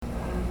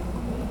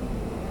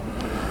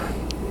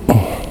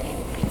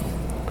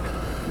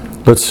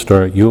Let's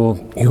start. You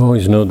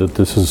always know that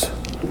this is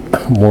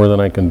more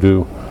than I can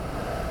do.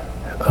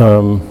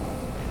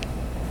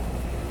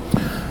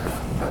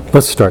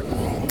 Let's start.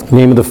 In the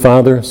name of the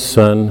Father,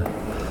 Son,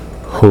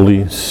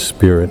 Holy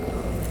Spirit.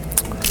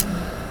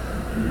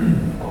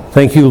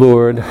 Thank you,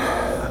 Lord,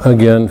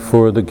 again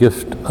for the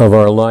gift of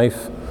our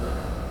life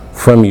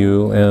from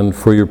you and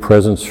for your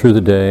presence through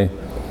the day.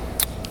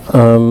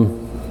 Who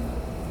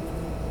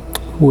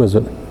was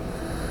it?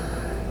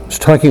 I was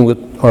talking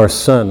with our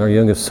son, our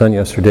youngest son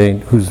yesterday,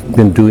 who's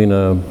been doing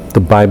the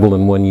Bible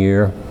in 1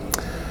 year,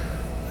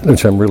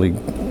 which I'm really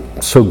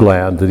so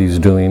glad that he's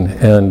doing.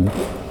 And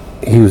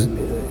he was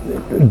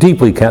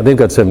deeply, they've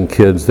got 7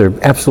 kids. They're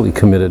absolutely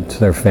committed to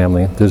their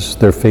family.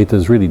 Their faith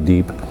is really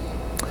deep.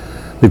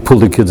 They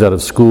pulled the kids out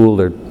of school.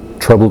 They're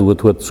troubled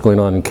with what's going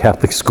on in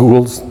Catholic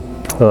schools.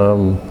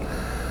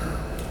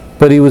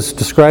 But he was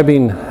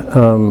describing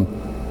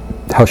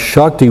how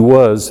shocked he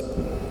was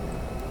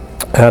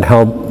at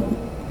how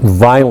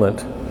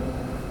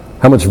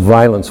much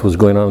violence was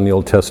going on in the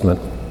Old Testament.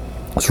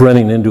 It's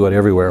running into it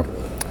everywhere.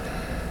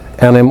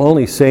 And I'm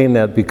only saying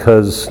that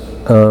because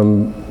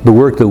the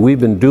work that we've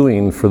been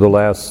doing for the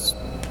last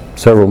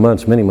several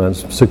months, many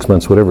months, 6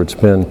 months, whatever it's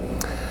been,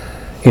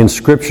 in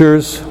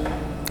scriptures,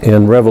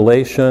 in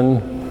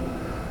Revelation,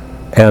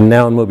 and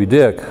now in Moby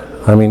Dick,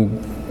 I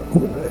mean,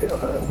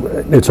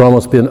 it's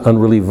almost been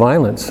unruly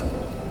violence.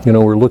 You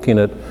know, we're looking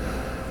at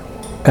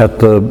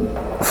the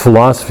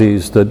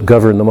philosophies that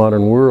govern the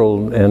modern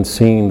world and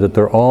seeing that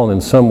they're all in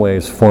some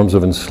ways forms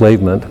of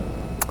enslavement.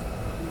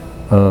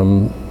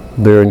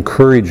 They're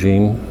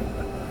encouraging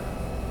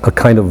a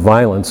kind of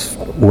violence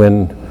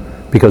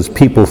because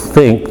people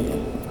think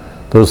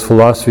those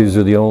philosophies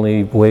are the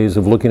only ways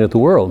of looking at the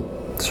world.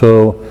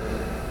 So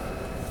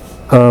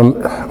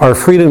our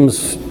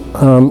freedoms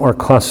are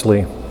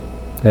costly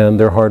and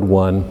they're hard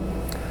won.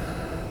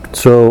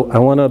 So I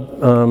want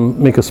to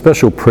make a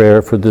special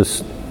prayer for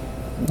this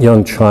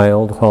young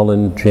child,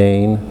 Holland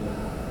Jane,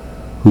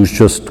 who's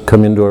just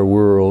come into our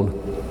world,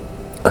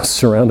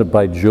 surrounded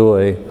by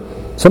joy.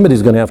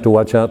 Somebody's going to have to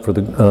watch out for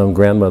the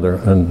grandmother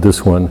and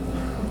this one.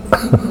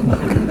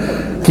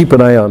 Keep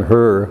an eye on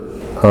her.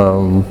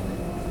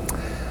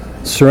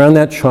 Surround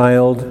that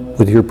child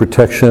with your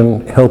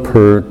protection. Help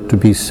her to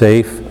be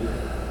safe,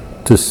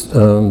 to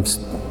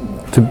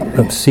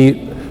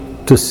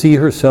see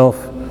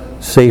herself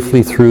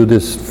safely through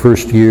this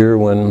first year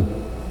when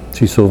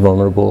she's so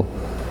vulnerable.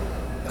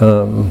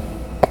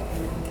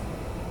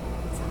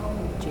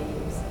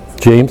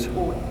 James?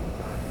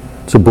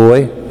 It's a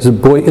boy? Is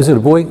it a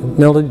boy,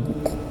 Melody?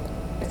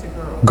 It's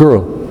a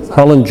Girl.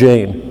 Holland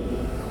Jane.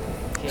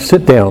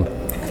 Sit down.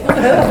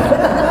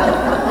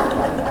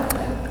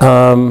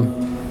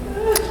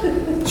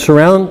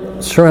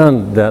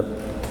 Surround that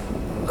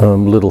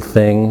little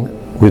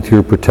thing with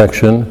your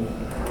protection.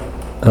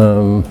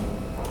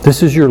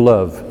 This is your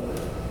love.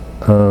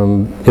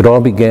 It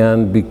all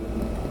began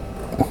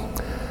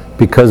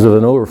because of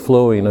an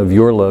overflowing of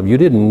your love. You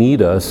didn't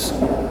need us.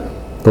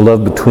 The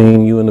love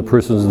between you and the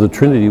persons of the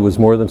Trinity was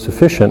more than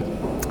sufficient.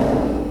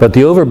 But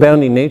the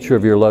overbounding nature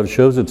of your love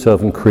shows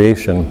itself in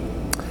creation.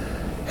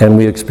 And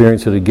we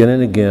experience it again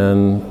and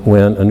again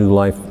when a new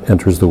life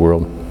enters the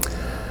world.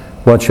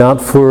 Watch out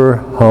for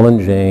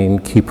Holland Jane.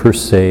 Keep her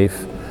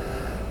safe.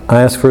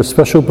 I ask for a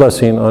special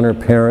blessing on her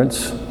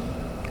parents.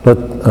 Let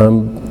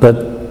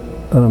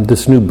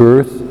this new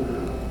birth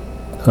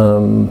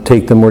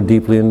take them more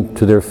deeply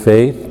into their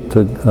faith,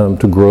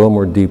 to grow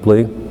more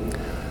deeply.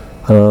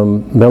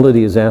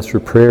 Melody has asked for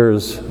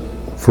prayers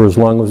for as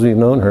long as we've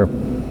known her.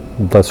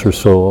 Bless her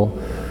soul.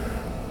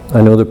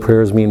 I know the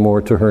prayers mean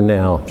more to her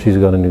now. She's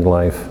got a new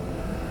life.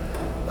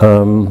 I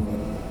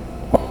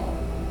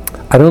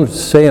don't know what to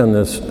say on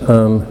this.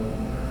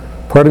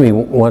 Part of me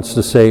wants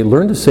to say,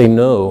 learn to say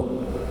no.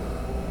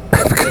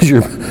 Because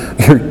your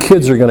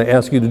kids are going to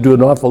ask you to do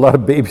an awful lot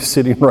of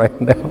babysitting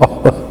right now.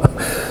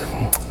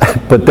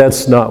 But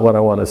that's not what I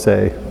want to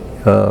say.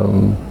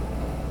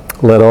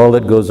 Let all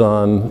that goes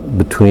on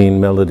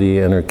between Melody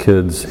and her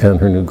kids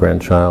and her new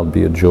grandchild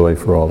be a joy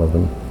for all of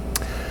them.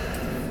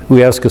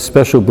 We ask a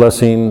special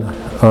blessing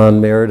on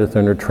Meredith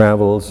and her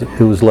travels. It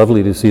was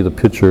lovely to see the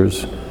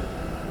pictures.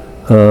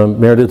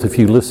 Meredith, if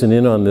you listen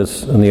in on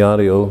this in the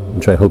audio,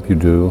 which I hope you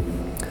do,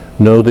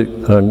 know that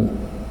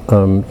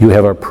you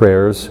have our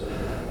prayers.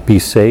 Be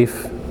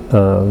safe.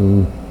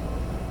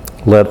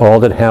 Let all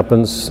that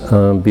happens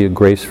be a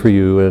grace for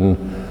you, and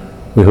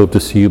we hope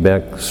to see you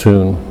back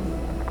soon.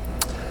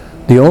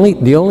 The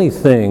only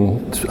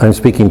thing, I'm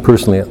speaking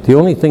personally, the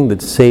only thing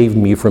that saved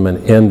me from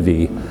an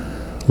envy,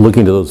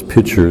 looking to those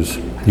pictures,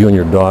 you and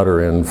your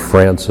daughter in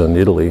France and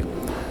Italy,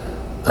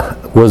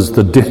 was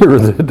the dinner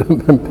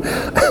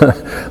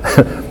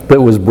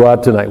that was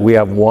brought tonight. We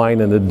have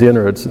wine and a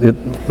dinner. It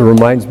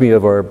reminds me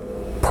of our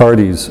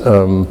parties.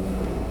 All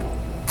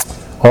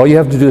you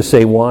have to do is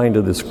say wine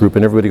to this group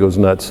and everybody goes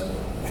nuts.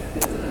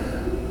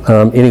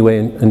 Anyway,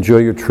 enjoy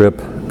your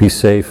trip, be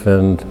safe,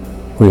 and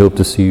we hope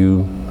to see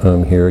you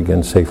here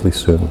again safely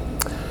soon.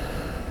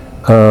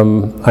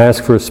 I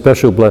ask for a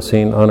special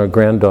blessing on our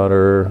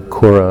granddaughter,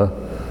 Cora.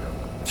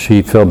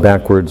 She fell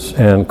backwards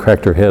and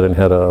cracked her head and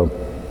had a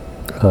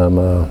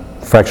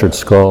fractured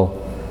skull.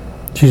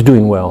 She's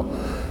doing well.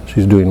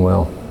 She's doing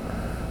well.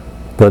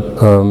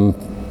 But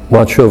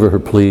watch over her,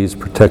 please.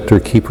 Protect her.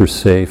 Keep her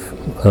safe.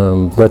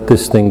 Let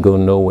this thing go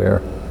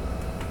nowhere.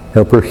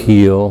 Help her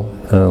heal.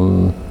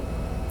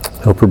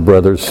 Help her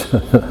brothers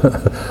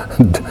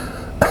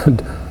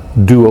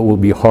do what will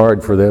be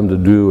hard for them to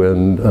do,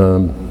 and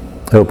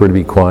help her to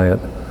be quiet.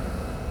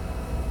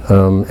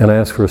 And I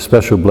ask for a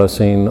special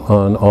blessing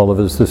on all of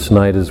us this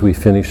night as we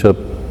finish up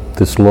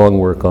this long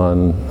work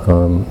on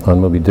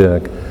Moby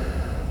Dick,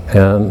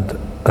 and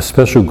a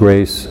special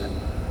grace.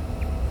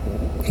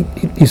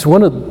 He's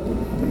one of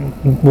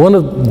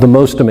the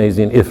most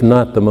amazing, if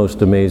not the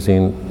most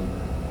amazing,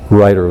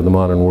 writer of the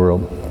modern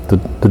world.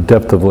 The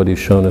depth of what he's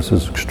shown us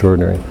is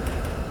extraordinary.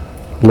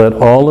 Let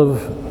all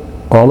of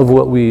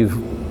what we've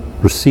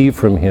received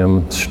from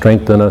him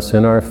strengthen us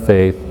in our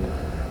faith,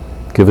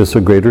 give us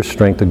a greater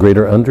strength, a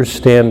greater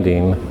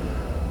understanding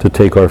to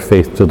take our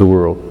faith to the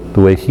world, the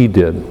way he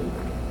did.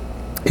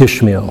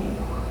 Ishmael,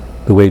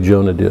 the way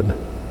Jonah did.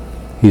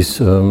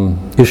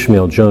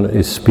 Ishmael, Jonah,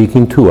 is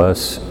speaking to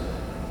us,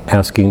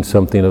 asking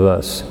something of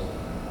us.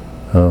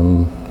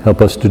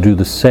 Help us to do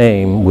the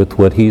same with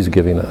what he's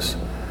giving us.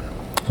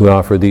 We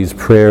offer these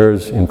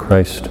prayers in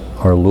Christ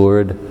our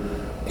Lord.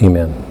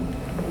 Amen.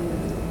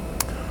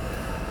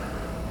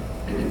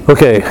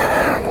 Okay.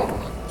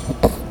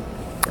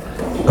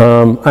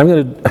 I'm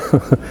going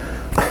to...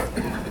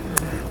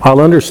 I'll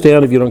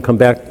understand if you don't come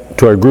back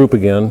to our group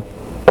again.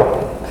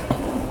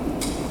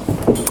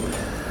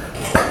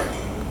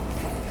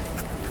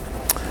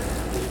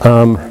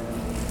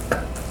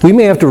 We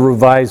may have to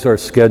revise our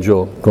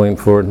schedule going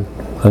forward,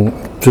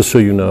 just so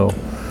you know.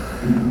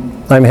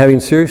 I'm having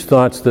serious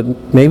thoughts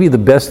that maybe the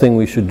best thing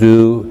we should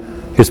do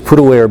is put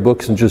away our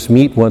books and just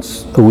meet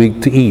once a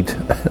week to eat,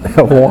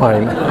 have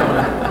wine,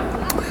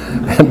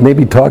 and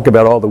maybe talk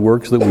about all the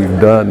works that we've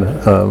done.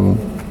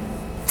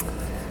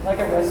 Like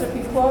a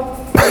recipe club?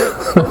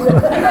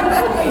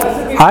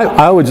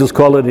 I would just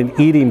call it an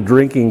eating,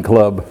 drinking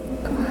club.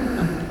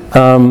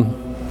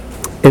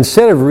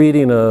 Instead of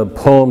reading a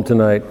poem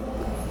tonight,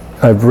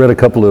 I've read a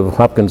couple of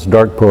Hopkins'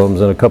 dark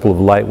poems and a couple of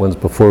light ones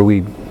before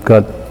we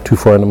got too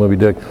far into Moby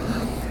Dick.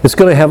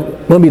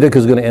 Moby Dick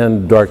is going to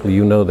end darkly,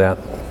 you know that.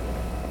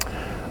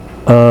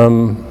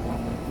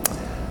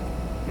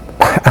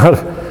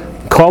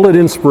 Call it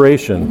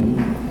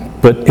inspiration,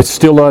 but it's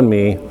still on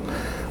me.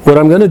 What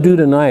I'm going to do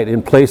tonight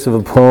in place of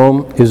a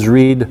poem is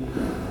read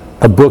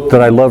a book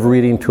that I love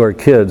reading to our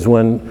kids.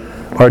 When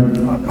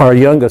our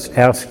youngest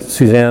asked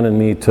Suzanne and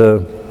me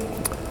to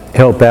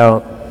help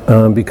out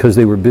because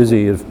they were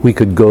busy, if we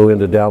could go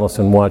into Dallas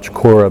and watch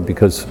Cora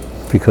because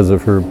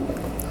of her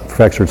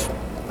fractured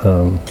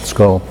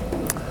skull.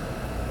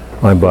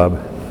 I'm Bob.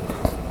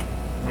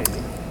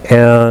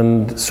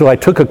 And so I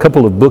took a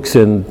couple of books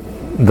in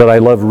that I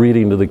love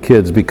reading to the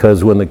kids,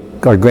 because when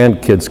our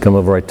grandkids come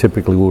over, I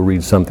typically will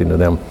read something to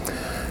them.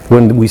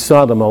 When we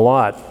saw them a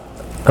lot,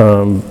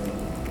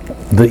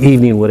 the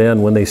evening would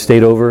end. When they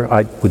stayed over,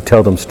 I would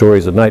tell them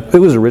stories at night. It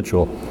was a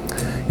ritual.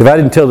 If I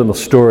didn't tell them a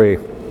story,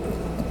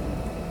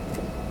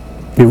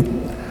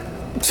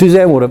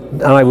 Suzanne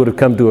and I would have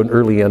come to an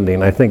early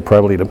ending, I think,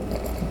 probably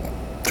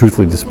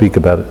truthfully to speak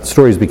about it.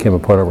 Stories became a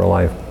part of our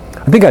life.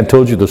 I think I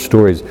told you the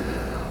stories.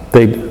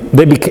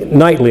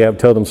 Nightly I would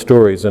tell them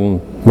stories, and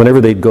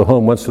whenever they'd go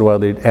home, once in a while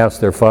they'd ask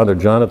their father,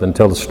 Jonathan,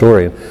 tell the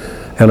story.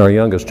 And our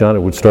youngest,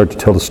 Jonathan, would start to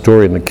tell the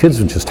story, and the kids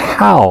would just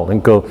howl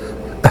and go,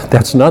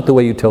 "That's not the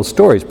way you tell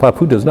stories.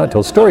 Papu does not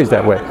tell stories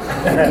that way."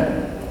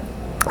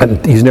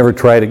 And he's never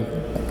tried it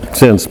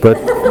since, but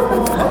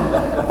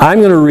I'm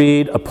going to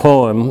read a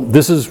poem.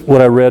 This is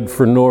what I read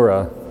for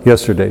Nora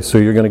yesterday, so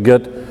you're going to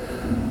get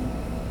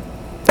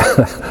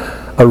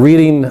a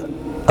reading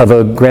of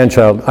a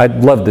grandchild. I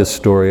love this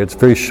story. It's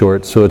very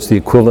short, so it's the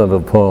equivalent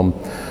of a poem.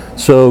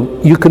 So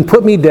you can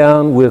put me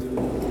down with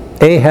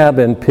Ahab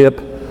and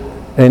Pip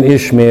and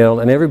Ishmael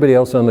and everybody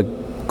else on the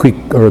creek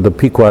or the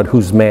Pequot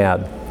who's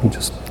mad.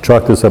 Just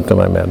chalk this up to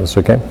my madness,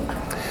 okay?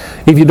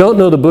 If you don't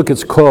know the book,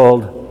 it's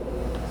called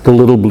The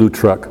Little Blue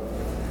Truck.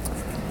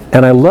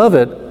 And I love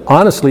it,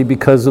 honestly,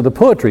 because of the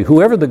poetry.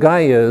 Whoever the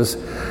guy is,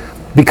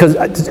 because,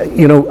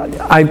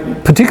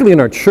 particularly in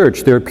our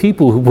church, there are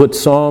people who put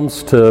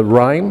psalms to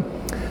rhyme.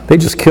 They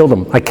just kill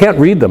them. I can't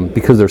read them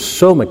because they're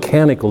so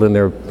mechanical in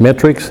their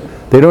metrics.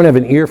 They don't have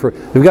an ear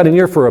they've got an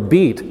ear for a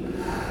beat.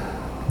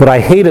 But I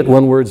hate it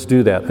when words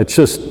do that. It's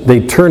just, they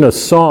turn a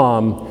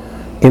psalm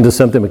into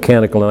something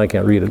mechanical and I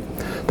can't read it.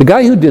 The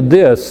guy who did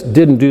this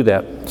didn't do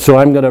that. So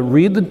I'm going to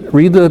read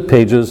the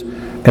pages,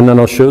 and then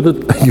I'll show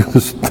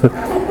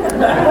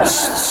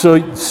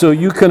so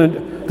you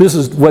can, this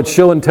is what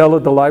show and tell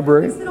at the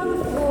library? We sit on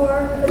the floor.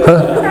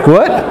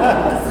 What?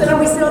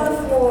 We sit on the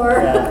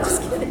floor.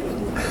 Just kidding.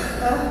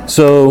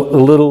 So the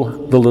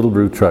little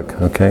blue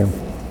truck, okay.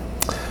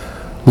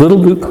 Little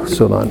blue,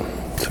 hold on,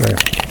 sorry.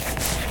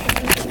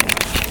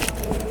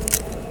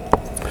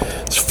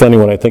 It's funny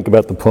when I think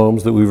about the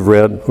poems that we've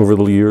read over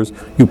the years.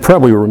 You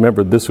probably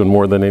remembered this one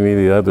more than any of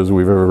the others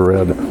we've ever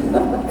read.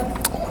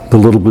 The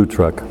Little Blue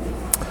Truck.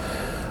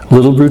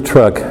 Little blue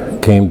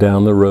truck came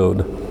down the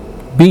road.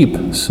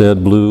 Beep,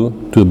 said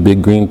Blue to a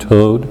big green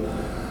toad.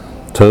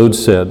 Toad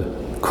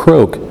said,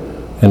 croak,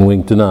 and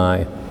winked an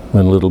eye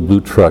when Little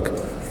Blue Truck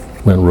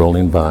went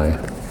rolling by.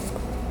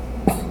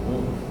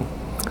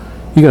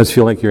 You guys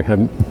feel like you're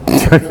having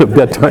a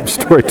bedtime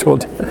story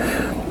told you?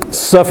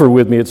 Suffer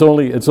with me. It's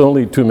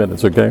only 2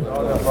 minutes, okay?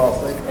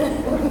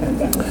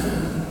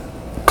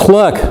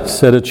 Cluck,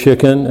 said a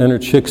chicken, and her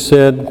chick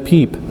said,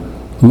 peep.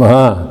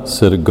 Ma,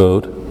 said a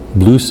goat.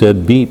 Blue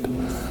said, beep.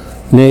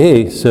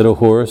 Neigh, said a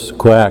horse.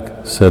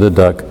 Quack, said a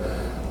duck.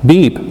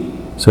 Beep,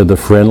 said the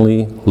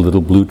friendly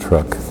Little Blue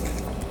Truck.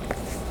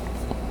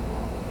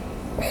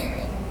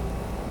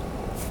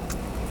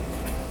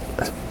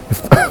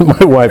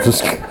 My wife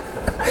is...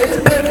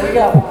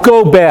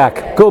 Go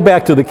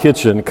back to the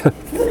kitchen.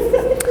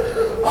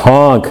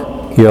 Honk,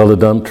 yelled the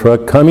dump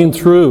truck, coming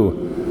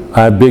through.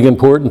 I have big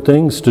important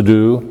things to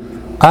do.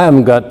 I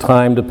haven't got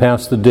time to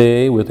pass the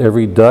day with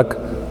every duck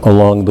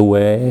along the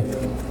way.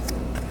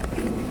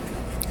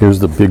 Here's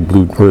the big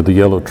blue, or the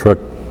yellow truck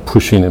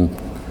pushing him.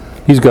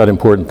 He's got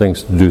important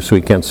things to do, so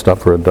he can't stop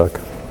for a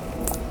duck.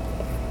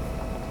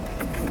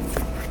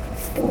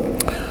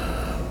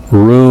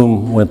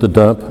 Room went the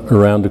dump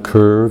around a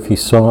curve. He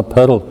saw a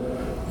puddle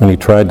and he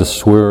tried to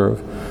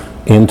swerve.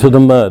 Into the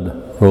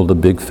mud rolled a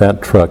big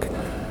fat truck,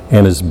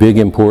 and his big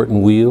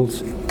important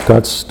wheels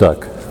got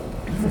stuck.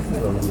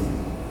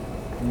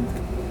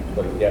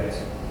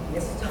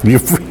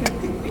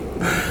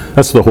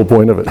 That's the whole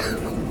point of it.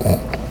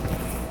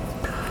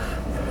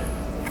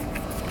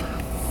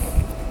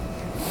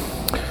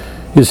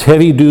 His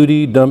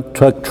heavy-duty dump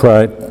truck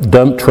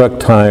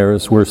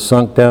tires were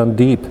sunk down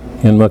deep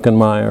in muck and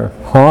mire.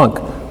 Honk,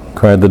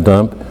 cried the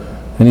dump,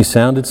 and he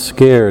sounded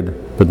scared,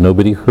 but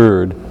nobody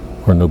heard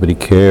or nobody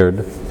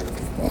cared.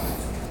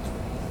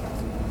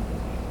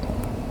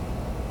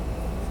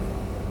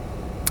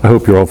 I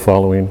hope you're all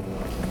following.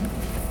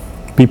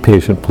 Be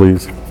patient,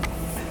 please.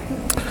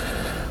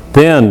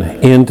 Then,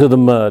 into the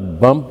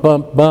mud, bump,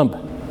 bump, bump,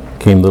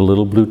 came the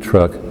Little Blue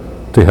Truck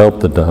to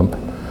help the dump.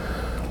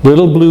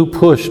 Little Blue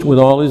pushed with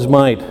all his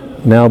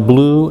might. Now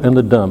Blue and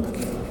the dump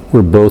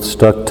were both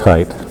stuck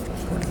tight.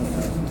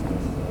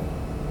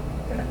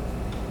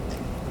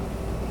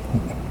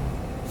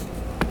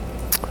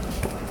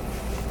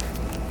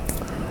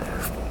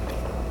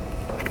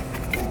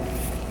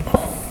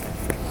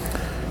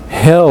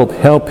 Help,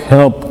 help,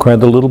 help, cried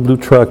the Little Blue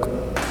Truck.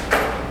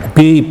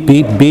 Beep,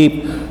 beep,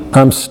 beep,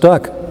 I'm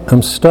stuck.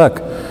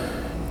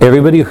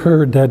 Everybody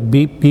heard that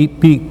beep,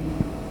 beep, beep.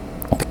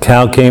 The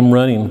cow came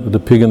running with the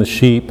pig and the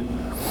sheep.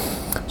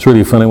 It's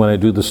really funny when I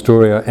do the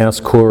story, I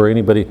ask Cora or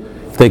anybody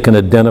if they can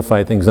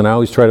identify things, and I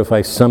always try to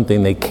find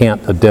something they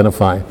can't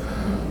identify.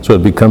 So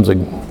it becomes a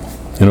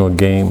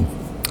game.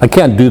 I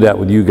can't do that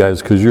with you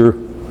guys because you're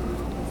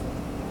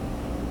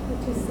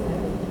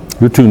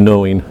too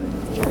knowing.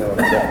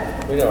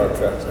 We know our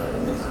trucks.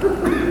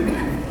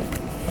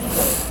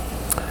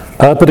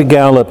 Up at a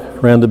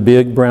gallop ran the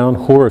big brown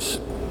horse.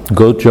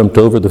 Goat jumped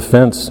over the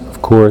fence,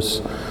 of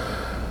course.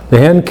 The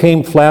hen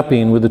came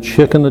flapping with the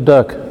chick and the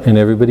duck, and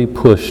everybody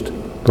pushed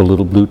the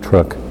Little Blue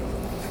Truck.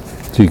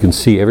 So you can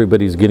see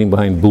everybody's getting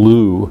behind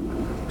Blue,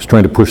 who's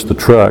trying to push the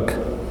truck.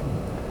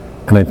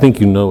 And I think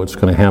you know what's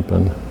going to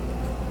happen.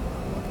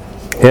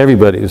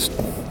 Everybody's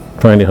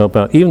trying to help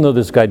out, even though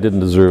this guy didn't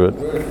deserve it.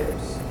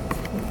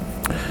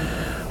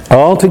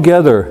 All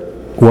together,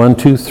 1,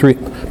 2, 3.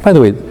 By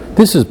the way,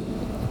 this is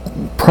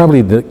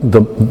probably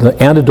the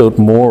antidote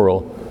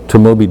moral to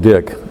Moby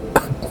Dick.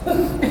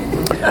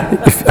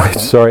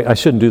 Sorry, I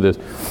shouldn't do this.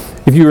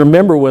 If you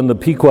remember when the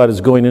Pequod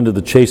is going into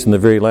the chase in the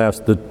very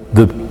last,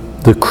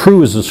 the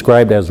crew is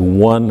described as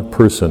one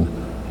person.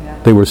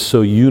 They were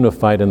so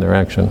unified in their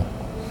action.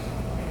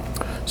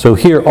 So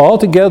here, all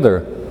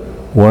together,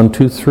 1,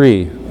 2,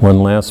 3,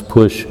 one last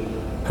push,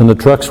 and the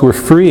trucks were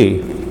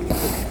free.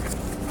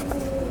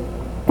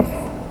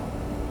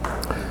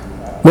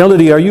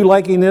 Melody, are you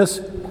liking this?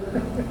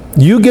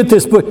 You get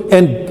this book,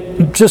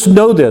 and just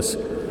know this.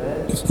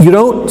 You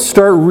don't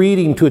start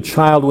reading to a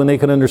child when they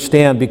can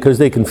understand, because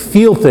they can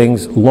feel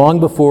things long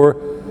before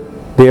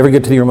they ever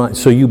get to your mind.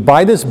 So you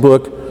buy this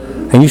book,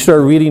 and you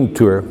start reading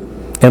to her.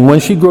 And when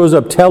she grows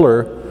up, tell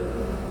her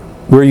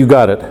where you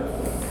got it.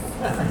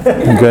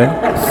 Okay?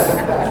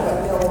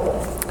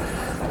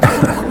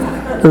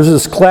 There's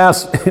this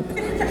class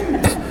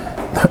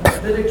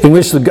in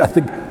which the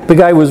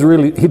guy was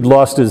he'd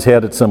lost his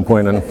head at some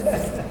point. And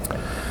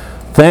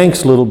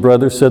thanks, little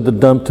brother, said the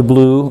dump to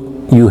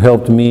Blue. You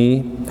helped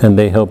me, and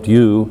they helped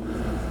you.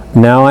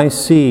 Now I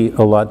see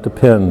a lot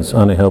depends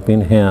on a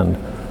helping hand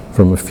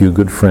from a few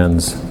good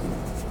friends.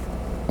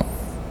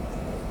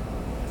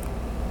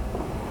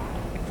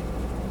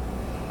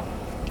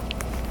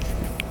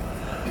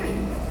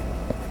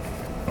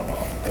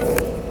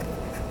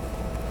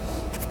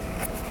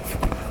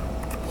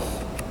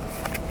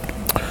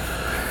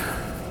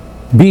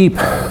 Beep,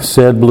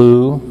 said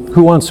Blue.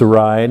 Who wants a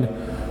ride?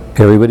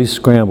 Everybody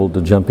scrambled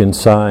to jump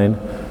inside.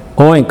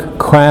 Oink,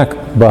 quack,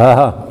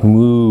 bah,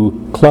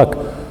 moo, cluck,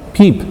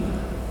 peep,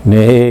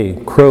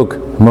 neigh,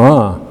 croak,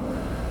 ma.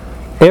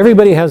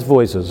 Everybody has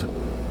voices,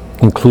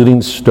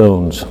 including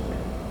stones.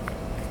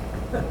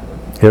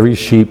 Every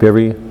sheep,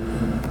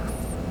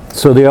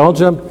 So they all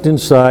jumped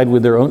inside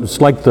with their own.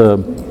 It's like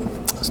the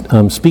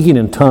speaking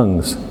in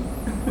tongues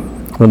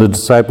when the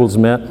disciples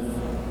met.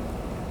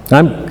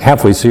 I'm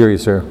halfway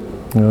serious here.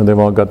 They've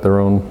all got their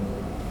own.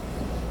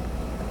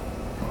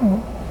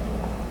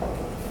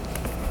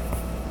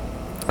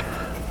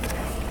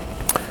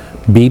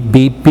 Beep,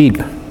 beep, beep.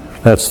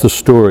 That's the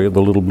story of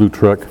the little blue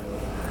truck.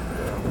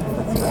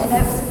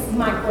 That's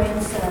my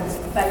grandson's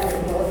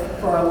favorite book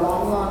for a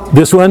long, long time.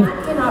 This one?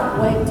 I cannot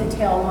wait to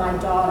tell my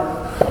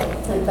daughter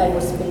that they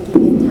were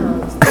speaking in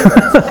tongues.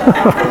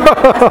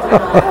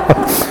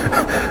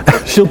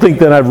 She'll think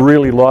that I've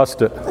really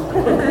lost it.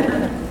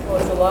 Well,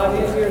 it's a lot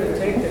easier to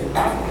take than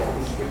copy.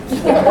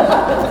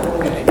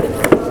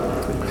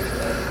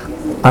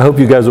 I hope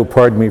you guys will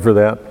pardon me for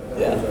that.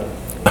 Does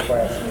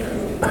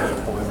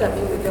that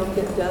mean we don't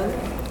get done?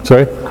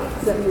 Sorry?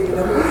 Does that mean we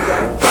don't get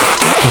done?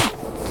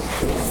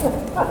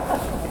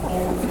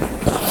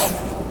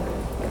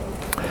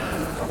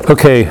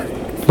 Okay,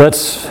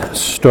 let's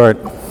start.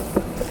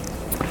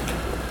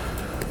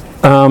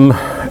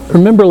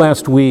 Remember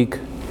last week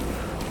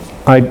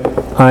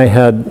I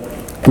had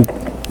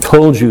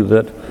told you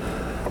that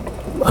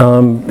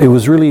it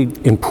was really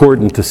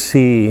important to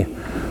see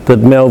that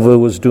Melva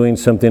was doing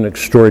something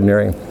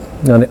extraordinary.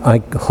 And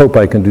I hope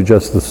I can do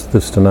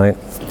this tonight.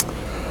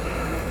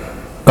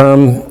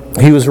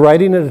 He was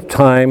writing at a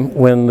time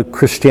when the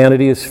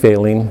Christianity is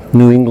failing.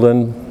 New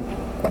England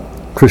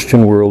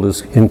Christian world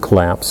is in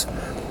collapse.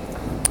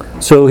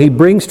 So he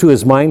brings to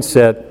his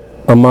mindset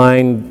a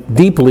mind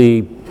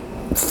deeply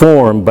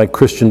formed by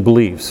Christian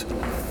beliefs,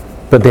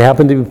 but they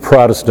happen to be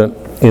Protestant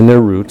in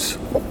their roots.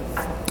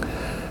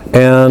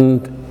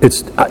 And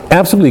it's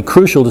absolutely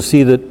crucial to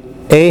see that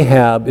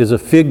Ahab is a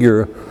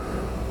figure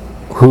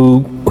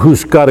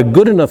who's got a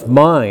good enough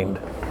mind,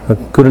 a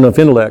good enough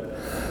intellect,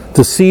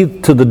 to see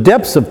to the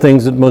depths of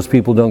things that most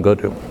people don't go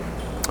to.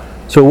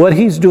 So what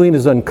he's doing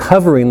is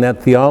uncovering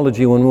that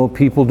theology when most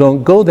people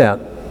don't go that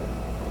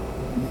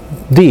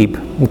deep,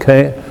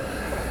 okay?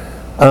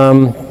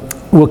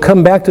 We'll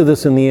come back to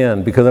this in the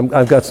end because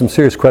I've got some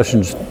serious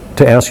questions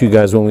to ask you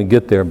guys when we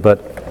get there,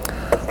 but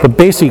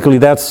basically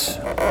that's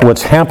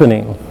what's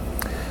happening.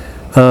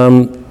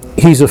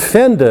 He's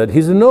offended.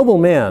 He's a noble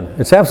man.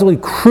 It's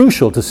absolutely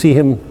crucial to see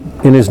him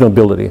in his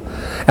nobility.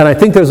 And I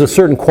think there's a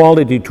certain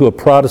quality to a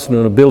Protestant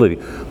nobility.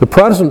 The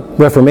Protestant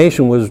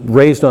Reformation was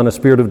raised on a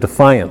spirit of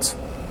defiance.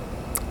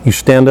 You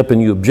stand up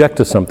and you object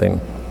to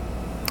something.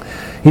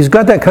 He's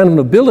got that kind of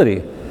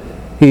nobility.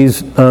 He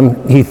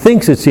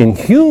thinks it's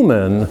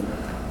inhuman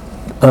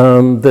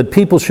that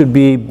people should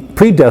be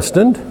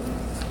predestined,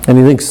 and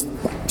he thinks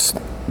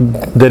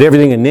that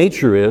everything in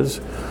nature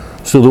is.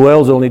 So the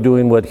whale's only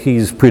doing what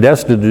he's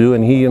predestined to do,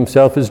 and he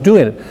himself is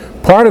doing it.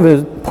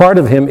 Part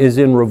of him is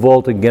in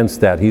revolt against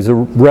that. He's a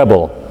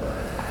rebel.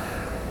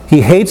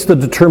 He hates the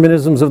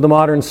determinisms of the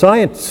modern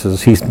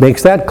sciences. He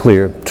makes that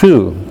clear,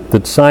 too,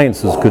 that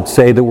sciences could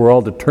say that we're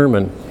all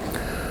determined.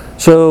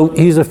 So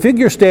he's a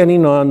figure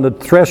standing on the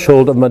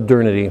threshold of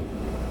modernity.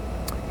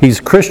 He's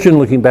Christian,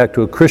 looking back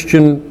to a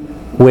Christian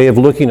way of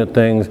looking at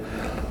things,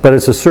 but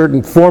it's a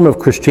certain form of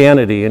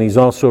Christianity, and he's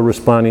also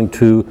responding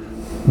to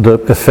the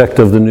effect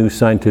of the new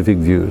scientific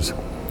views.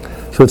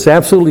 So it's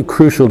absolutely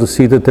crucial to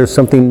see that there's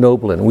something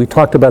noble in it. We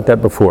talked about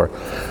that before.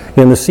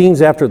 In the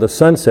scenes after the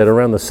sunset,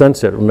 around the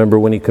sunset, remember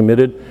when he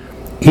committed?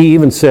 He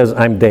even says,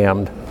 I'm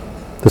damned.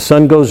 The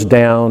sun goes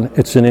down,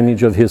 it's an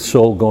image of his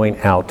soul going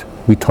out.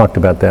 We talked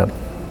about that.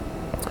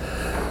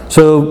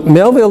 So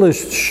Melville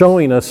is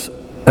showing us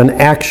an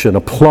action,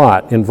 a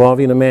plot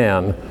involving a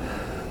man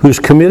who's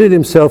committed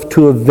himself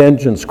to a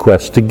vengeance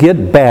quest to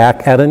get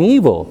back at an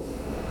evil.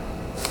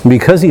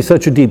 Because he's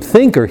such a deep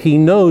thinker, he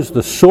knows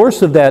the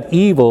source of that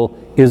evil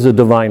is a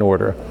divine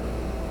order.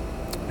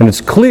 And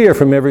it's clear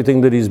from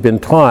everything that he's been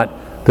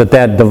taught that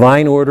that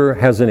divine order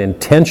has an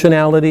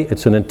intentionality,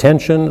 it's an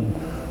intention,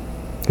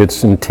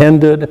 it's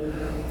intended,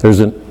 there's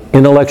an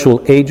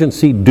intellectual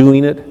agency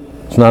doing it.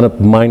 It's not a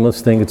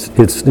mindless thing,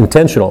 it's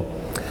intentional.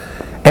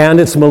 And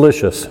it's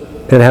malicious.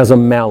 It has a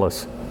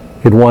malice.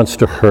 It wants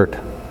to hurt.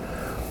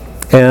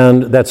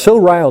 And that so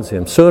riles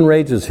him, so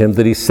enrages him,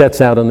 that he sets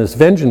out on this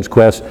vengeance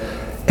quest,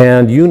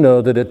 and you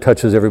know that it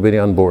touches everybody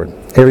on board.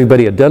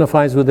 Everybody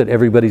identifies with it,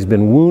 everybody's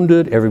been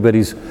wounded,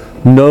 everybody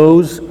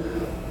knows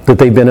that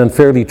they've been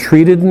unfairly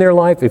treated in their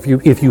life. If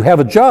you have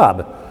a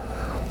job,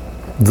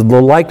 the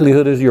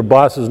likelihood is your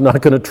boss is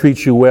not going to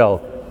treat you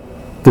well.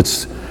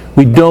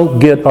 We don't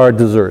get our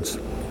desserts.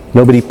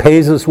 Nobody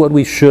pays us what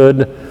we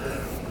should.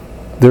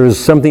 There is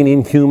something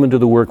inhuman to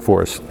the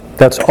workforce.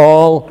 That's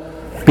all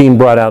being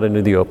brought out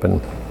into the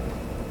open.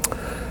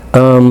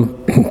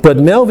 But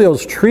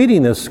Melville's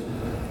treating this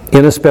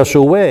in a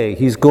special way.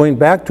 He's going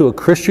back to a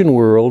Christian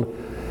world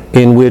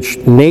in which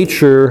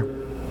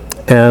nature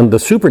and the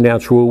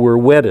supernatural were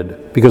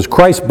wedded because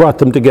Christ brought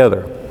them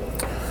together.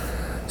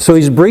 So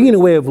he's bringing a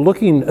way of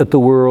looking at the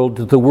world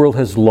that the world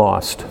has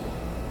lost.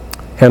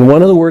 And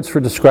one of the words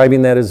for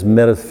describing that is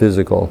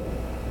metaphysical.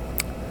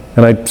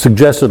 And I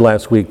suggested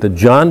last week that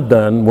John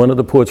Donne, one of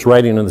the poets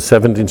writing in the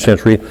 17th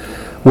century,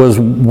 was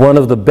one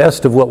of the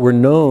best of what were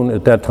known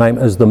at that time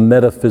as the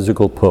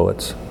metaphysical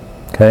poets.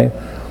 Okay?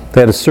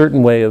 They had a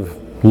certain way of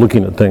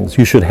looking at things.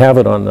 You should have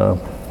it on the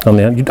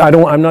end.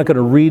 I'm not going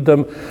to read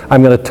them.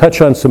 I'm going to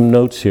touch on some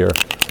notes here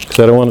because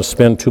I don't want to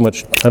spend too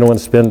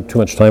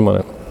much time on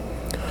it.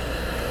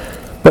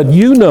 But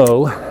you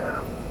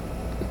know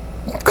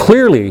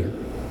clearly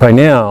by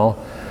now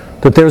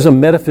that there's a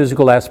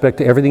metaphysical aspect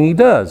to everything he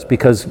does,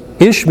 because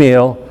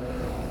Ishmael,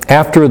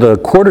 after the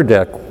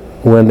quarterdeck,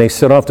 when they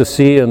set off to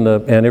sea and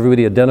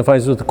everybody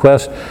identifies with the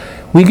quest,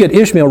 we get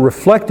Ishmael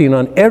reflecting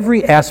on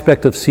every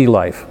aspect of sea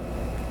life.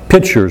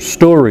 Pictures,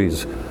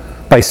 stories,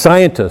 by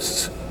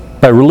scientists,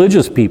 by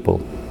religious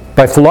people,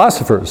 by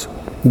philosophers.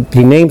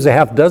 He names a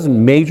half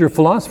dozen major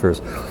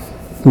philosophers.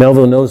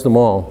 Melville knows them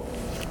all.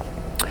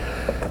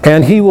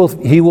 And he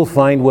will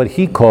find what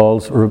he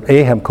calls, or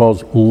Ahab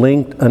calls,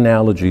 linked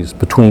analogies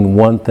between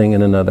one thing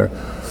and another.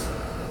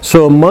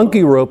 So a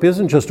monkey rope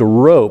isn't just a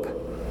rope,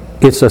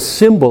 it's a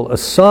symbol, a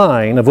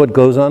sign of what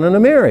goes on in a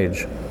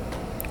marriage.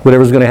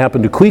 Whatever's going to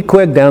happen to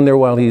Queequeg down there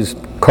while he's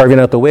carving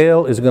out the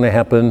whale is going to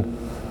happen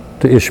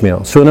to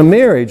Ishmael. So in a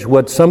marriage,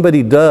 what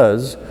somebody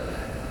does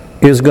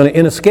is going to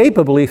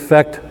inescapably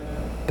affect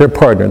their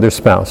partner, their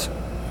spouse,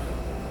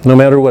 no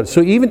matter what.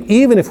 So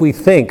even if we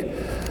think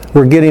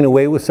we're getting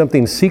away with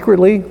something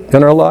secretly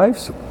in our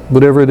lives,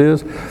 whatever it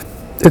is,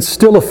 it's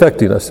still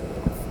affecting us.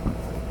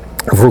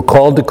 If we're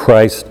called to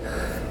Christ,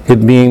 it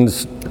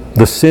means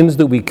the sins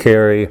that we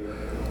carry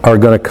are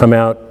going to come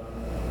out,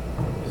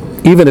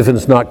 even if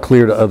it's not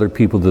clear to other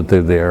people that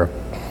they're there.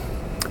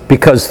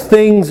 Because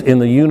things in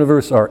the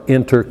universe are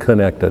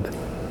interconnected.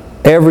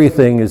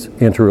 Everything is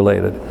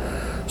interrelated.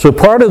 So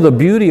part of the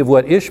beauty of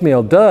what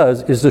Ishmael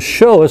does is to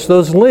show us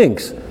those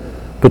links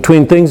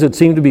between things that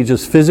seem to be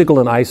just physical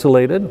and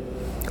isolated,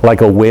 like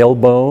a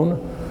whalebone,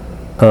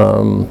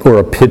 or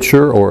a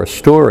picture, or a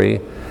story,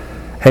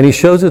 and he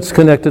shows it's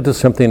connected to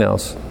something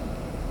else.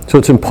 So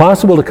it's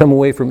impossible to come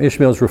away from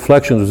Ishmael's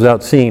reflections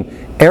without seeing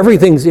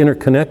everything's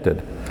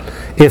interconnected.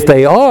 If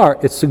they are,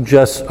 it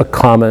suggests a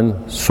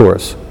common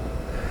source.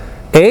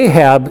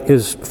 Ahab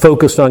is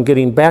focused on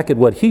getting back at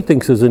what he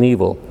thinks is an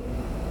evil.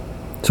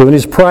 So in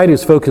his pride,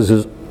 his focus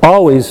is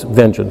always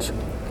vengeance.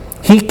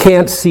 He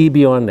can't see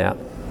beyond that.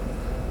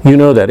 You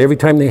know that. Every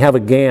time they have a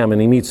gam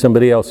and he meets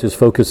somebody else, his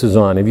focus is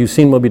on. Have you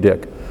seen Moby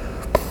Dick?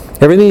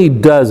 Everything he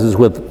does is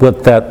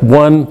with that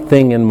one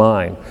thing in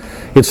mind.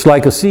 It's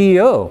like a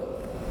CEO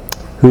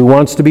who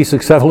wants to be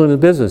successful in his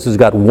business. He's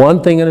got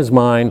one thing in his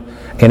mind,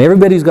 and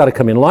everybody's got to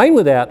come in line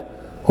with that,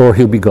 or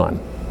he'll be gone.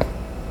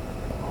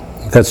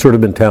 That sort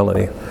of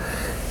mentality.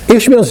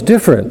 Ishmael's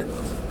different.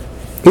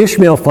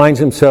 Ishmael finds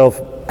himself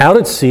out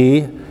at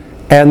sea,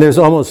 and there's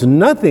almost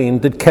nothing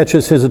that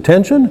catches his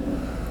attention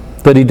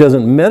that he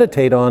doesn't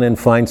meditate on and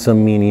find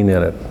some meaning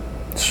in it.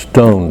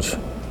 Stones,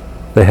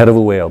 the head of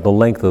a whale, the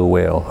length of the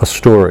whale, a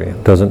story,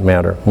 it doesn't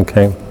matter,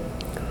 okay?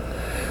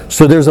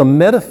 So there's a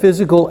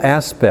metaphysical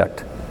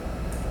aspect.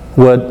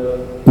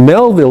 What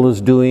Melville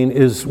is doing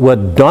is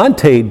what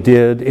Dante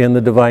did in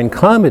the Divine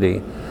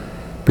Comedy,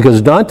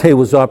 because Dante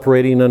was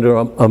operating under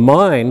a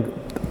mind,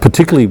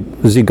 particularly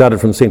as he got it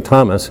from St.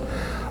 Thomas,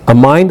 a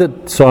mind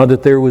that saw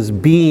that there was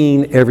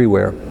being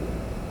everywhere.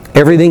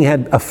 Everything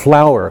had a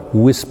flower,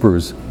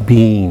 whispers,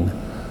 being,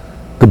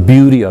 the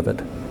beauty of it,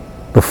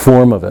 the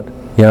form of it,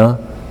 yeah?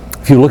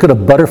 If you look at a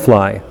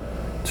butterfly,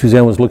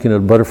 Suzanne was looking at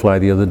a butterfly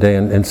the other day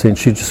and saying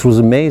she just was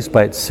amazed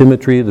by its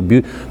symmetry, the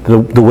beauty,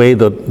 the way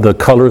the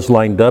colors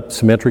lined up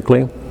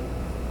symmetrically.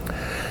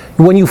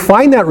 When you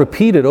find that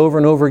repeated over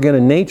and over again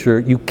in nature,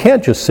 you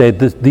can't just say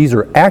these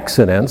are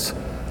accidents.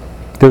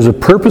 There's a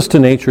purpose to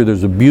nature,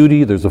 there's a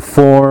beauty, there's a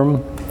form,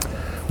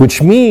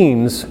 which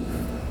means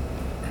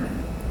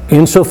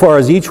insofar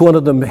as each one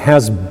of them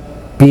has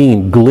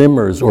being,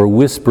 glimmers or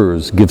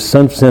whispers, gives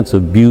some sense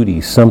of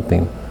beauty,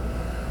 something,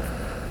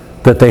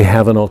 that they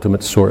have an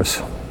ultimate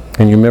source.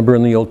 And you remember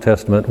in the Old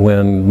Testament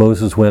when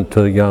Moses went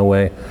to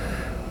Yahweh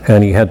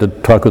and he had to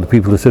talk with the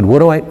people, he said, what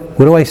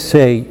do I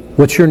say?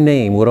 What's your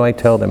name? What do I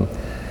tell them?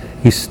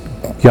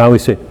 Yahweh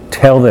said,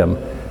 tell them,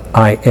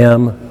 I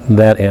am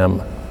that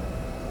am.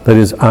 That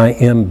is, I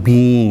am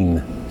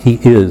being. He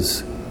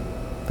is.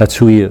 That's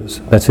who he is.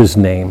 That's his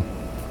name.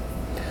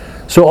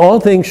 So all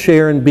things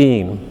share in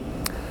being.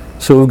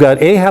 So we've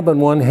got Ahab on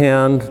one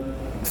hand,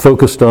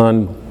 focused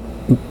on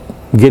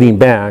getting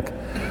back,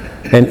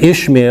 and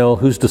Ishmael,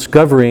 who's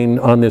discovering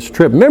on this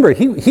trip. Remember,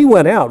 he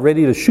went out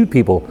ready to shoot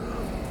people.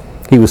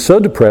 He was so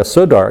depressed,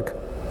 so dark.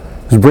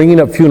 He was bringing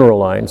up funeral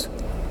lines.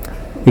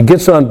 He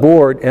gets on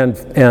board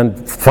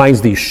and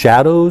finds these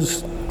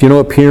shadows,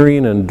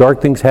 appearing and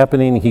dark things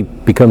happening. He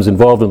becomes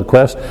involved in the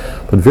quest.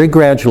 But very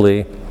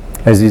gradually,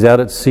 as he's out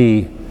at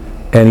sea,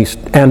 and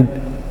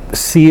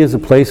sea is a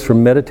place for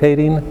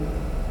meditating.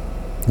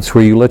 It's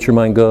where you let your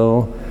mind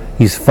go.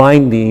 He's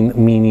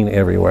finding meaning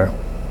everywhere.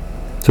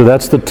 So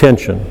that's the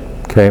tension,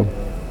 okay?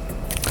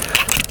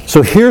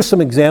 So here's some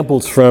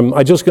examples from,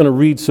 I'm just going to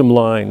read some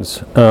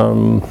lines.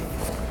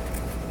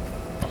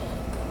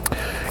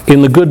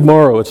 In The Good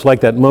Morrow, it's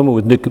like that moment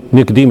with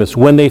Nicodemus.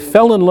 When they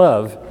fell in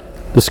love,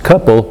 this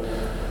couple,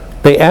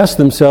 they asked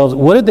themselves,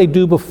 what did they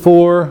do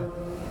before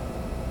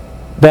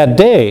that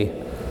day?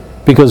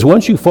 Because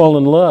once you fall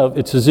in love,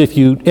 it's as if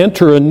you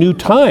enter a new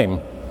time.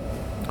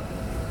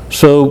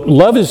 So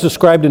love is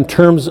described in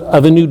terms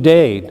of a new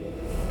day.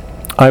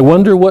 I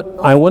wonder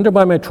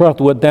by my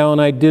troth what thou and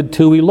I did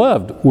till we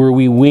loved. Were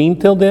we weaned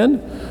till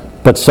then,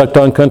 but sucked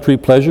on country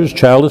pleasures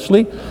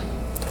childishly?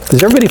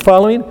 Is everybody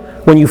following?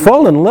 When you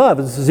fall in love,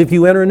 it's as if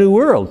you enter a new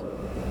world.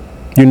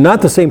 You're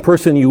not the same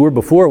person you were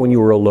before when you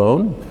were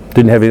alone,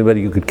 didn't have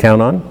anybody you could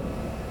count on,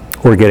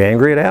 or get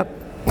angry at,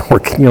 or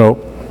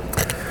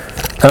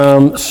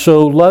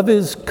so love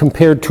is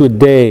compared to a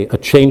day, a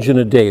change in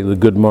a day, the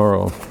good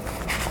morrow.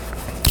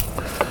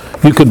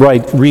 You could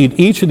read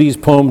each of these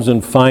poems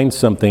and find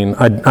something.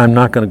 I'm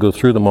not going to go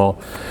through them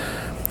all.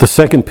 The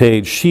second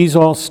page, she's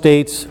all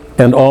states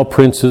and all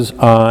princes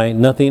I,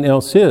 nothing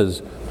else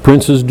is.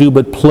 Princes do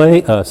but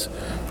play us.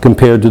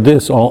 Compared to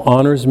this, all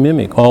honors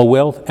mimic, all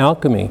wealth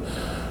alchemy.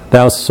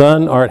 Thou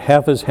son art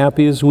half as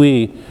happy as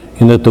we,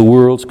 in that the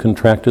world's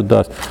contracted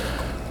thus.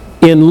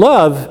 In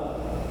love,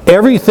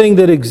 everything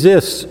that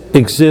exists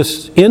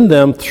in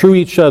them through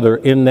each other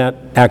in that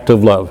act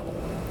of love.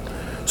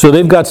 So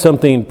they've got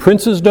something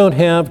princes don't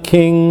have,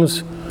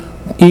 kings,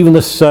 even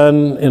the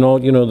sun, and all,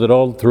 that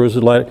all throws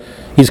the light.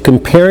 He's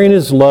comparing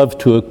his love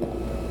to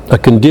a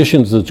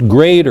condition that's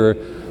greater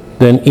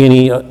than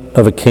any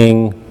of a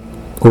king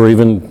or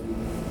even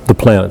the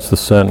planets, the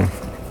sun.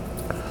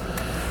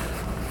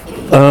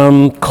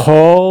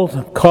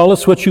 Call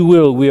us what you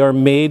will. We are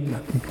made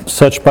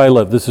such by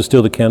love. This is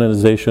still the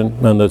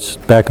canonization on the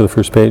back of the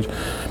first page.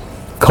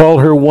 Call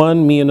her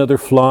one, me another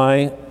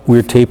fly.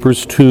 We're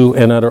tapers two,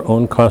 and at our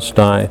own cost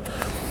die.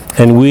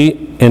 And we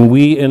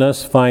in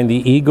us find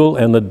the eagle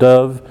and the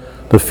dove.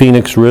 The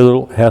phoenix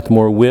riddle hath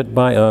more wit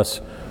by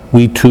us.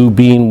 We two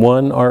being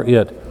one are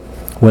it.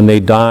 When they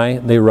die,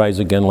 they rise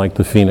again like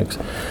the phoenix.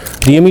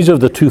 The image of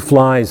the two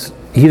flies,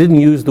 he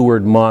didn't use the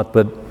word moth,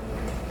 but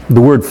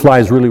the word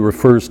flies really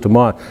refers to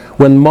moth.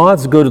 When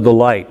moths go to the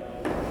light,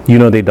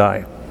 they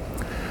die.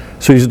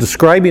 So he's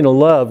describing a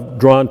love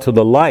drawn to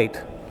the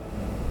light.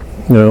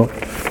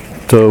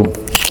 So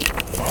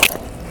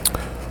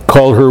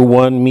call her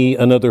one, me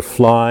another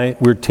fly.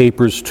 We're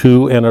tapers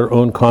two, and our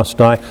own cost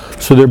die.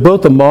 So they're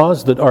both the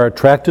moths that are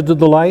attracted to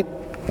the light,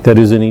 that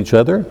is in each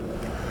other,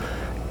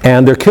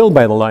 and they're killed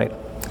by the light.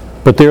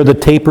 But they're the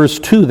tapers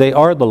too. They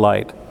are the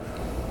light.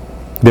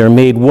 They're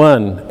made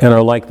one and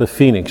are like the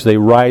phoenix. They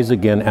rise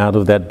again out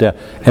of that death.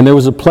 And there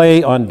was a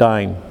play on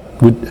dying.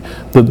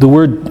 The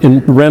word, in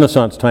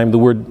Renaissance time, the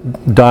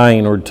word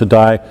dying or to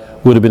die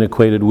would have been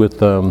equated with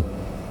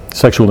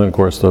sexual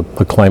intercourse, the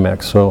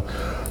climax. So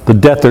the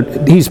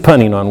death, he's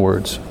punning on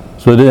words.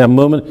 So in that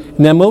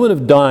moment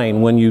of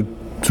dying, when you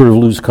sort of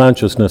lose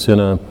consciousness in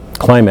a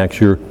climax,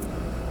 you're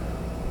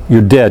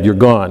dead, you're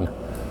gone,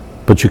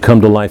 but you come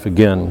to life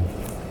again.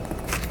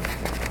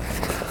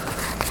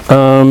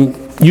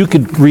 You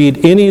could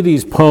read any of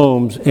these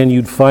poems and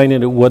you'd find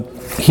in it what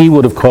he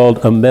would have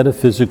called a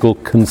metaphysical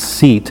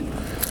conceit.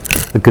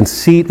 A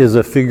conceit is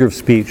a figure of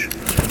speech.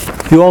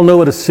 You all know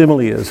what a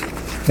simile is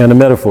and a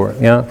metaphor,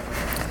 yeah?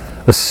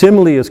 A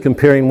simile is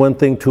comparing one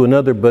thing to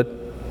another, but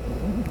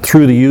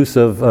through the use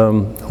of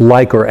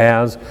like or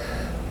as.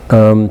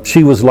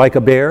 She was like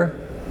a bear,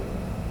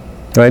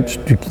 right?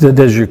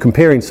 As you're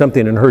comparing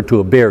something in her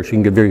to a bear, she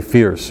can get very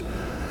fierce.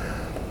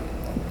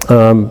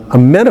 A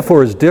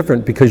metaphor is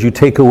different because you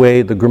take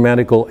away the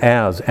grammatical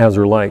as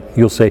or like.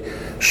 You'll say,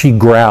 she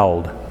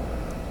growled.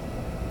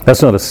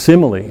 That's not a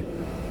simile.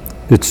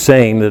 It's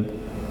saying that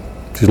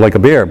she's like a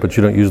bear, but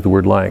you don't use the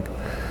word like.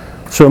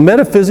 So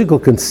metaphysical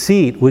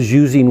conceit was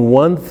using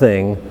one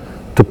thing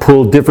to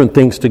pull different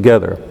things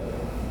together.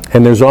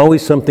 And there's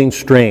always something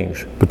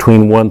strange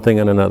between one thing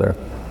and another,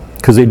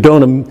 because they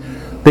don't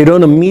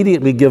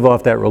immediately give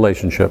off that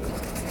relationship.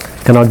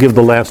 And I'll give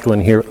the last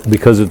one here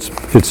because it's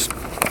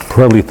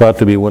probably thought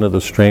to be one of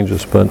the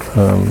strangest, but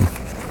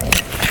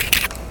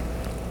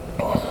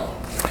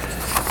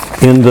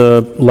in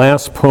the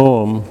last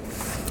poem,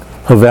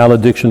 A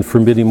Valediction for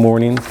Midday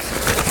Morning,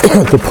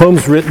 the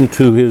poem's written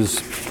to his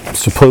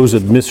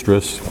supposed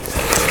mistress.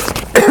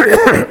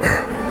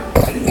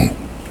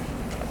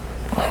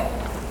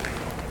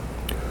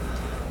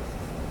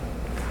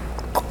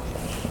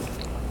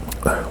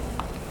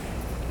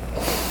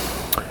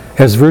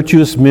 As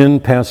virtuous men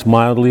pass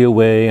mildly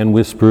away and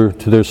whisper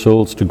to their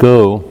souls to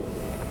go,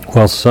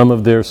 while some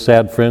of their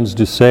sad friends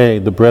do say,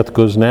 the breath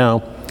goes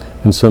now,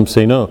 and some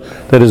say no.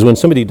 That is, when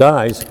somebody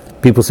dies,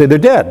 people say they're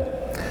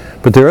dead.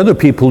 But there are other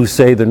people who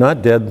say they're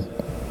not dead,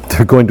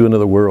 they're going to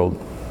another world.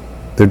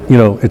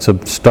 It's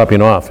a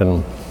stopping off.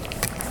 And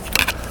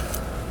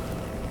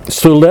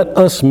so let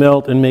us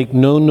melt and make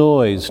no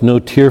noise, no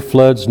tear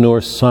floods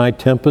nor sigh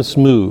tempests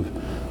move.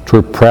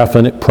 'twere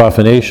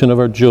profanation of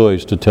our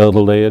joys to tell the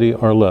laity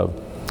our love.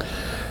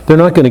 They're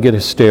not going to get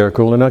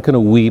hysterical. They're not going to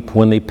weep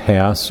when they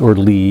pass or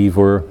leave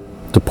or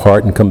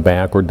depart and come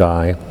back or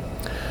die.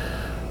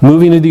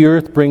 Moving to the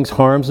earth brings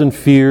harms and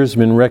fears.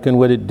 Men reckon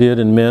what it did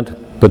and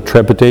meant, but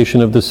trepidation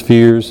of the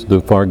spheres,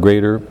 though far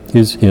greater,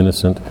 is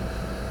innocent.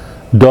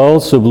 Dull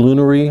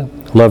sublunary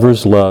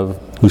lovers love,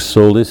 whose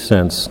soul is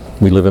sense.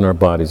 We live in our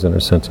bodies and our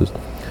senses.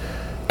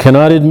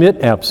 Cannot admit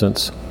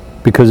absence,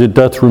 because it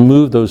doth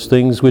remove those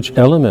things which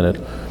element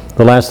it.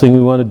 The last thing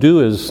we want to do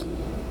is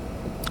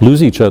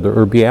lose each other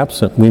or be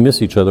absent. We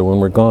miss each other when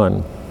we're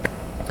gone.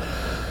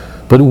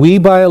 But we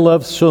by a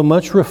love so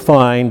much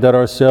refined that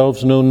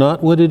ourselves know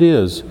not what it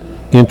is,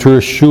 enter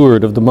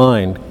assured of the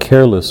mind,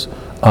 careless,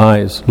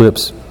 eyes,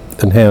 lips,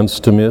 and hands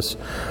to miss.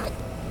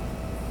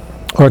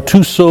 Our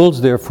two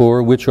souls,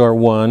 therefore, which are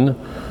one,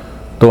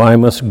 though I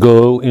must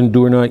go,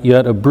 endure not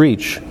yet a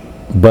breach,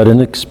 but an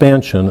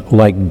expansion,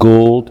 like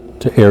gold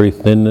to airy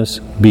thinness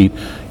beat.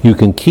 You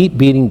can keep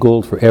beating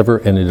gold forever,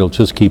 and it'll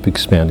just keep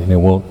expanding. It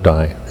won't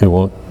die. It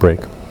won't break.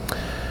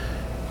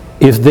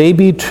 If they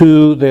be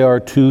two, they are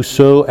two,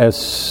 so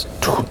as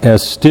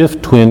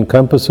stiff twin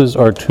compasses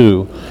are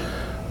two.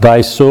 Thy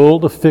soul,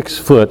 the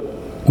fixed foot,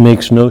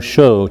 makes no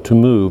show to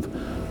move,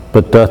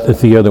 but doth at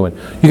the other one.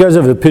 You guys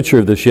have a picture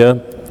of this, yeah?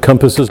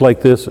 Compasses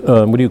like this.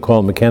 What do you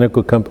call them?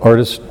 Mechanical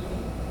artist,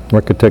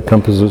 architect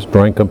compasses,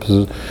 drawing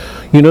compasses.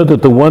 You know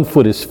that the one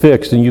foot is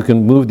fixed, and you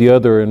can move the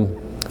other. And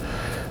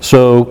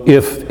so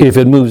if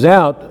it moves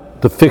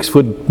out, the fixed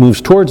foot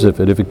moves towards it.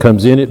 If it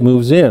comes in, it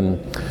moves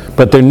in.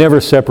 But they're never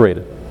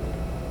separated.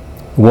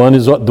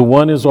 The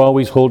one is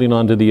always holding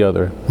on to the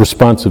other,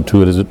 responsive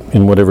to it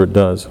in whatever it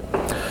does.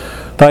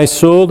 Thy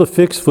soul, the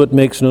fixed foot,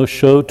 makes no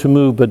show to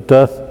move, but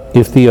doth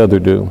if the other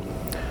do.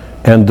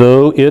 And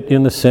though it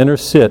in the center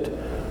sit,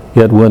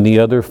 yet when the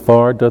other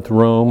far doth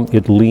roam,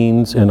 it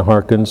leans and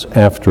hearkens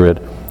after it,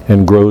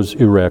 and grows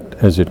erect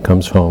as it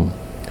comes home.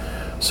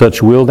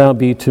 Such will thou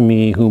be to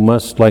me, who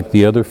must, like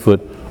the other foot,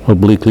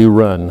 obliquely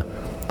run.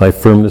 Thy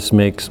firmness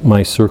makes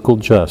my circle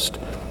just,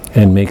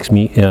 and makes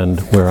me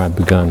end where I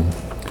begun.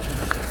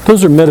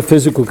 Those are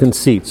metaphysical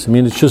conceits. I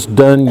mean, it's just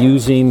done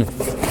using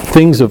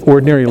things of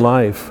ordinary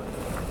life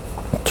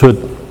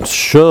to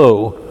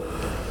show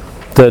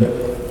that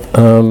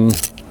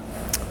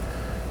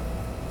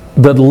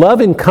that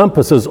love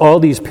encompasses all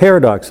these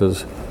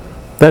paradoxes.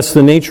 That's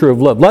the nature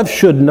of love. Love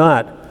should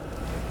not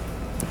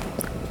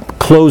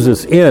close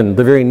us in.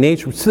 The very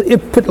nature.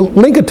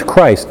 Link it to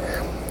Christ.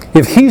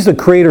 If He's the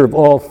creator of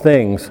all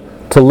things,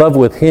 to love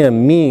with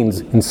Him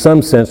means, in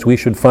some sense, we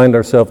should find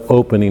ourselves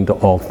opening to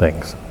all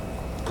things.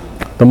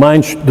 The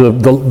mind,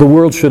 the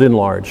world should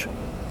enlarge,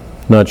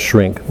 not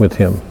shrink with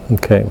Him.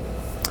 Okay.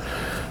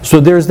 So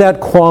there's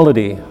that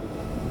quality,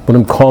 what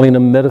I'm calling a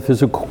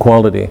metaphysical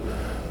quality,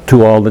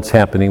 to all that's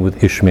happening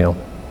with Ishmael.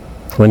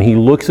 When he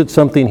looks at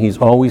something, he's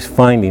always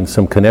finding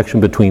some connection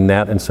between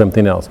that and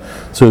something else.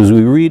 So as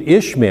we read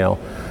Ishmael,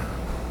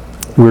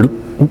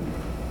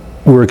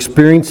 we're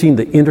experiencing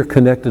the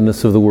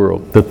interconnectedness of the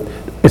world.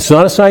 It's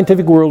not a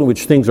scientific world in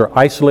which things are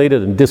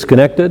isolated and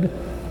disconnected.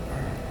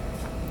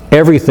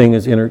 Everything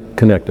is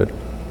interconnected.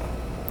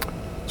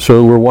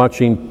 So we're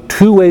watching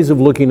two ways of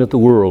looking at the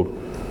world.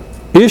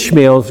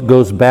 Ishmael's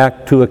goes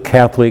back to a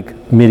Catholic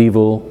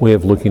medieval way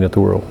of looking at the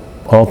world.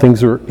 All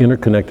things are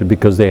interconnected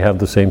because they have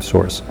the same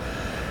source.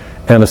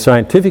 And a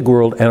scientific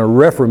world and a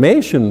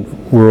Reformation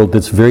world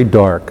that's very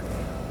dark.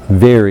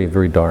 Very,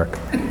 very dark.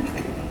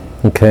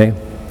 Okay?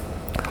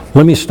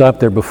 Let me stop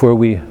there before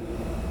we...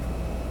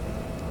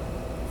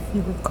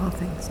 You were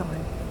coughing, sorry.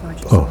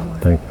 Oh,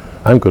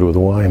 I'm good with the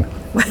wine.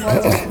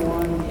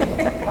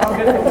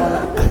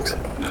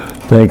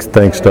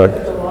 Thanks, Doug.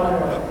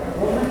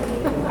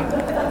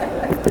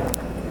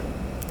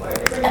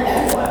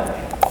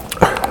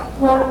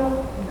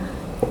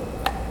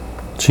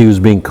 She was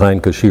being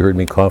kind because she heard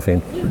me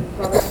coughing.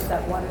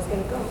 That one is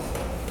going to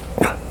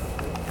go.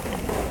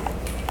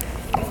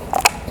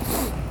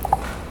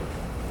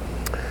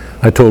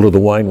 I told her the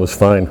wine was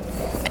fine.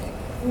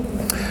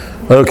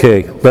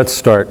 Okay, let's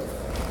start.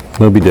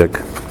 Moby Dick.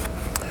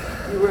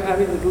 You were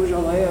having the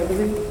Beaujolais, I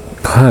believe?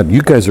 God,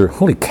 you guys are,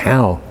 holy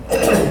cow.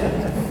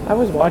 I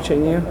was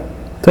watching you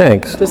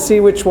Thanks. to see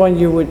which one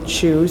you would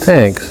choose.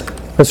 Thanks.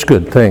 That's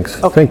good, thanks.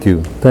 Okay. Thank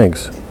you,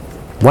 thanks.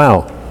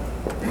 Wow.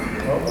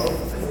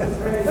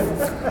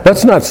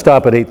 Let's not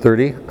stop at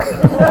 8:30.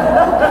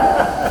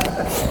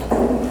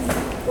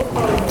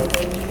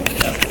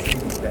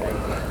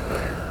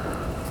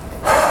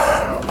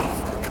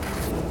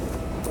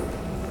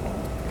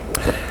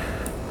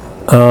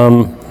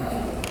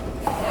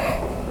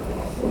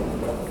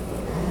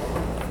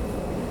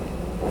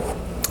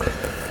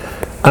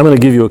 I'm going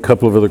to give you a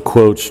couple of other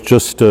quotes.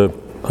 Just this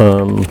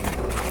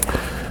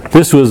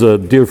was a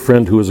dear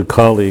friend who was a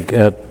colleague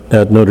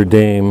at Notre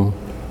Dame.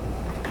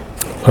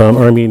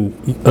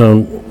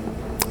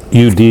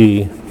 UD.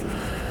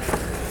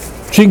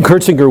 Gene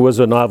Kurtzinger was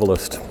a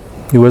novelist.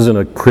 He wasn't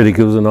a critic,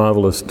 he was a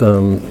novelist,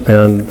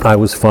 and I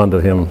was fond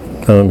of him.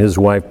 His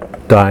wife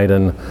died,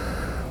 and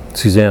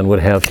Suzanne would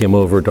have him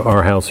over to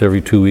our house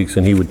every 2 weeks,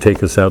 and he would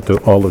take us out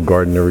to Olive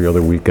Garden every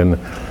other weekend.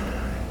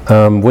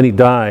 When he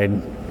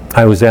died,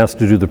 I was asked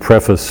to do the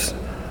preface.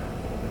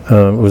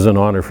 It was an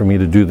honor for me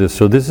to do this.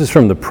 So this is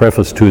from the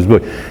preface to his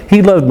book.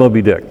 He loved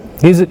Moby Dick.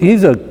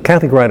 He's a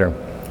Catholic writer.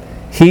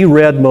 He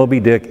read Moby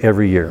Dick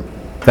every year.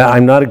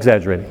 I'm not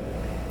exaggerating.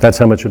 That's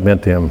how much it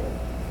meant to him.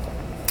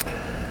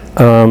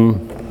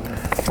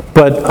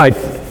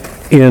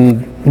 But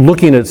in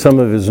looking at some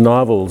of his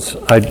novels,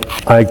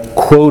 I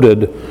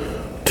quoted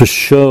to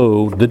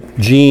show that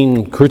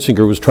Gene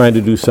Kurtzinger was trying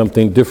to do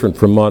something different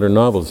from modern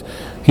novels.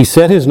 He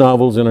set his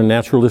novels in a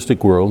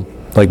naturalistic world,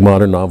 like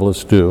modern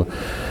novelists do,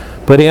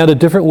 but he had a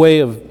different way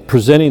of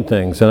presenting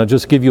things. And I'll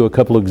just give you a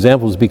couple of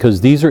examples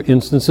because these are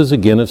instances,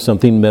 again, of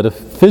something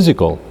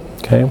metaphysical.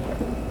 Okay?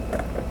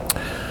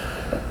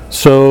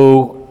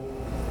 So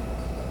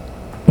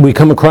we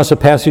come across a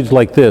passage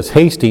like this.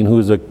 Hastings, who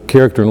is a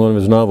character in one of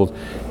his novels,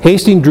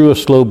 Hastings drew a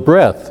slow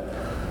breath.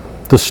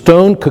 The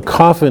stone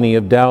cacophony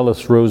of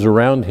Dallas rose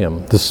around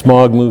him. The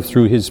smog moved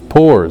through his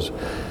pores.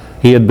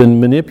 He had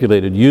been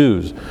manipulated,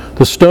 used.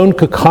 The stone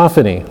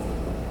cacophony.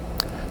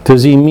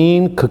 Does he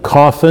mean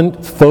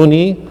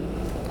cacophony,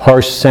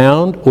 harsh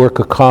sound, or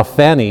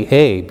cacophony,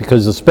 A?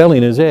 Because the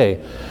spelling is A.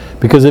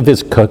 Because if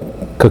it's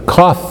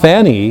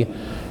cacophony,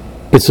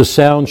 it's a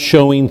sound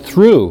showing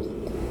through.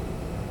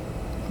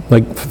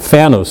 Like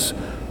Phanos,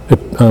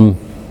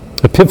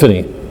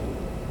 Epiphany.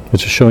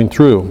 It's just showing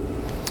through.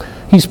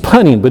 He's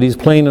punning, but he's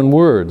playing on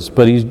words.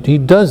 But he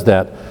does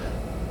that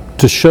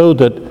to show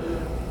that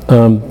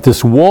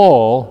this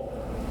wall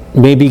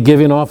may be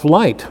giving off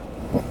light.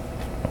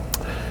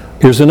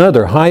 Here's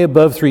another. High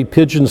above, 3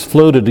 pigeons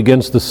floated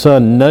against the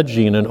sun,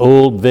 nudging an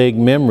old vague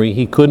memory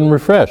he couldn't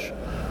refresh.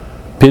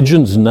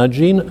 Pigeons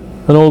nudging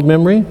an old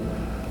memory?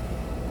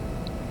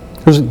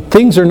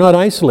 Things are not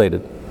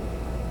isolated.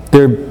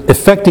 They're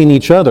affecting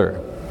each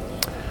other.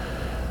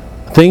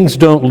 Things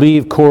don't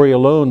leave Corey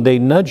alone, they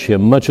nudge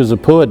him, much as a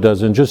poet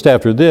does. And just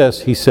after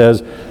this, he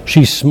says,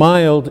 she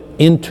smiled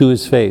into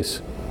his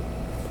face.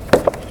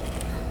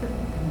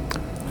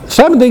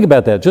 Stop and think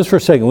about that just for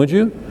a second, would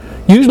you?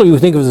 Usually we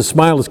think of a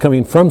smile as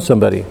coming from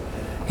somebody.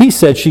 He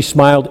said she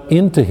smiled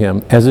into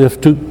him, as if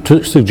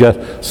to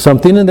suggest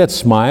something in that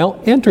smile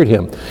entered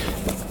him.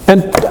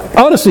 And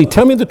honestly,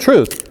 tell me the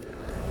truth.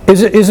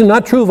 Is it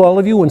not true of all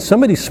of you? When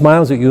somebody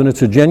smiles at you and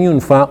it's a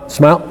genuine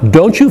smile,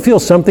 don't you feel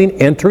something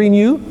entering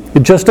you?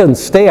 It just doesn't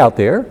stay out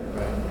there.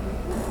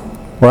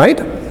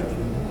 Right?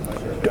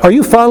 Are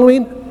you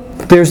following?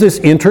 There's this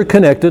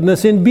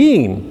interconnectedness in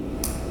being.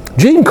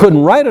 Gene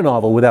couldn't write a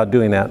novel without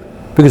doing that,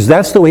 because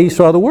that's the way he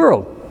saw the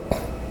world.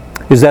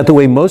 Is that the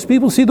way most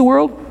people see the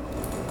world?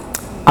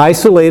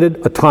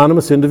 Isolated,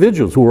 autonomous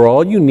individuals who are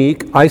all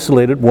unique,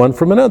 isolated one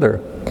from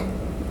another.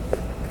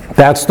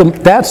 That's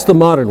the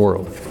modern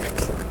world.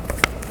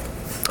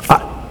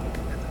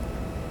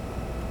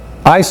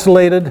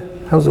 Isolated,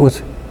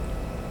 what's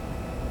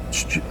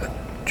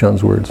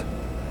John's words?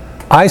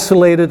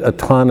 Isolated,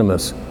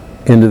 autonomous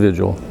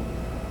individual.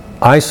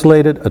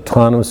 Isolated,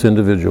 autonomous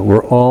individual.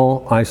 We're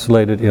all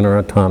isolated in our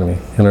autonomy,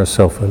 in our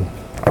selfhood.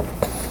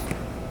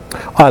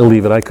 I'll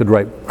leave it. I could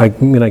write. I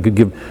could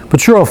give.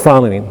 But you're all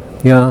following,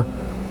 yeah.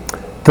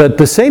 That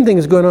the same thing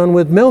is going on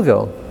with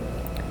Melville.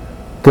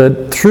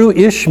 That through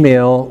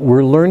Ishmael,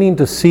 we're learning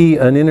to see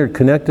an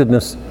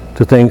interconnectedness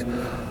to things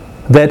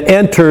that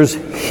enters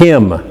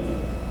him.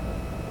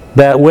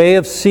 That way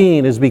of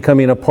seeing is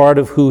becoming a part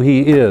of who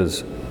he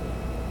is.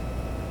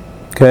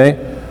 Okay?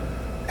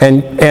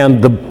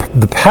 And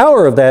the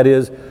power of that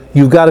is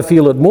you've got to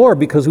feel it more,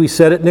 because we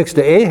set it next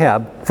to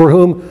Ahab, for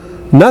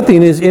whom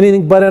nothing is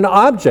anything but an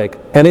object.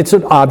 And it's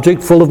an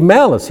object full of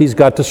malice. He's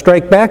got to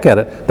strike back at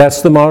it.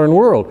 That's the modern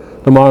world.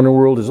 The modern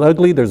world is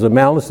ugly. There's a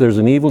malice. There's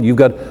an evil. You've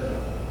got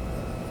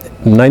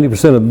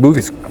 90% of the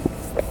movies,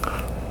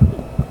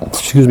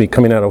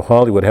 coming out of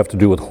Hollywood have to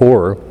do with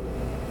horror.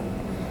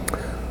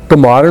 The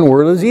modern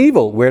world is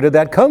evil. Where did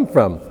that come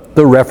from?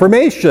 The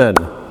Reformation.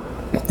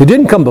 It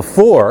didn't come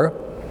before.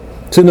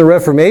 It's in the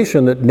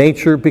Reformation that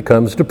nature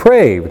becomes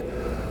depraved.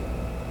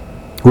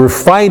 We're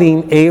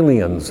fighting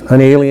aliens, an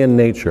alien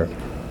nature.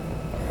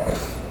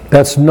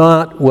 That's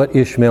not what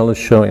Ishmael is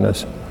showing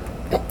us.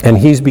 And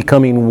he's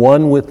becoming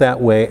one with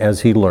that way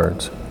as he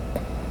learns.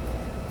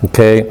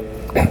 Okay?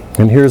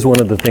 And here's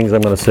one of the things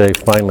I'm going to say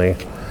finally,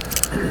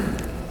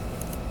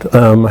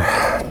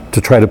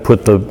 to try to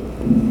put the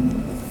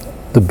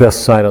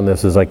best side on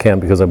this as I can,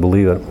 because I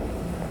believe it.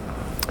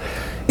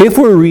 If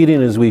we're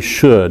reading as we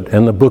should,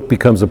 and the book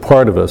becomes a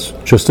part of us,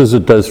 just as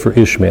it does for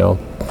Ishmael,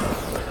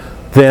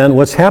 then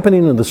what's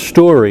happening in the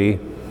story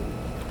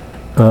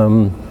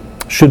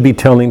should be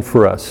telling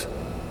for us.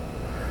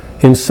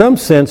 In some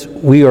sense,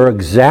 we are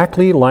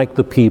exactly like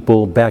the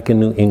people back in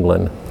New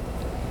England.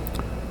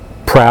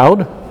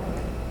 Proud,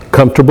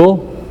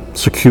 comfortable,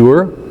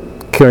 secure,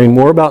 caring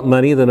more about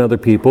money than other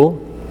people,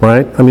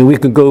 right? I mean, we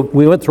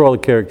went through all the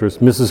characters.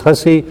 Mrs.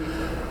 Hussey,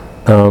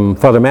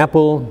 Father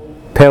Mapple,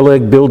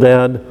 Peleg,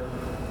 Bildad,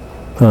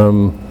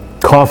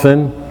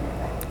 Coffin,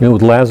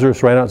 with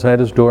Lazarus right outside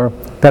his door.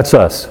 That's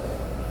us.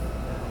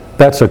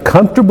 That's a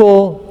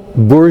comfortable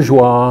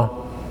bourgeois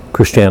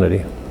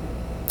Christianity.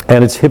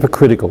 And it's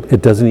hypocritical.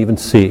 It doesn't even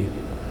see.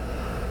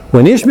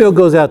 When Ishmael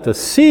goes out to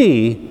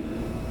sea,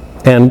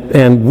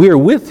 and we're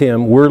with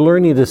him, we're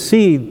learning to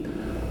see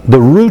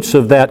the roots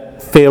of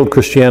that failed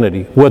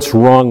Christianity. What's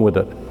wrong with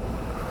it?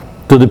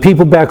 Do the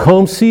people back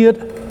home see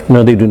it?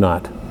 No, they do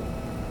not.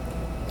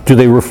 Do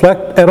they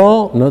reflect at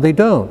all? No, they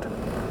don't.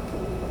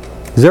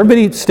 Is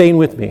everybody staying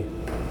with me?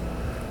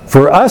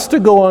 For us to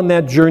go on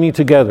that journey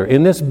together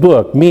in this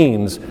book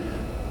means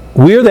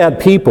we're that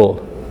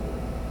people,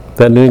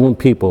 that New England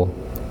people,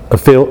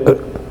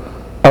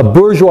 a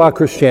bourgeois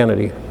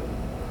Christianity.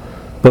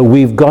 But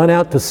we've gone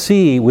out to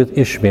sea with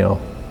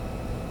Ishmael.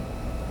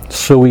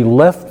 So we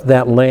left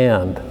that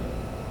land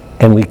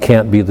and we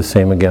can't be the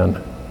same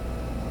again.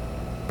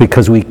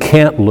 Because we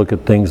can't look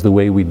at things the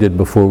way we did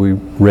before we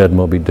read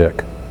Moby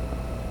Dick.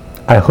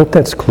 I hope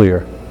that's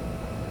clear.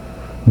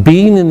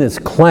 Being in this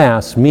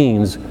class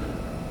means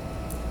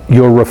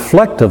you're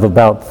reflective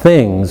about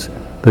things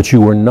that you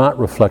were not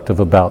reflective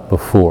about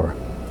before.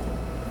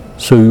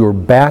 So you're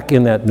back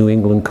in that New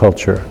England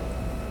culture.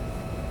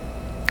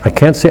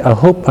 I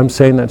hope I'm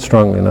saying that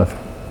strongly enough.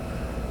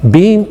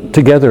 Being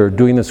together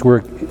doing this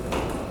work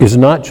is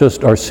not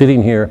just our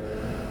sitting here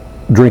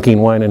drinking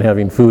wine and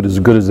having food, as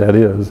good as that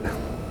is.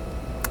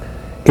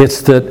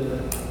 It's that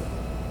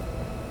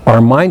our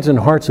minds and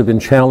hearts have been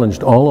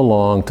challenged all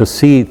along to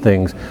see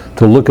things,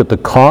 to look at the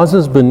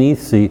causes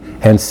beneath sea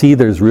and see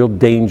there's real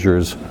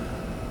dangers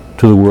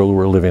to the world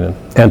we're living in,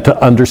 and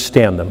to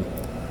understand them.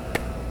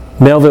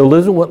 Melville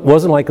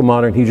wasn't like a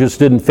modern. He just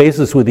didn't face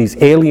us with these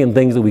alien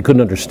things that we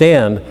couldn't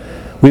understand.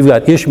 We've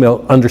got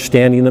Ishmael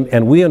understanding them,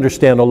 and we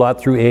understand a lot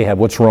through Ahab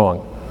what's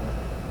wrong.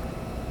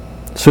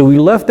 So we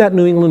left that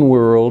New England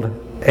world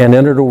and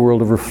entered a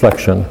world of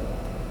reflection.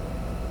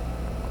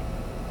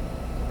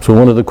 So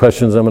one of the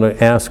questions I'm going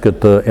to ask at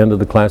the end of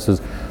the class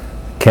is,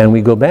 can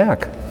we go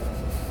back?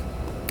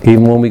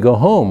 Even when we go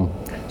home.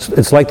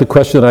 It's like the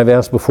question that I've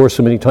asked before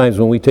so many times,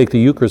 when we take the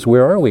Eucharist,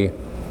 where are we?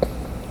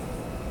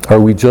 Are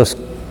we just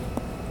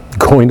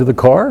going to the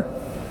car?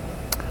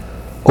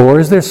 Or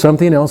is there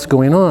something else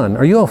going on?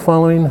 Are you all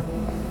following?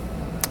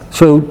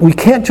 So we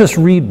can't just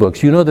read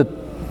books. You know that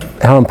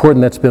how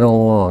important that's been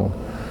all along.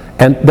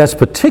 And that's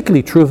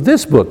particularly true of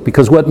this book,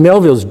 because what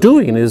Melville's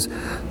doing is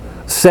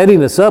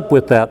setting us up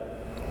with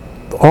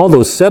all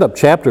those setup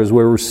chapters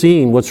where we're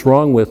seeing what's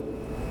wrong with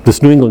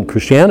this New England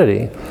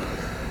Christianity,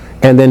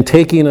 and then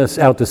taking us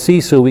out to sea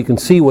so we can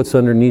see what's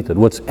underneath it,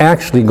 what's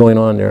actually going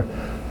on there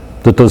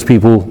that those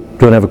people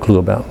don't have a clue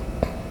about.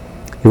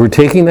 If we're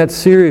taking that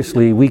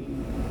seriously, we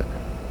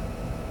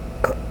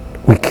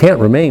can't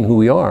remain who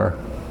we are,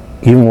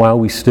 even while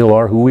we still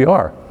are who we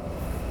are.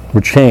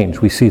 We're changed.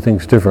 We see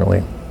things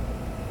differently.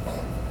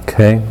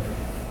 Okay?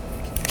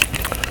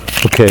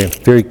 Okay,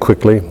 very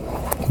quickly,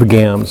 the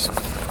GAMS.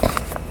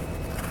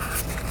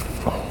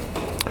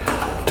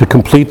 To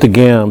complete the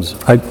GAMS,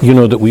 you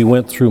know that we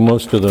went through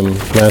most of them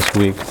last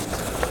week.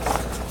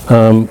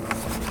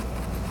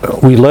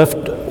 We left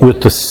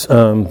with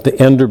the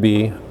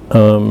Enderby.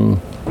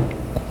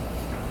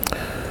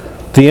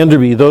 The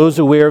Enderby, those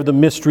aware of the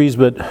mysteries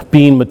but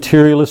being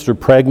materialist or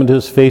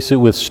pragmatist face it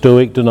with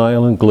stoic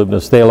denial and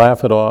glibness. They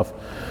laugh it off.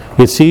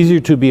 It's easier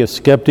to be a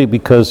skeptic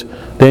because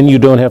then you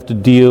don't have to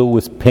deal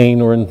with pain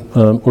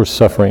or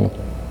suffering.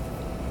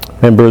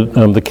 Remember,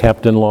 the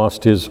captain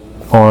lost his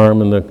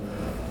arm, and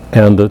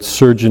the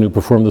surgeon who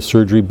performed the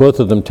surgery, both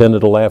of them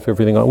tended to laugh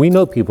everything off. We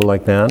know people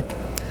like that.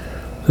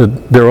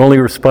 Their only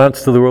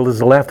response to the world is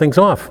to laugh things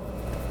off.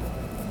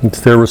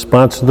 It's their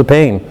response to the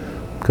pain,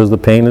 because the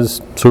pain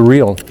is so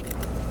real.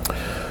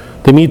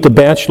 They meet the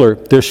bachelor.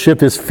 Their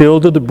ship is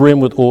filled to the brim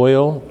with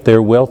oil.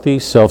 They're wealthy,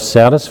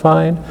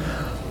 self-satisfied.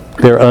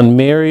 They're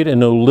unmarried and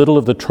know little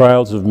of the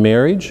trials of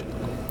marriage.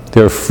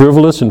 They're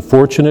frivolous and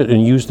fortunate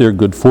and use their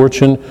good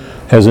fortune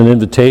as an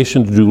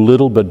invitation to do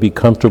little but be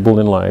comfortable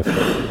in life.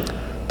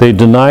 They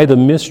deny the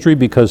mystery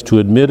because to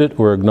admit it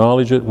or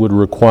acknowledge it would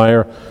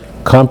require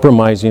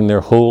compromising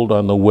their hold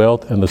on the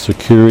wealth and the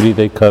security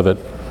they covet.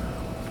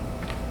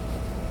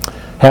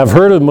 Have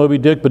heard of Moby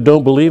Dick but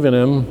don't believe in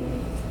him.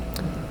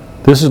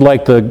 This is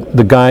like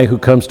the guy who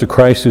comes to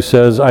Christ who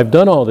says, I've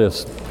done all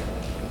this.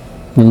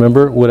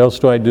 Remember, what else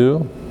do I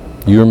do?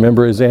 You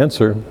remember his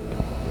answer.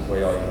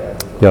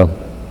 Yeah.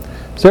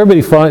 So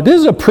everybody following? This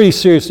is a pretty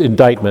serious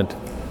indictment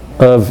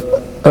of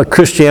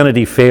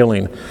Christianity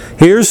failing.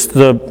 Here's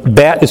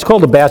it's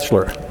called The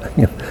Bachelor.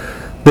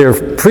 They're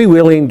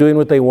freewheeling, doing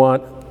what they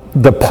want.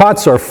 The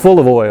pots are full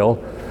of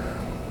oil.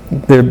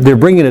 They're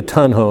bringing a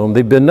ton home.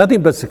 They've been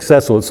nothing but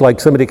successful. It's like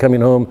somebody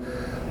coming home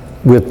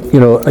with,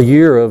 a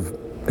year of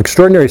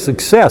extraordinary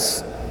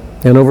success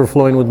and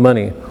overflowing with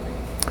money.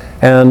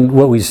 And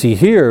what we see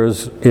here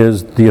is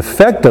the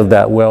effect of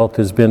that wealth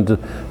has been to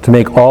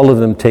make all of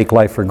them take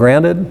life for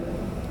granted,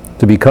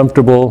 to be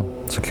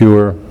comfortable,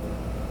 secure.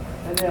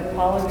 And that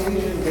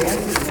Polynesian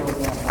dancing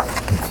goes on.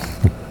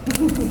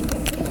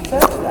 It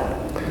says that.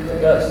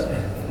 It does.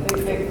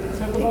 They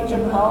took a bunch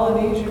of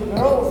Polynesian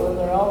girls and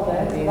they're all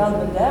dancing on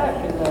the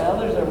deck and the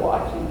others are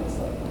watching. It's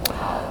like,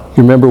 wow.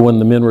 You remember when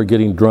the men were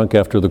getting drunk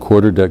after the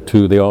quarterdeck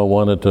too? They all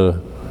wanted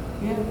to,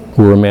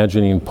 were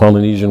imagining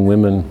Polynesian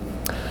women.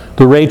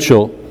 The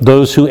Rachel,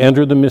 those who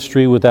enter the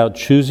mystery without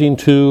choosing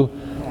to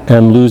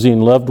and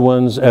losing loved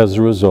ones as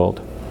a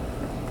result.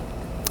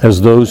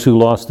 As those who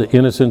lost the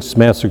innocents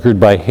massacred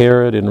by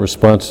Herod in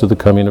response to the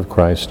coming of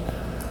Christ.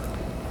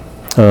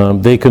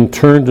 They can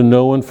turn to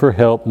no one for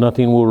help.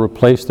 Nothing will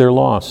replace their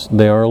loss.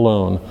 They are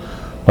alone,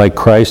 like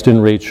Christ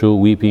and Rachel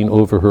weeping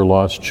over her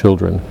lost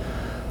children.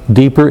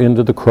 Deeper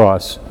into the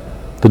cross,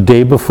 the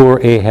day before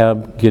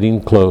Ahab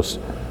getting close,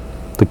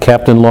 the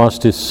captain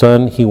lost his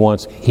son.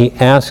 He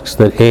asks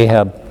that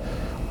Ahab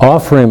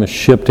offer him a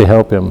ship to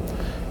help him.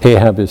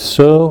 Ahab is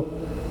so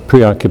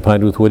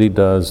preoccupied with what he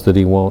does that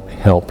he won't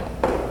help.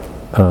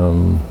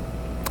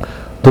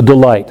 The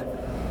delight.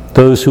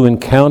 Those who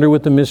encounter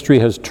with the mystery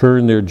has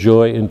turned their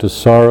joy into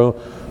sorrow.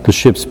 The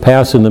ships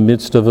pass in the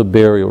midst of a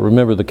burial.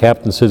 Remember, the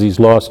captain says he's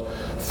lost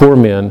 4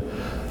 men,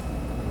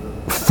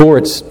 4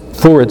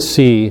 at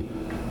sea,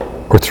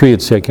 or 3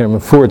 at sea, I can't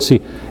remember, 4 at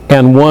sea,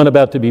 and 1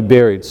 about to be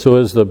buried. So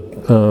as the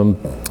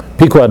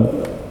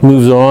Pequod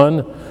moves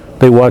on,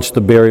 they watch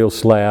the burial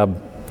slab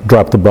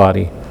drop the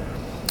body.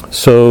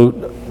 So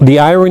the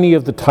irony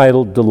of the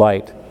title,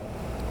 Delight,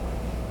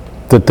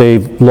 that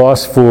they've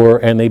lost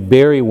 4 and they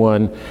bury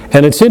 1.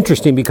 And it's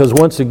interesting because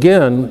once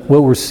again,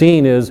 what we're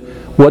seeing is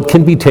what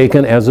can be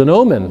taken as an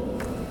omen.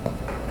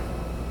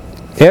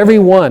 Every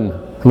one,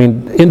 I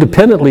mean,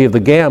 independently of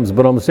the gams,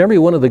 but almost every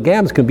one of the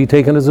gams can be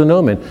taken as an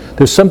omen.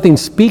 There's something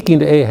speaking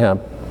to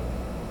Ahab,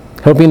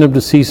 helping him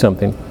to see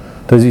something.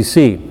 Does he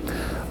see?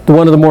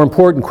 One of the more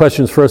important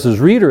questions for us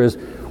as reader is,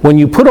 when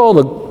you put all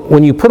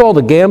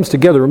the gams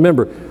together,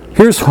 remember,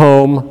 here's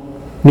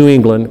home, New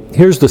England,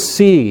 here's the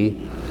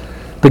sea.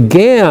 The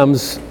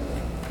gams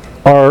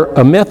are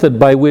a method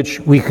by which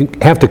we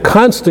have to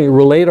constantly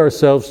relate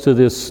ourselves to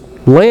this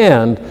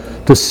land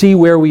to see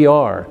where we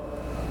are.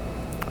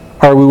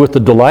 Are we with the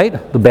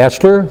delight, the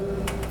bachelor,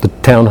 the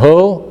town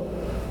ho?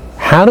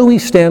 How do we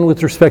stand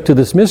with respect to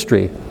this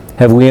mystery?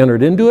 Have we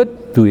entered into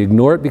it? Do we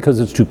ignore it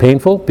because it's too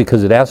painful,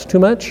 because it asks too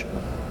much?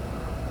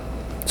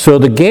 So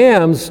the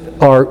gams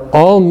are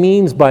all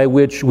means by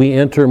which we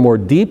enter more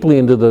deeply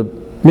into the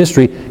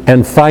mystery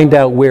and find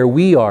out where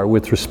we are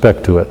with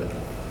respect to it.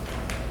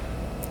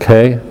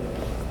 Okay?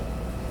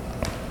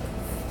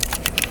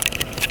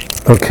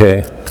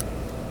 Okay.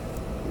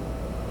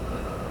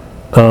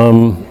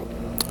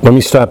 Let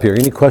me stop here.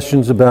 Any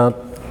questions about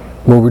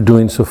what we're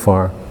doing so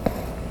far?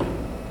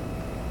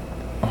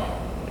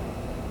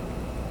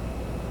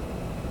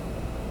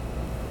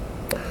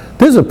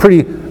 This is a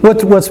pretty,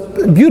 what's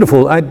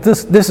beautiful,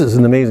 this is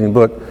an amazing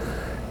book.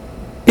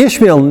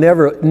 Ishmael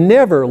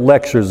never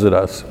lectures at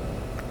us.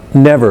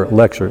 Never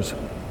lectures.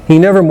 He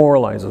never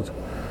moralizes.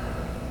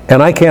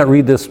 And I can't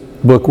read this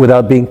book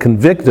without being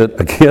convicted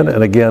again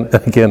and again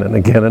and again and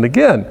again and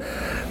again.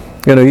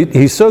 You know,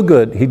 he's so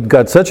good. He's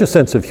got such a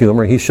sense of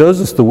humor. He shows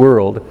us the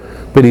world,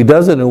 but he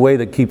does it in a way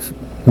that keeps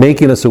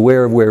making us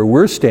aware of where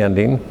we're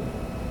standing.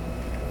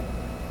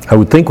 I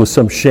would think with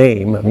some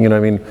shame.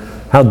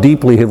 How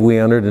deeply have we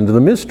entered into the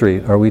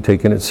mystery? Are we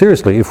taking it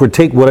seriously? If we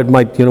take what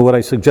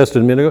I suggested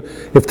a minute ago,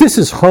 if this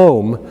is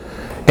home,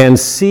 and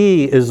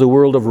sea is the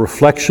world of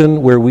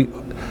reflection, where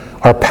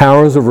our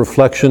powers of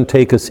reflection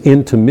take us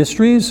into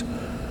mysteries,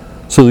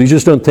 so we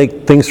just don't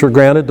take things for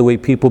granted the way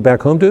people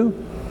back home do.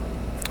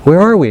 Where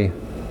are we?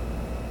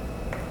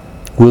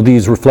 Will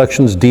these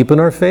reflections deepen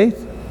our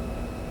faith?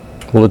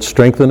 Will it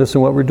strengthen us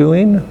in what we're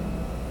doing?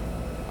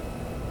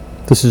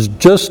 This is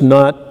just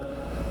not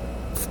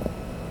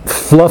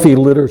fluffy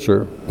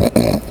literature.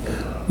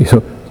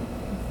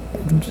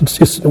 It's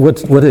just what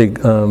do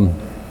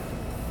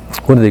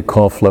they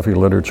call fluffy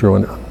literature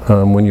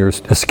when you're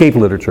escape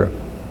literature?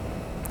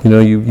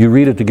 You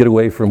read it to get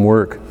away from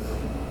work.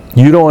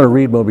 You don't want to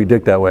read Moby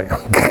Dick that way.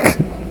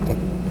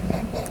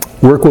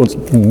 Work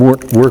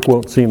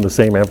won't seem the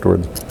same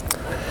afterwards.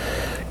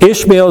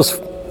 Ishmael's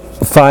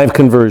 5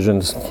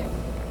 conversions.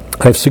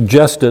 I've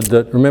suggested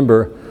that,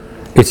 remember,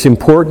 it's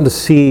important to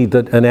see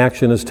that an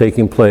action is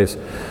taking place.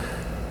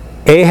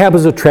 Ahab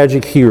is a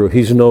tragic hero.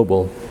 He's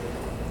noble.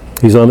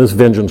 He's on this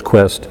vengeance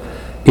quest.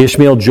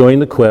 Ishmael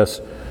joined the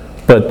quest,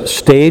 but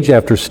stage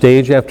after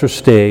stage after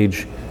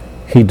stage,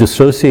 he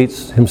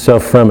dissociates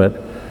himself from it,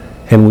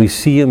 and we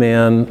see a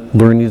man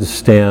learning to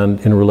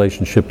stand in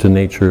relationship to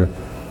nature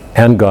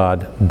and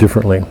God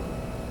differently.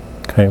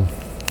 Okay,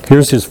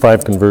 here's his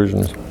 5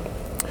 conversions.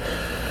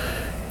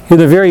 In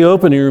the very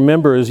opening,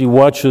 remember, as he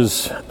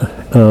watches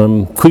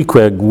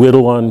Queequeg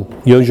whittle on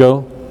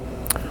Yojo,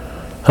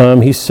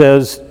 he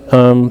says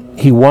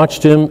he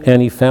watched him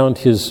and he found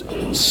his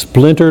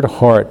splintered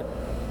heart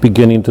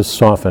beginning to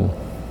soften.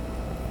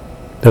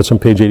 That's on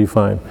page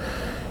 85.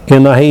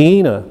 In the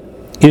hyena,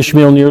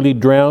 Ishmael nearly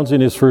drowns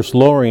in his first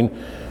lowering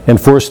and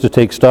forced to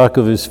take stock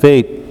of his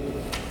fate.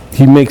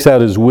 He makes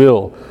out his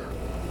will.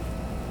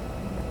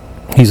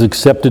 He's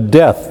accepted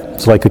death.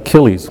 It's like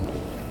Achilles.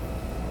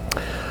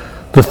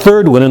 The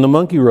third one, in the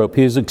monkey rope,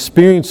 he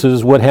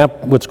experiences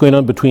what's going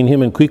on between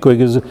him and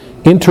Queequeg is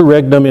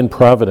interregnum in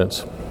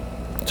providence.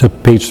 to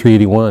page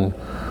 381.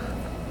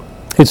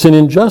 It's an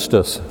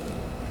injustice.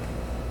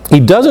 He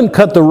doesn't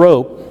cut the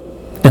rope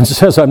and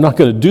says, I'm not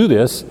going to do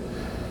this.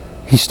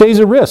 He stays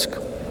at risk.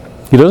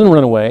 He doesn't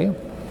run away.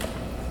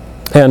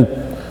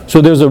 And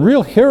so there's a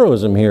real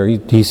heroism here.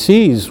 He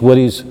sees what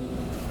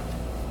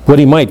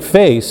he might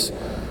face.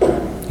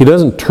 He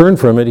doesn't turn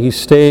from it. He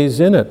stays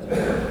in it.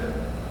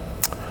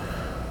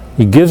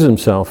 He gives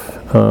himself.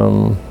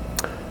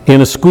 In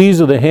a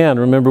squeeze of the hand,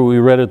 remember we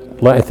read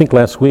it, I think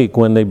last week,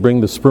 when they bring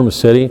the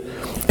spermaceti.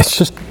 It's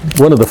just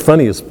one of the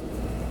funniest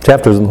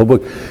chapters in the whole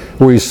book,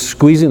 where he's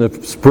squeezing the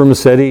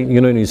spermaceti,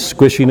 and he's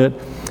squishing it.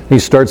 He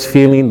starts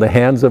feeling the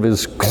hands of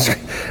his.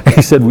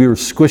 He said we were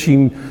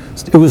squishing.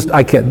 It was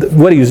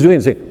what he was doing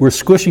is saying we're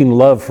squishing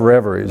love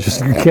forever. It's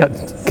just you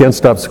can't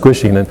stop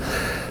squishing, and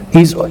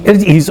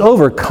he's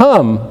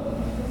overcome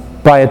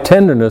by a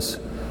tenderness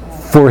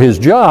for his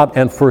job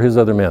and for these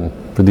other men.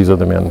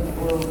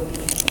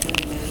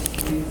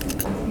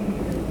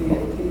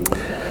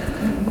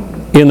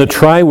 In the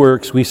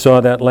try-works, we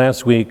saw that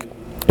last week.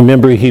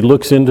 Remember, he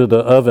looks into the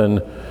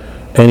oven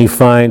and he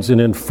finds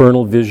an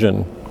infernal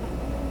vision.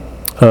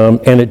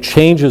 And it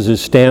changes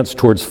his stance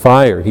towards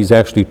fire. He's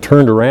actually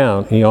turned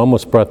around and he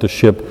almost brought the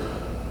ship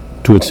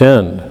to its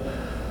end.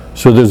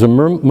 So there's a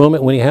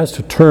moment when he has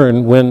to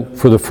turn when,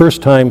 for the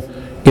first time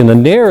in the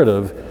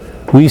narrative,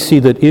 we see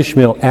that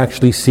Ishmael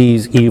actually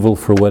sees evil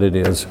for what it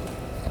is.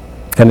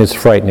 And it's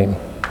frightening.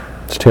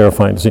 It's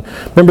terrifying to see.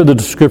 Remember the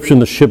description,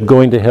 the ship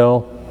going to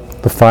hell?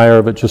 The fire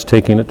of it just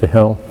taking it to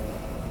hell?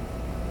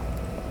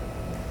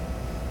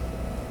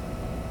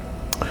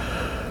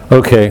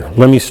 Okay,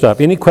 let me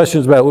stop. Any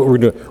questions about what we're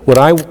doing? What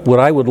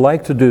I would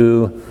like to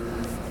do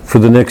for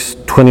the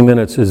next 20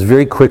 minutes is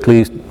very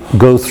quickly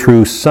go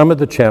through some of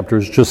the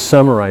chapters, just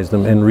summarize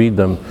them and read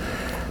them,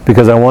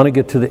 because I want to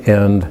get to the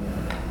end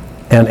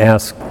and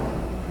ask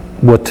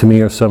what to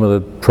me are some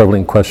of the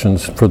troubling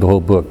questions for the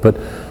whole book. But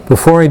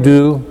before I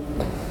do,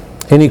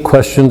 any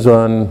questions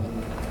on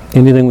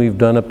anything we've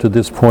done up to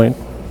this point?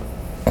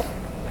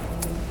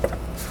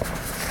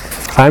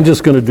 I'm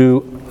just going to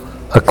do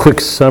a quick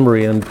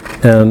summary and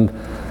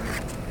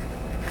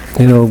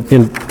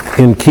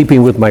in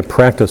keeping with my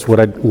practice, what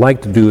I'd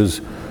like to do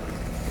is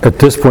at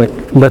this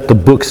point let the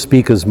book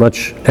speak as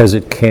much as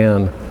it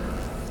can,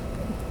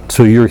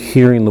 so you're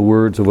hearing the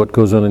words of what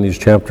goes on in these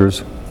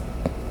chapters.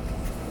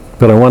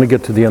 But I want to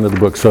get to the end of the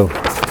book. So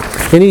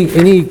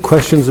any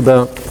questions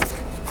about?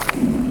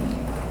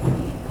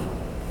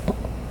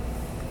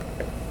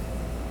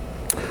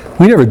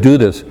 We never do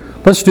this.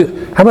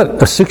 How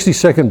about a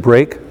 60-second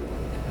break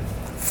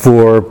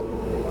for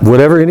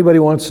whatever anybody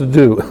wants to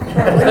do?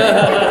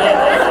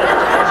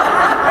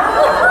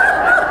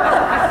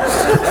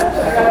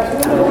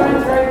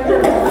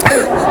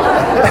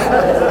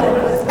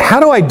 How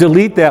do I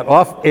delete that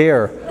off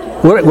air?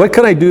 What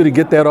can I do to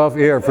get that off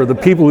air for the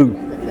people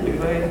who...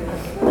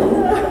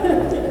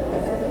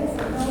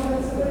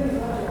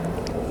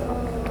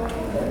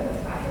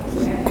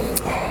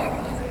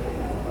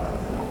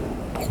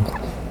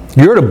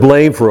 You're to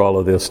blame for all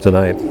of this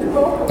tonight.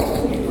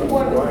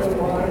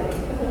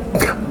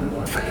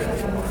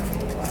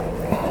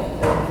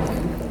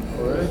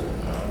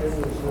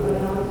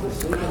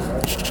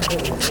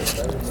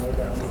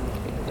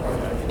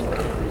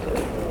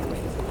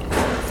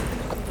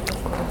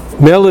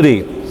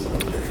 Melody,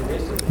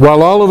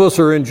 while all of us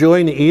are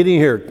enjoying the eating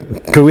here,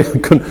 can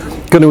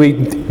we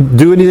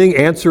do anything,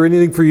 answer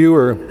anything for you,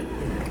 or? No,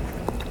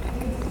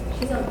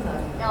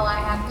 I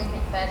have to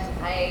confess,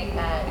 I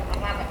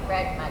haven't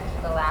read much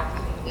the last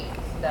 2 weeks,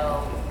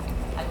 so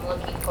I'm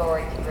looking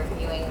forward to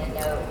reviewing the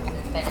notes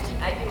and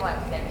finishing. I do want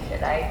to finish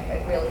it.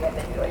 I really have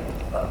enjoyed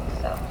this book,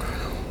 so.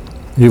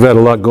 You've had a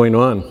lot going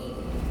on.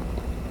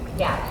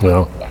 Yeah.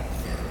 Well. Yeah.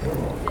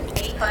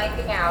 Just me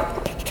finding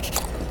out.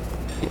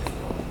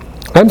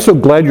 I'm so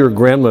glad you're a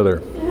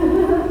grandmother.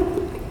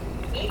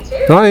 Me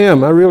too. I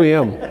am. I really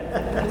am.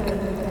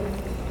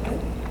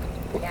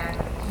 Yeah,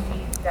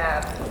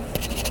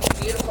 she's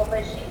beautiful,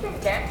 but she's in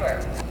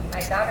Denver.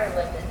 My daughter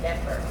lives in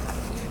Denver.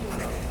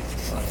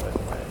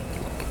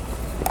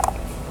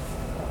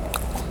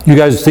 You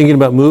guys thinking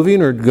about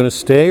moving or going to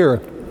stay, or?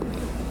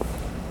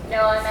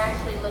 No, I'm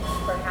actually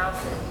looking for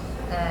houses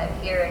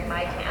here in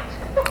my town.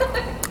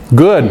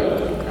 Good.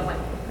 I want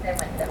them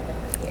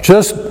here.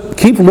 Just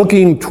keep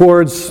looking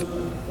towards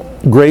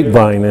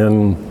Grapevine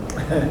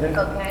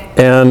Okay.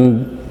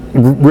 and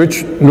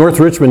North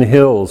Richmond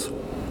Hills.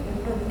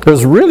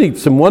 There's really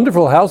some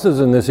wonderful houses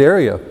in this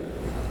area.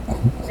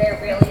 There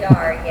really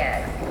are,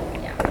 yes.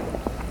 Yeah.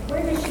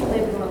 Where does she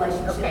live in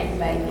relationship with the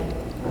baby?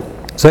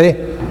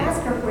 Say?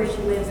 Ask her where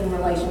she lives in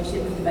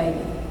relationship with the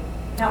baby.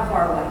 How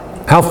far away?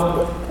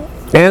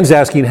 Ann's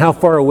asking, how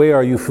far away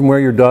are you from where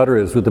your daughter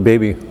is with the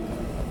baby?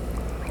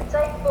 It's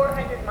like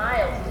 400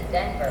 miles to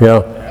Denver,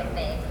 Yeah. I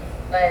think.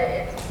 But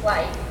it's a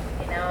flight,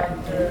 it's a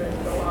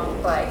long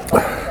flight.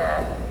 But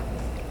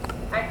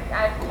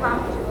I've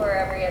talked to her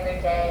every other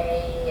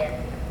day, and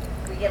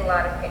we get a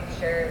lot of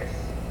pictures.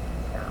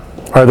 So.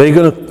 Are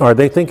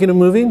they thinking of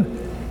moving?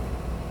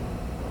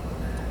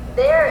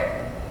 They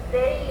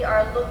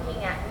are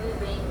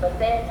but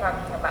they're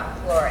talking about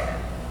Florida.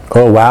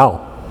 Oh,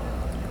 wow.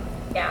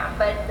 Yeah,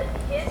 but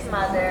his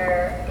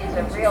mother is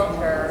a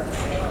realtor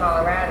in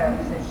Colorado,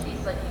 so she's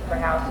looking for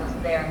houses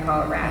there in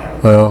Colorado.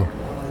 Well,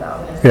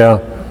 So, yeah.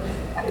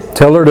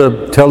 Tell her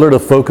to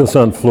focus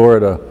on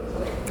Florida.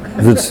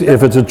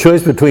 If it's a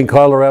choice between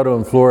Colorado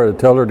and Florida,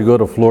 tell her to go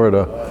to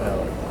Florida.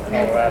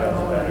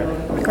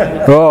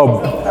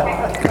 Oh,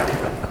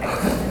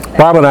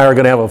 Bob and I are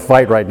going to have a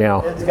fight right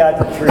now. It's got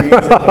the trees and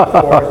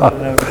the forest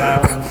and the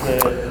mountains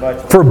and much.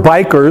 For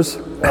bikers,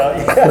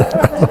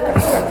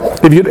 Yeah.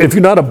 if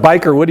you're not a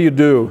biker, what do you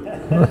do?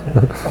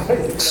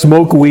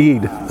 Smoke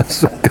weed. You can,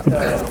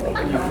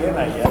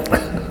 I guess.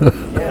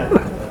 Yeah.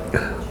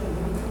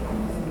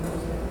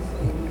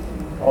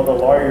 All the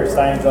lawyer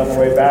signs on the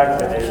way back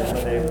when they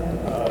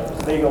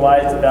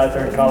legalized it out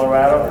there in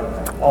Colorado.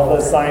 All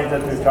those signs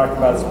that they're talking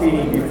about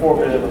speeding before,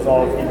 but it was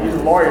all, if you're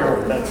a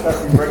lawyer, that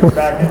stuff you bring it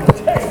back into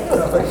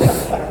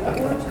Texas.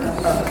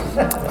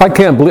 I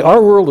can't believe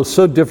our world is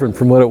so different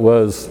from what it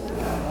was,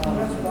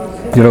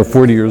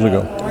 40 years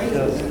ago.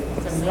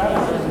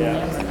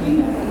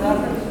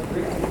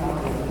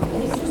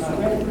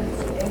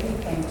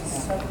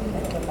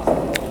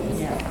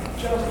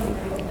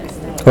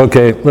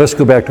 Okay, let's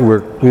go back to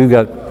work. We've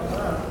got.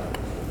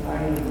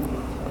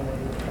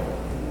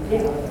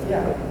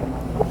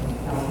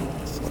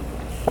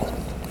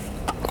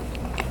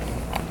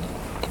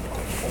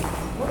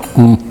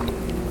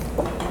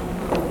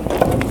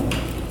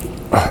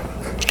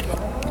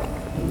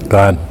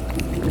 God.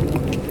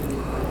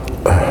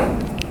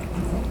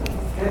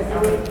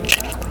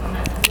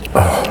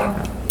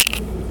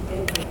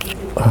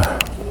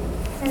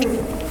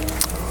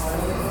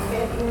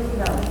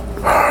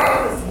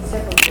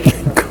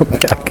 Go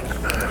back.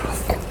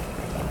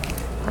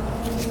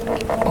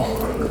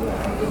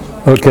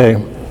 Okay.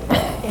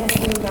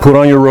 Put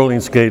on your rolling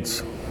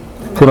skates.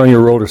 Put on your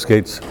roller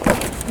skates.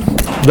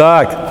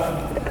 Doc.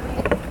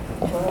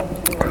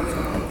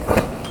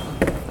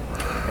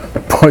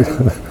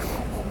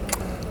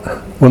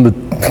 When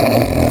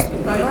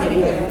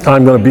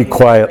I'm going to be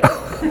quiet.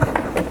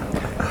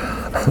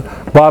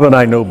 Bob and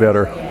I know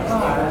better.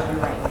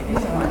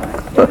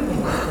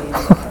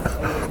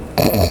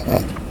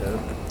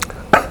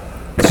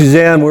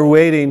 Suzanne, we're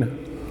waiting.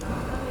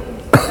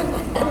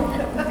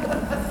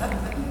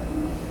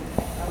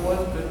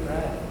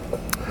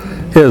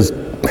 Is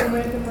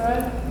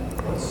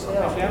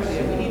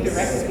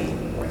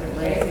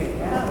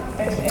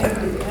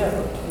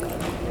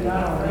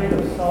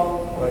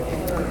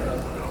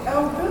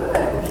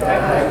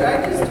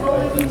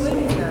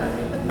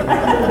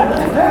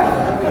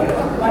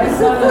My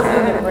son is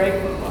in the break,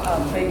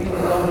 making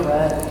his own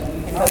bread,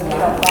 because we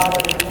don't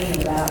bother to clean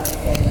it out,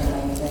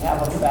 and they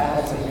have a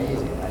fast,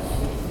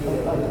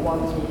 like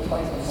once or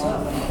twice a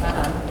month.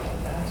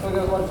 So we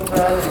go lunch of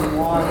bread and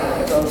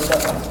wine, so I'm just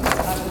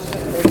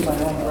gonna make my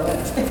own bread.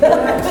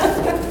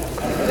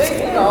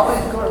 You know,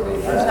 we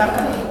first have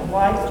to,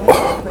 why?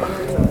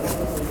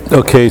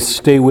 okay,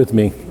 stay with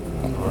me.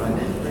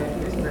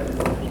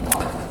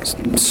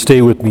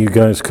 Stay with me, you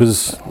guys,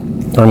 because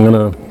I'm going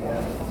to.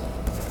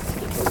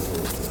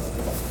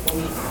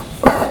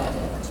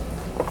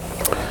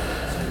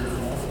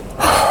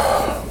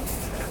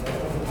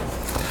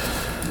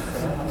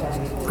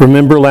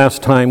 Remember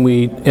last time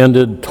we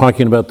ended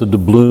talking about the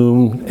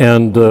doubloon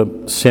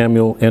and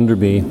Samuel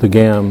Enderby, the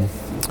Gam.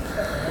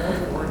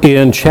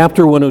 In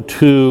chapter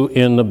 102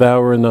 in the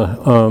Bower and the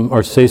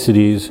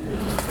Arsacides,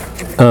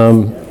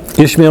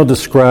 Ishmael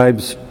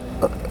describes.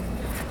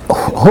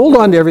 Hold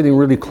on to everything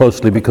really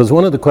closely, because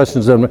one of the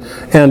questions,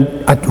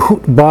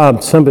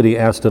 Bob, somebody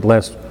asked it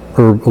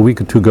a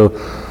week or two ago,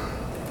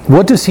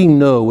 what does he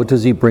know? What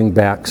does he bring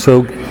back?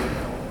 So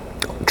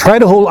try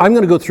to hold, I'm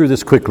going to go through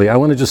this quickly. I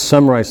want to just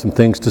summarize some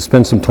things to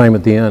spend some time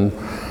at the end.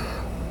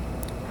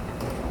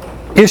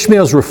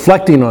 Ishmael's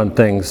reflecting on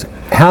things.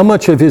 How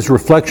much of his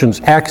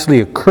reflections actually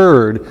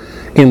occurred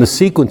in the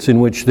sequence in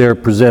which they're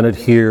presented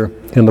here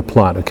in the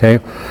plot, okay?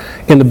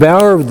 In the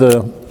Bower of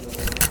the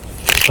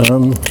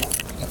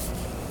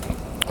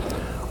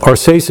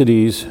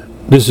Arsacides,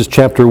 this is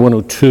chapter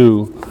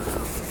 102.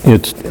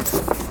 It's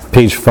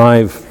page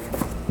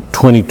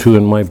 522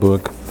 in my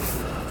book.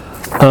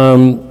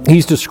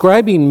 He's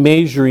describing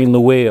measuring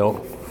the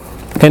whale,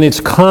 and it's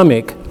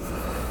comic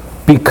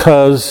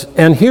because,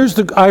 and here's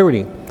the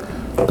irony,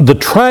 the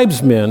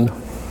tribesmen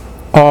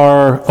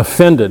are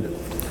offended.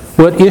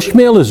 What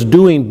Ishmael is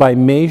doing by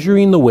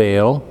measuring the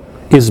whale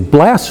is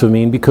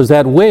blaspheming, because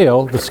that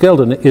whale, the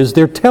skeleton, is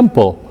their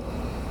temple.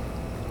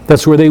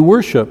 That's where they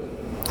worship.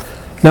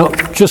 Now,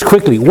 just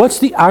quickly, what's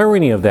the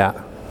irony of that?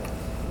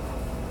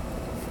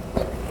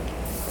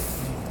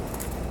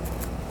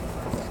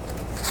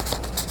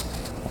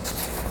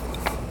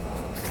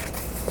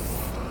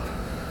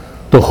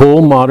 The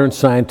whole modern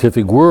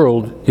scientific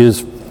world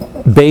is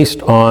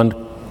based on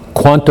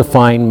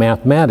quantifying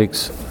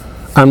mathematics.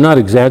 I'm not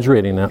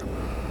exaggerating that.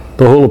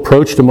 The whole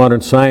approach to modern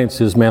science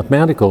is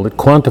mathematical. It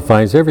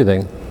quantifies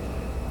everything.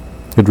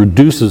 It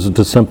reduces it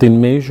to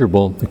something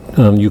measurable.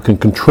 You can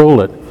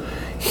control it.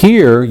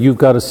 Here, you've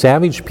got a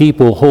savage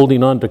people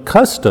holding on to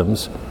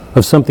customs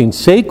of something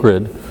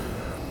sacred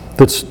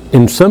that's,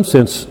 in some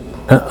sense,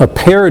 a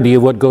parody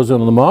of what goes on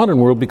in the modern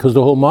world, because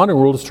the whole modern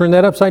world has turned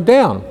that upside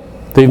down.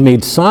 They've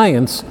made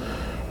science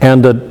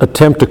and an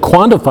attempt to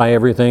quantify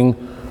everything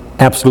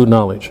absolute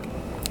knowledge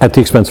at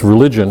the expense of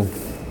religion.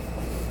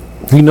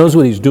 He knows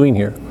what he's doing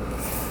here.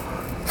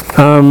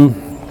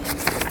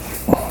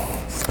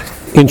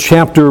 In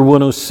chapter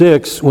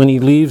 106, when he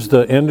leaves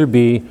the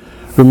Enderby,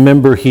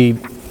 remember he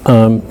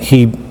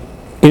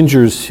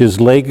injures his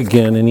leg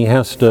again, and he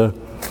has to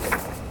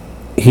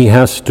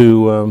have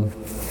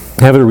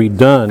it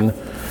redone.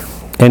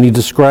 And he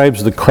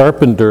describes the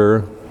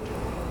carpenter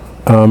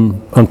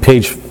on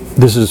page.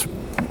 This is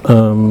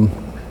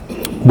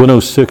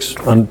 106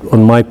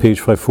 on my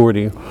page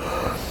 540.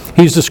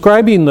 He's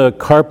describing the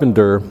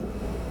carpenter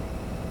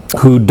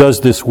who does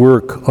this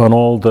work on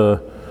all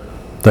the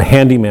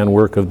handyman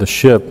work of the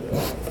ship.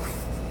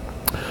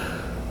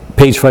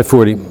 Page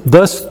 540.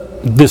 Thus,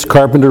 this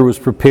carpenter was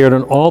prepared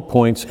on all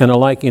points, and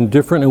alike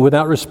indifferent and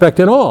without respect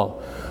in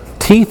all.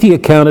 Teeth he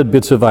accounted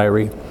bits of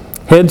ivory.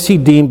 Heads he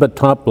deemed but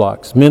top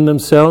blocks. Men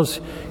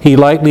themselves he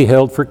lightly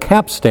held for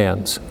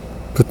capstans,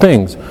 for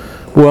things.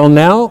 Well,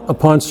 now,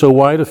 upon so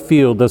wide a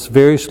field, thus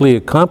variously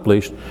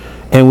accomplished,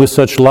 and with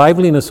such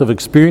liveliness of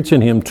experience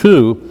in him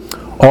too,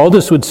 all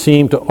this would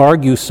seem to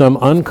argue some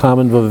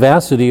uncommon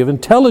vivacity of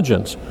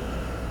intelligence.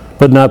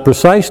 But not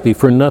precisely,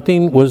 for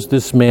nothing was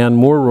this man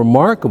more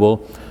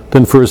remarkable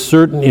than for a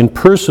certain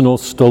impersonal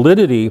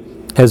stolidity,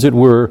 as it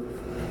were,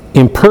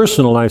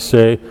 impersonal, I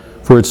say,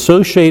 for it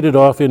so shaded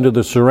off into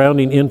the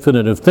surrounding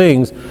infinite of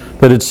things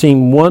that it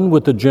seemed one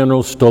with the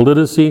general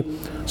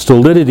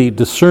stolidity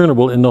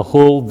discernible in the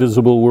whole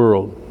visible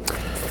world.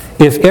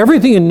 If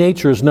everything in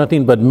nature is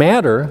nothing but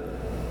matter,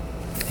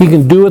 he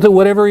can do with it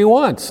whatever he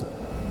wants.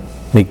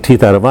 Make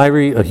teeth out of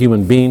ivory, a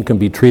human being can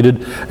be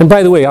treated. And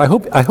by the way, I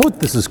hope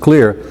this is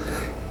clear.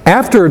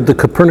 After the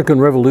Copernican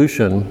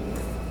revolution,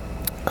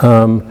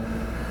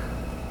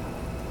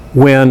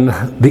 when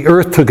the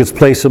Earth took its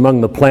place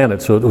among the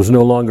planets, so it was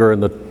no longer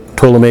in the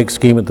Ptolemaic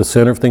scheme at the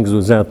center of things, it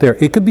was out there,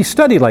 it could be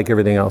studied like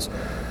everything else,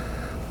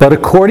 but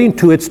according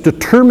to its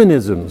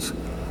determinisms.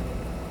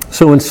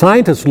 So when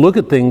scientists look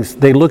at things,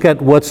 they look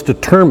at what's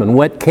determined,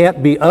 what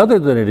can't be other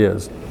than it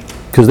is,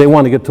 because they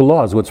want to get to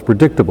laws, what's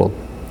predictable.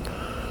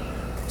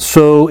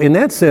 So in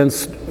that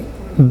sense,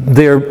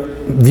 their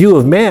view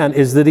of man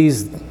is that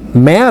he's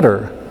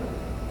matter.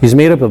 He's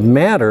made up of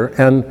matter,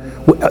 and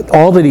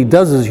all that he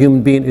does as a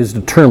human being is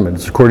determined.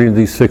 It's according to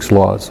these 6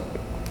 laws.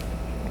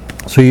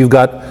 So you've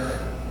got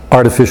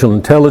artificial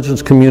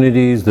intelligence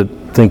communities that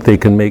think they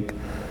can make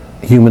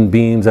human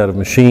beings out of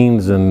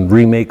machines and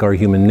remake our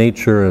human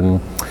nature.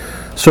 And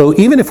so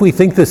even if we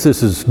think this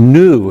is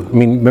new, I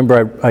mean,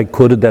 remember I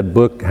quoted that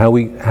book, How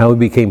We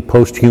Became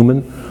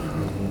Post-Human?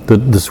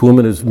 This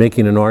woman is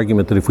making an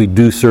argument that if we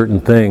do certain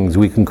things,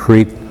 we can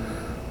create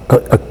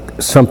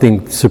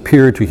something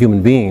superior to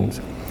human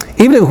beings.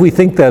 Even if we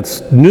think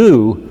that's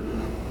new,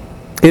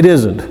 it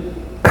isn't.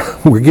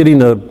 We're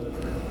getting a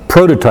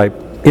prototype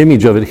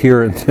image of it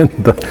here in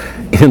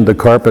the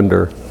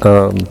carpenter,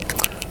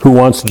 who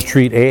wants to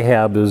treat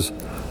Ahab as,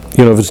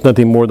 if it's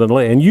nothing more than a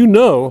leg. And you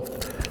know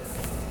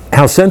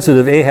how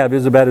sensitive Ahab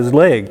is about his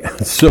leg.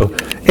 So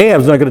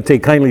Ahab's not going to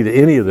take kindly to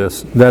any of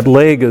this. That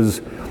leg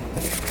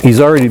he's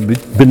already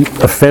been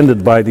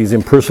offended by these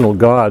impersonal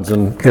gods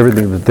and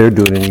everything that they're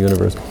doing in the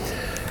universe.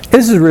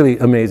 This is really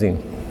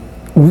amazing.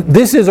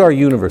 This is our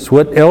universe.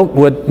 What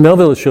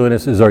Melville is showing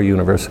us is our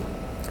universe.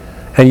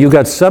 And you've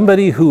got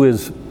somebody who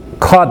is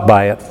caught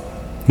by it.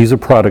 He's a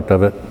product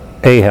of it.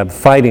 Ahab,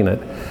 fighting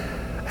it.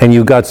 And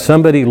you've got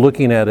somebody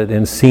looking at it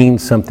and seeing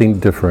something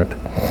different.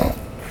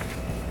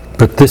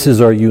 But this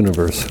is our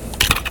universe.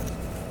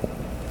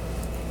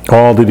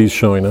 All that he's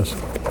showing us.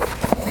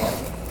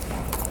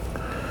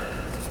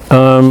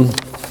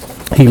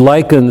 He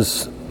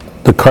likens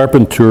the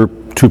carpenter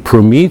to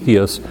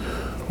Prometheus,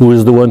 who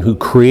is the one who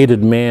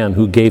created man,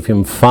 who gave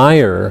him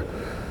fire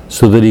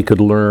so that he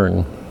could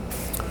learn.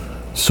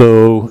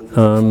 So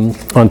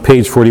on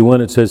page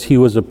 41 it says, he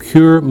was a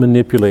pure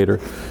manipulator.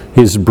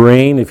 His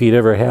brain, if he'd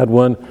ever had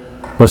one,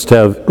 must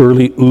have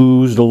early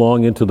oozed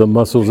along into the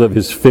muscles of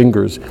his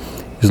fingers.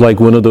 He's like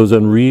one of those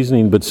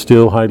unreasoning but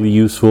still highly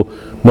useful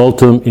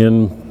multum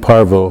in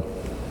parvo.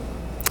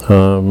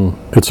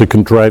 It's a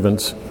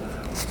contrivance.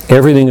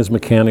 Everything is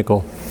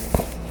mechanical.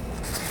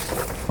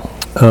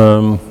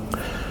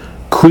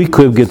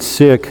 Queequeg gets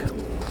sick,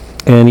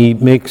 and he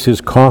makes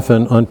his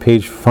coffin on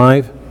page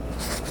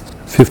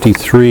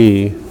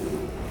 553.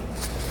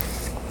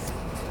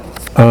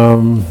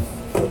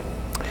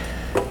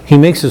 He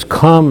makes his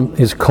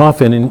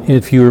coffin, and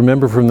if you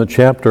remember from the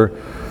chapter,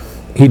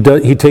 he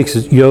takes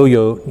his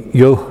Yojo,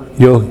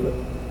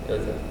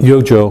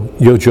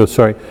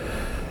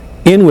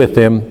 in with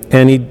him,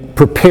 and he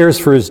prepares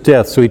for his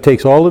death. So he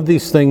takes all of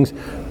these things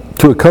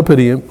to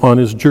accompany him on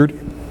his journey.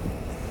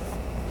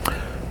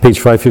 Page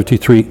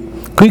 553.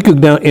 Queequeg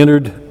now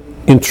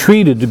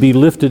entreated to be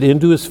lifted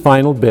into his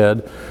final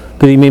bed,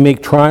 that he may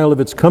make trial of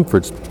its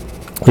comforts.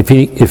 if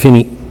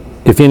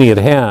any it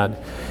had.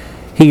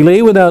 He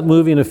lay without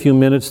moving a few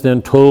minutes,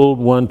 then told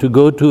one to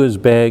go to his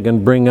bag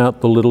and bring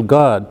out the little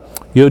god,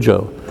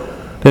 Yojo.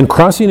 Then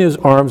crossing his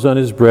arms on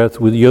his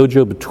breast with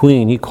Yojo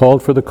between, he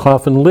called for the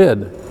coffin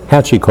lid,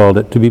 Hatchie called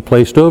it, to be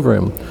placed over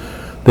him.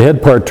 The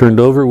head part turned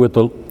over with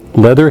a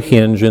leather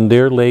hinge, and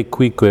there lay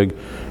Queequeg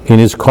in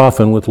his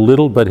coffin with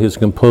little but his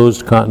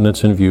composed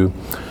countenance in view.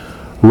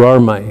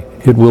 Rarmai,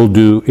 it will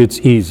do, it's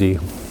easy.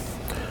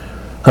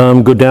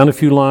 Go down a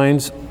few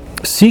lines.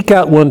 Seek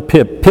out one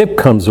Pip. Pip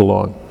comes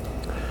along.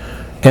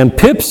 And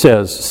Pip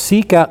says,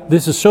 seek out,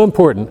 this is so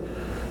important,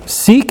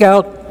 seek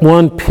out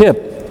one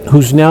Pip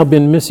who's now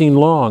been missing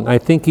long. I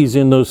think he's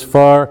in those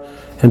far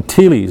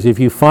Antilles. If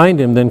you find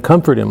him, then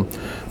comfort him.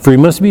 For he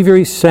must be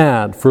very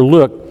sad, for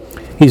look,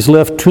 he's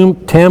left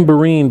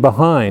tambourine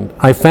behind.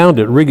 I found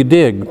it,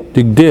 rig-a-dig,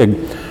 dig-dig.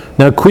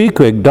 Now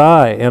Queequeg,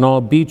 die, and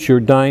I'll beat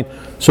your dying.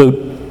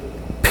 So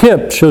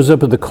Pip shows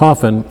up at the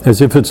coffin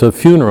as if it's a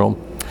funeral,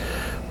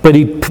 but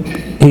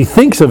he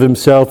thinks of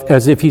himself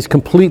as if he's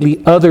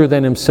completely other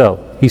than himself.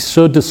 He's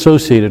so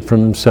dissociated from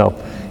himself.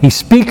 He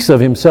speaks of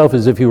himself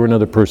as if he were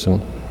another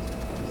person.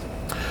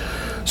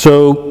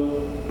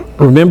 So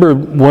remember,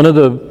 one of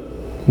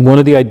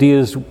the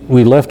ideas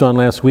we left on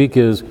last week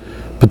is,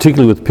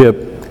 particularly with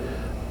Pip,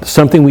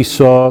 something we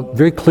saw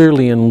very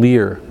clearly in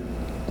Lear,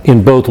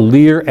 in both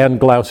Lear and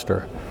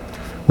Gloucester.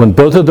 When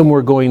both of them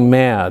were going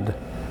mad,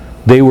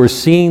 they were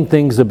seeing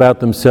things about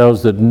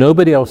themselves that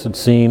nobody else had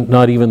seen,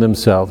 not even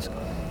themselves.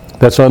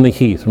 That's on the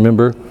heath,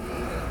 remember?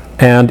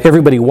 And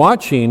everybody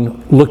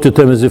watching looked at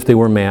them as if they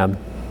were mad.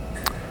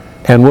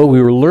 And what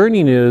we were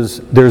learning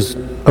is there's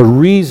a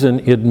reason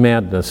in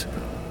madness.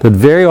 That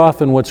very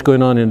often what's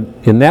going on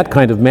in that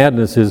kind of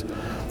madness is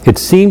it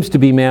seems to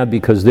be mad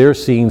because they're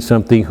seeing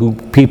something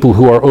people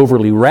who are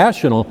overly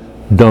rational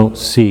don't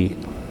see.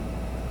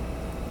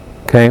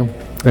 Okay?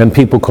 And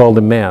people call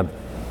them mad.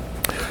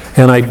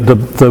 And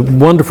the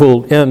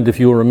wonderful end, if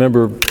you'll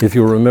remember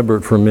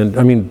it for a minute,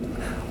 I mean,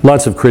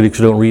 lots of critics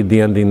don't read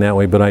the ending that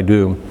way, but I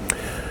do.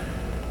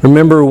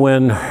 Remember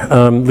when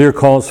Lear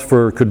calls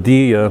for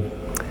Cordelia,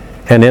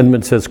 and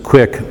Edmund says,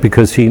 quick,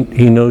 because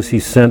he knows he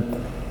sent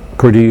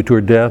Cordelia to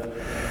her death.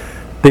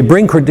 They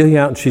bring Cordelia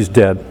out and she's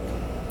dead.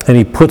 And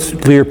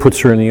Lear puts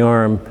her in the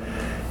arm,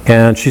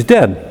 and she's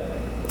dead.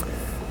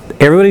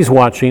 Everybody's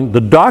watching.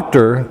 The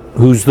doctor,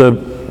 who's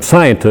the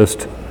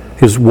scientist,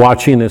 is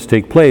watching this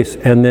take place.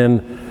 And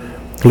then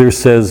Lear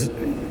says,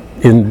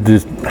 in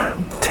this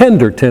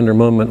tender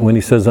moment, when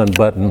he says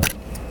unbutton,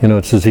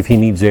 it's as if he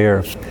needs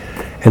air.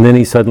 And then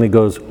he suddenly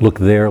goes, look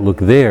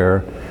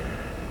there,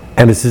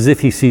 and it's as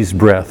if he sees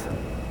breath.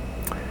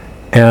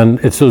 And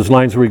it's those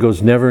lines where he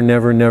goes, never,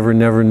 never, never,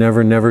 never,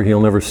 never, never, he'll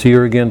never see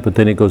her again, but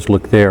then he goes,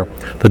 look there.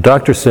 The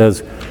doctor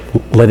says,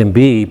 let him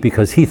be,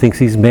 because he thinks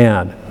he's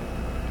mad.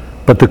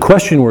 But the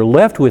question we're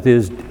left with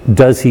is,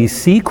 does he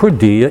see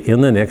Cordelia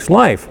in the next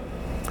life?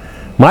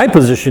 My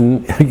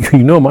position,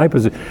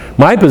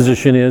 my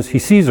position is he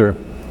sees her.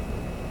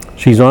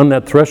 She's on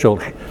that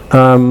threshold.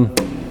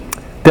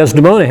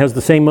 Desdemona has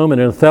the same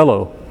moment in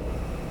Othello,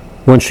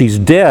 when she's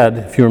dead,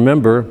 if you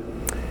remember,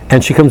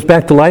 and she comes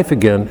back to life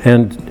again,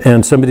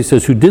 and somebody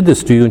says, who did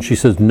this to you? And she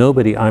says,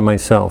 nobody, I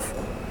myself.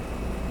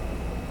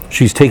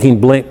 She's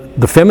taking blame.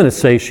 The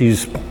feminists say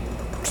she's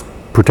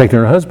protecting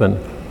her husband.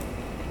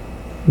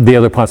 The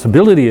other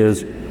possibility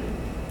is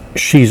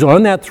she's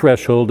on that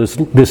threshold, this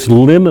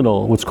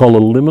liminal, what's called a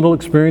liminal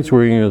experience,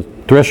 where you're in the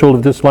threshold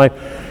of this life,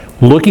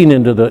 looking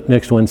into the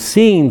next one,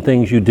 seeing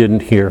things you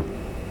didn't hear.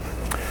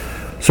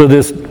 So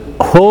this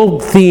whole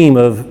theme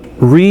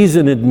of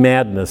reason and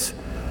madness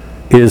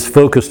is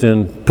focused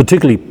in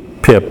particularly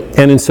Pip,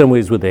 and in some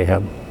ways with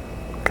Ahab.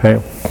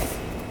 Okay?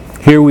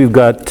 Here we've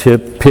got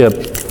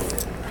Pip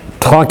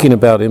talking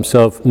about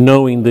himself,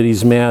 knowing that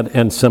he's mad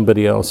and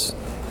somebody else.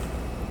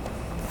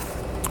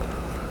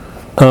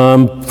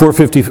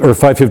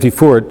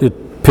 554,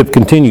 Pip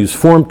continues,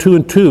 form 2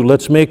 and 2,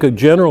 let's make a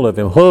general of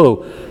him.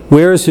 Ho,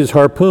 where is his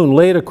harpoon?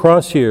 Lay it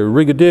across here,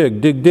 rig-a-dig,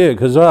 dig-dig,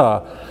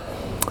 huzzah.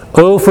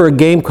 Oh, for a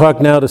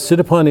gamecock now to sit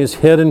upon his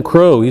head and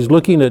crow. He's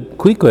looking at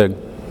Queequeg,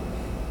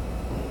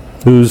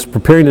 who's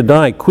preparing to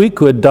die.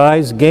 Queequeg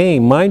dies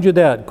game. Mind you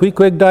that.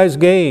 Queequeg dies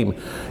game.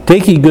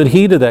 Take ye good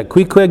heed of that.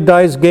 Queequeg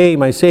dies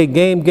game. I say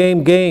game,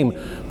 game, game.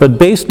 But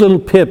base little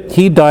Pip,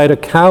 he died a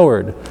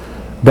coward.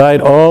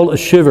 Died all a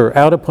shiver,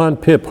 out upon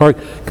Pip.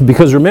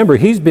 Because remember,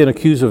 he's been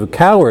accused of a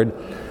coward.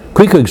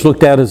 Queequeg's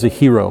looked at as a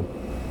hero.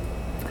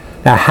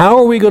 Now, how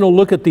are we going to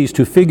look at these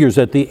two figures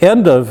at the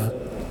end of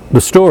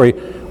the story?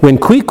 When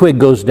Queequeg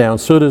goes down,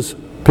 so does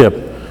Pip.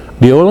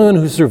 The only one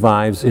who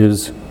survives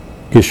is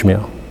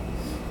Ishmael.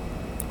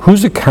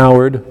 Who's a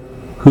coward?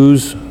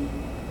 Who's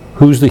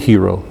the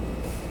hero?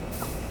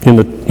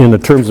 In the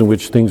terms in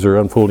which things are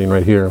unfolding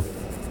right here.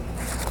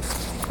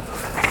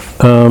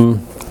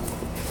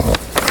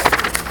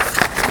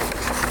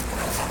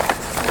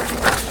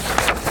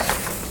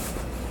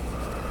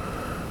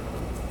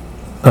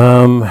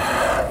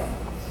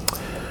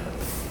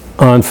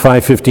 On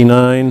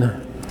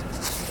 559,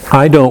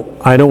 I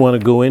don't want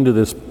to go into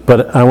this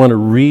but I want to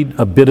read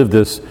a bit of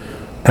this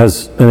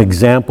as an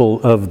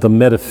example of the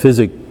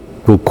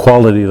metaphysical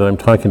quality that I'm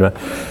talking about.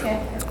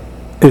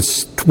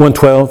 It's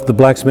 112, the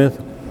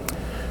blacksmith.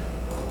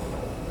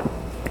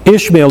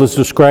 Ishmael is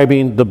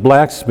describing the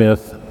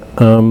blacksmith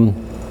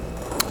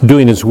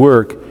doing his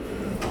work,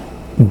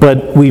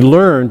 but we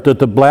learned that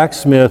the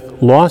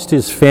blacksmith lost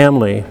his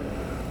family,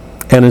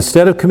 and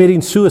instead of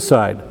committing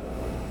suicide,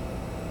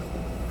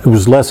 it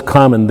was less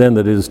common then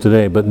than it is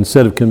today, but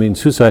instead of committing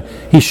suicide,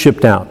 he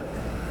shipped out.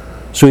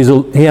 So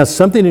he has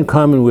something in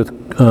common with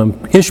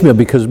Ishmael,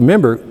 because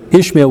remember,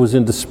 Ishmael was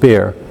in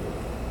despair.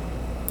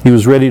 He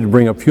was ready to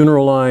bring up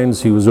funeral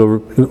lines. He was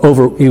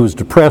he was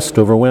depressed,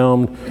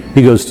 overwhelmed.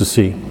 He goes to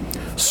sea.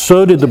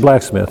 So did the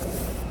blacksmith,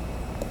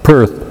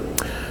 Perth.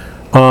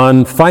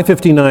 On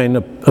 559,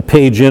 a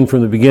page in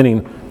from the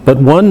beginning, but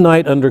one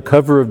night under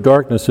cover of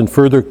darkness and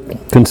further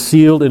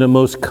concealed in a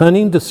most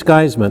cunning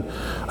disguisement,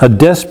 a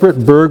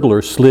desperate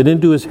burglar slid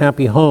into his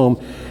happy home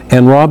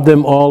and robbed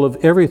them all of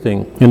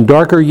everything. And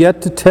darker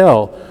yet to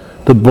tell,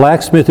 the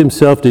blacksmith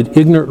himself did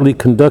ignorantly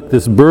conduct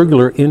this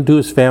burglar into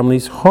his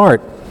family's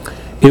heart.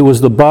 It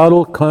was the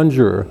bottle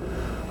conjurer.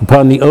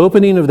 Upon the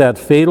opening of that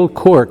fatal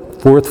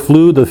cork, forth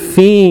flew the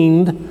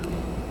fiend.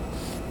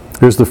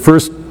 There's the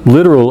first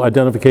literal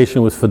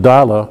identification with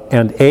Fedallah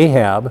and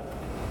Ahab,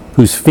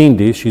 who's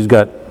fiendish. He's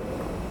got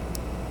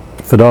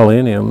Fedallah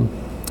in him.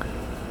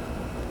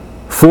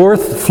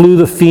 Forth flew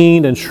the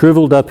fiend and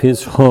shriveled up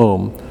his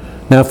home.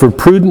 Now, for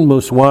prudent,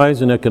 most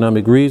wise, and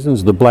economic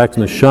reasons, the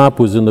blacksmith's shop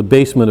was in the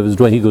basement of his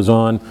dwelling. He goes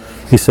on,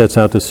 he sets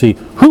out to sea.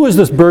 Who is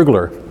this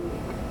burglar?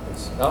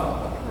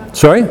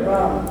 Sorry?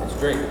 It's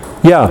Drake.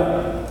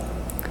 Yeah.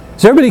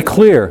 Is everybody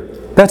clear?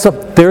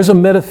 There's a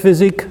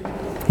metaphysic.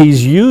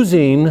 He's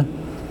using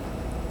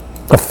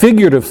a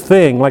figurative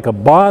thing like a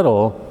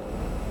bottle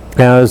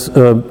as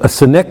a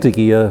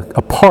synecdoche,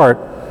 a part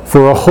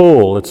for a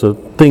whole. It's a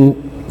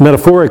thing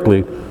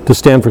metaphorically to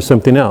stand for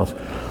something else.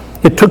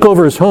 It took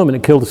over his home and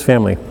it killed his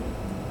family.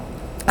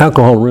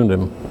 Alcohol ruined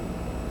him.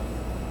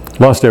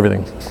 Lost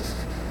everything.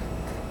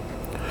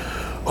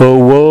 O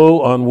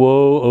woe on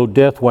woe, O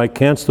death, why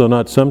canst thou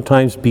not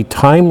sometimes be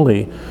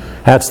timely?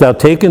 Hadst thou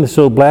taken this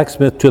old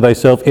blacksmith to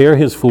thyself ere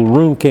his full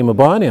room came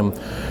upon him,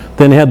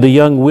 then had the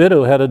young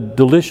widow had a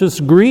delicious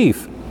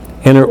grief,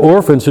 and her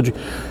orphans.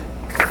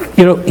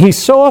 He's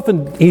so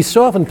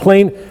often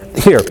plain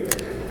here.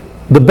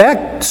 The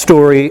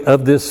backstory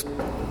of this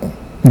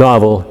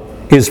novel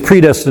is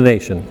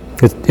predestination.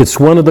 It's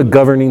one of the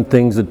governing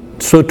things that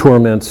so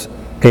torments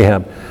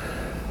Ahab.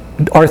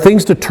 Are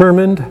things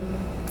determined?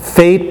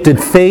 Fate?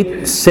 Did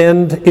fate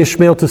send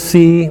Ishmael to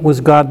sea?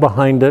 Was God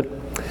behind it?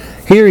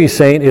 Here he's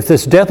saying if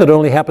this death had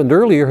only happened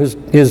earlier,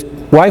 his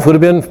wife would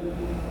have been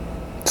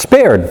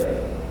spared.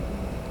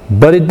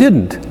 But it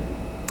didn't.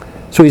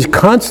 So he's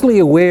constantly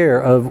aware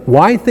of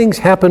why things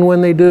happen when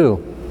they do.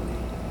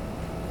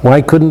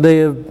 Why couldn't they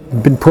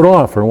have been put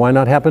off, or why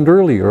not happened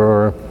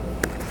earlier?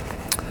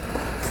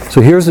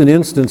 So here's an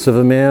instance of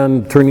a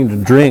man turning to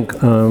drink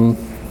who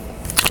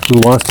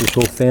lost his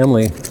whole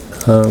family.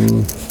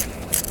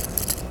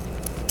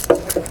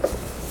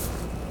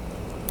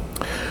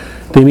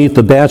 They meet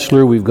the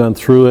bachelor. We've gone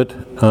through it.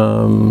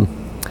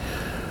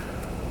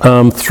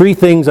 Three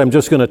things I'm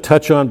just going to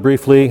touch on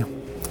briefly.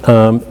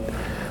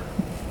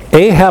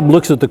 Ahab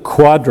looks at the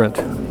quadrant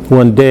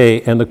one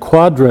day, and the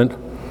quadrant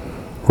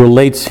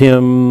relates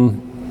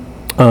him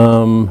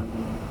to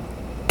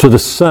the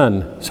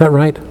sun. Is that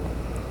right?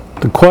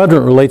 The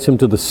quadrant relates him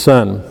to the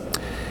sun.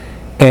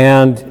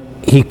 And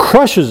he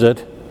crushes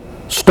it,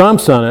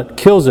 stomps on it,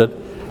 kills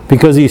it,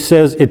 because he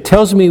says, it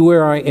tells me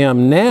where I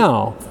am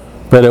now,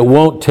 but it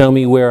won't tell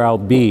me where I'll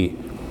be.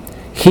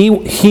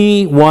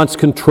 He wants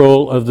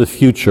control of the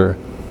future.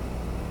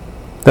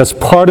 That's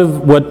part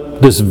of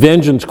what this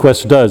vengeance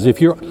quest does.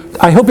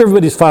 I hope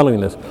everybody's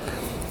following this.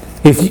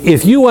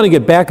 If you want to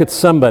get back at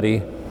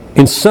somebody,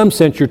 in some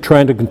sense you're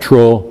trying to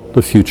control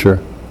the future.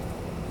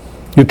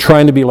 You're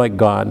trying to be like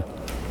God.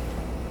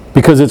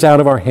 Because it's out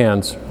of our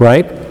hands,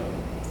 right?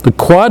 The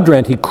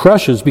quadrant he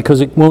crushes because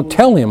it won't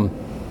tell him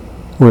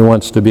where he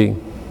wants to be.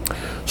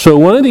 So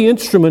one of the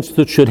instruments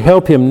that should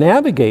help him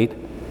navigate,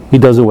 he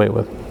does away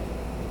with.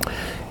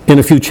 In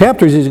a few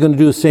chapters, he's going to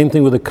do the same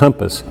thing with a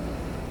compass,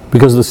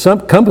 because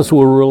the compass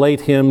will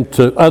relate him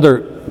to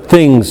other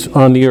things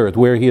on the earth,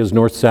 where he is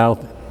north,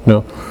 south.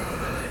 No,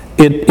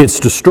 it's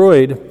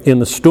destroyed in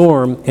the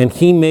storm, and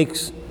he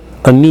makes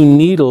a new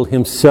needle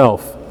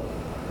himself.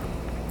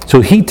 So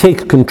he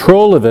takes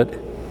control of it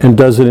and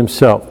does it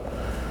himself.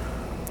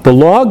 The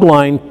log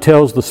line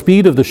tells the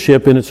speed of the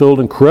ship, and it's old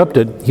and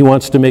corrupted. He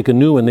wants to make a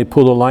new one. They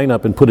pull the line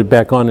up and put it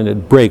back on, and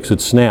it breaks,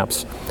 it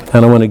snaps.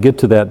 And I want to get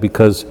to that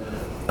because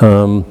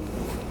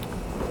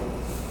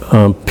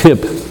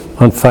Pip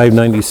on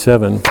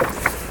 597,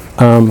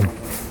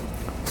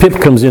 Pip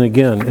comes in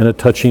again in a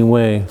touching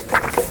way.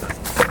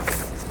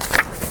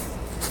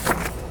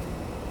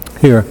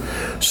 Here.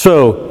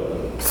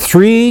 So,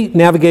 three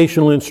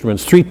navigational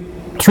instruments, three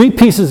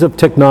pieces of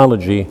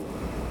technology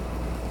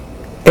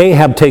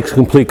Ahab takes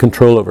complete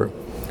control over.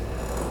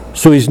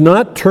 So he's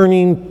not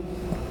turning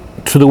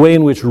to the way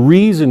in which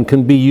reason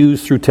can be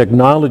used through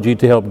technology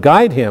to help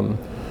guide him.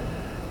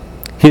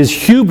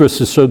 His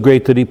hubris is so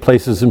great that he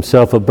places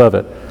himself above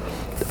it.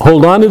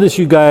 Hold on to this,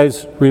 you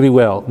guys, really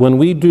well. When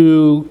we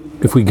do,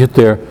 if we get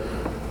there,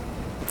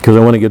 because I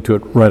want to get to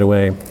it right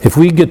away. If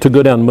we get to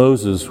go down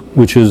Moses,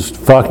 which is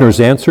Faulkner's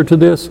answer to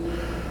this,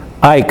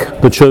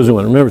 Ike, the chosen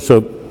one. Remember,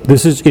 so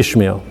this is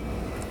Ishmael,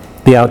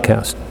 the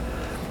outcast.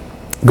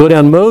 Go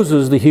down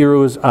Moses, the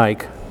hero is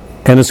Ike.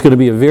 And it's going to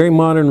be a very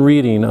modern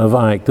reading of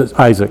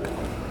Isaac.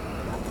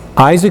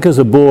 Isaac as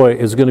a boy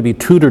is going to be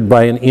tutored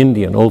by an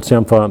Indian, Old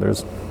Sam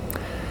Fathers.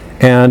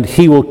 And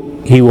he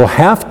will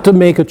have to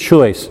make a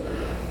choice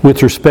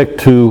with respect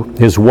to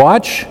his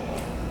watch,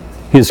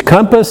 his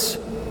compass,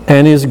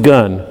 and his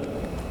gun.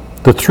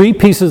 The three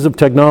pieces of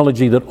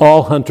technology that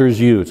all hunters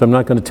use. I'm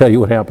not going to tell you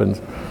what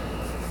happens.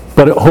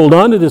 But hold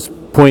on to this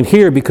point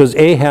here, because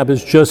Ahab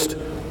has just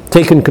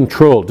taken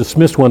control,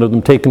 dismissed one of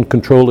them, taken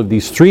control of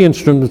these three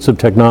instruments of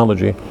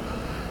technology,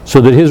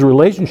 so that his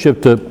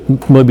relationship to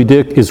Moby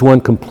Dick is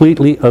one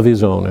completely of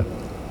his own.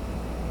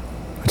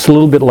 It's a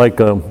little bit like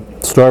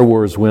Star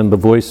Wars when the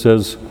voice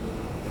says,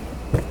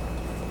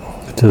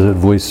 what does that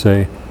voice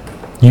say?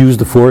 Use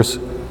the Force.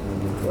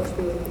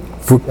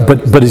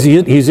 But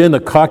he's in the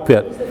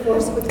cockpit,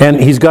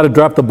 and he's got to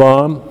drop the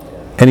bomb,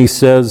 and he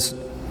says,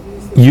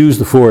 use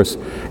the Force.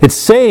 It's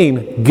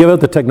saying, give out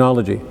the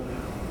technology.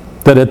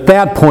 That at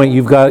that point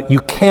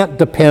you can't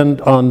depend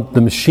on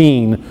the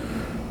machine.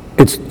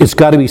 It's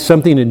got to be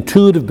something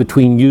intuitive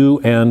between you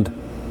and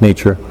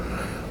nature,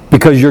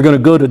 because you're going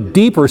to go to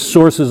deeper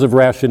sources of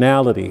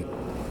rationality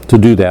to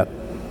do that.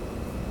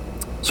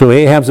 So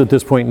Ahab's at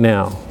this point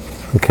now,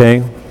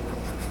 okay?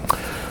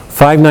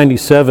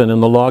 597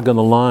 in the log on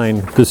the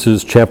line. This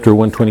is chapter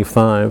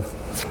 125.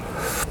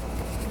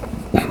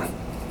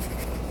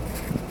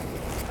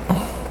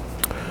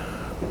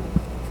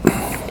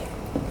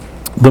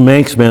 The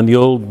Manxman,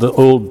 the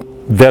old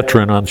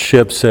veteran on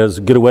ship, says,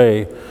 "Get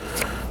away.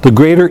 The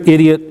greater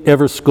idiot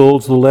ever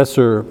scolds the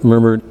lesser,"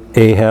 murmured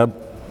Ahab,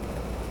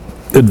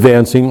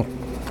 advancing.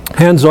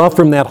 "Hands off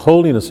from that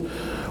holiness.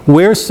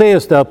 Where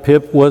sayest thou,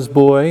 Pip, was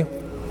boy?"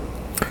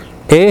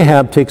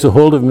 Ahab takes a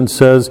hold of him and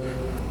says,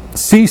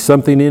 "See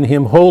something in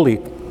him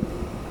holy."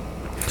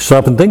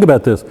 Stop and think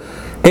about this.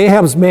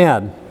 Ahab's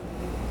mad.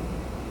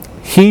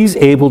 He's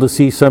able to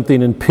see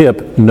something in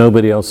Pip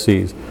nobody else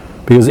sees,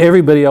 because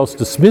everybody else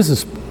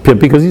dismisses Pip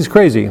because he's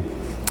crazy.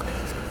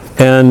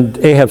 And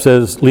Ahab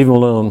says, "Leave him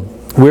alone.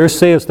 Where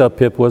sayest thou,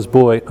 Pip, was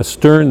boy?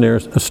 Astern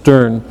there's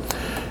astern.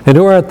 And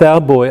who art thou,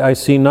 boy? I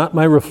see not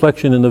my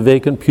reflection in the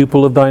vacant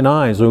pupil of thine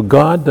eyes. O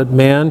God, that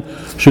man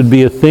should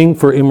be a thing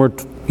for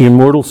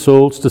immortal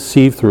souls to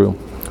see through.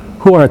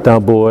 Who art thou,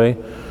 boy?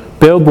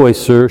 Bellboy,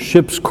 sir,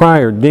 ship's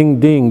crier, ding,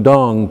 ding,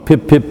 dong,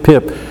 pip, pip,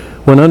 pip.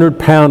 100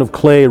 pound of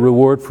clay,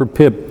 reward for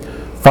Pip.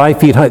 5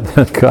 feet high."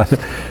 God.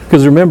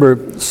 Because remember,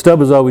 Stubb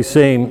was always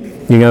saying,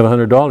 you can have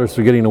 $100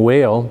 for getting a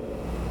whale.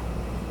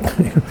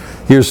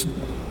 Here's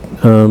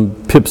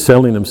Pip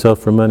selling himself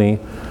for money.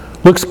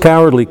 "Looks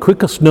cowardly,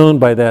 quickest known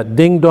by that.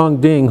 Ding, dong,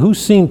 ding. Who's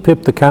seen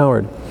Pip the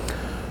coward?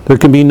 There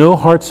can be no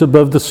hearts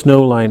above the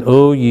snow line.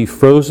 Oh, ye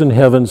frozen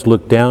heavens,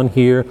 look down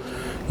here.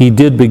 He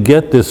did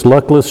beget this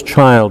luckless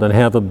child and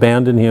have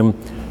abandoned him,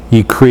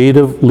 ye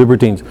creative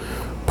libertines."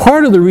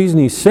 Part of the reason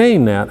he's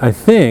saying that, I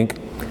think,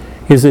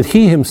 is that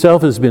he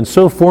himself has been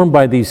so formed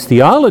by these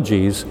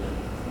theologies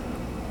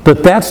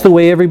that that's the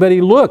way everybody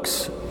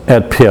looks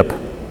at Pip.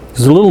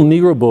 He's a little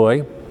Negro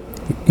boy.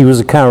 He was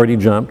a coward, he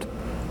jumped.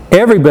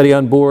 Everybody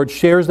on board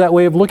shares that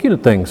way of looking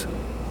at things.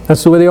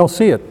 That's the way they all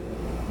see it.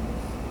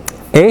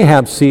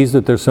 Ahab sees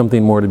that there's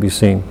something more to be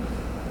seen,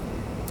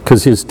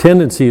 because his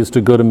tendency is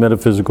to go to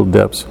metaphysical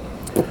depths.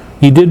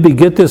 "Ye did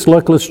beget this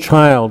luckless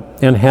child,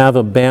 and have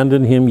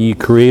abandoned him, ye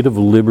creative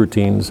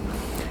libertines.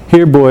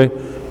 Here, boy,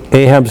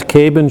 Ahab's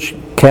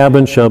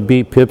cabin shall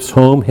be Pip's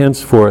home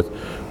henceforth,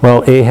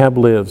 while Ahab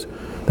lives.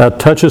 Thou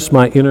touchest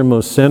my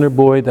innermost center,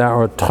 boy. Thou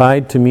art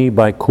tied to me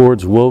by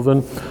cords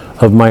woven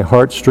of my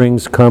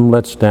heartstrings. Come,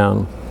 let's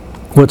down.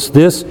 What's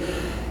this?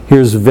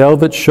 Here's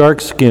velvet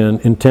shark skin,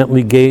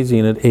 intently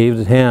gazing at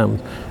Abraham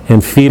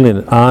and feeling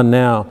it. Ah,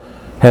 now,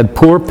 had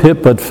poor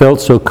Pip but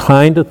felt so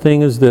kind a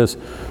thing as this,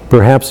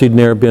 perhaps he'd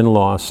ne'er been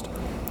lost.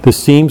 This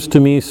seems to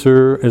me,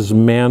 sir, as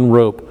man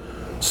rope,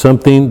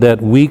 something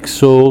that weak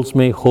souls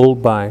may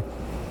hold by.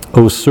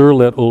 O sir,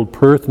 let old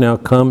Perth now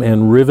come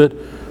and rivet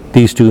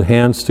these two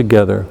hands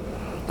together."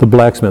 The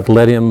blacksmith,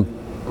 let him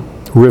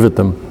rivet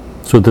them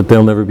so that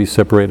they'll never be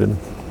separated.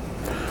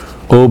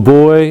 "O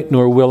boy,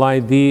 nor will I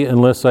thee,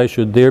 unless I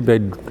should thereby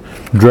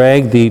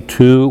drag thee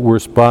to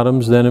worse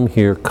bottoms than am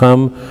here.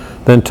 Come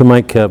then to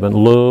my cabin.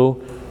 Lo,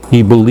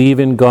 ye believe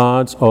in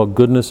God's all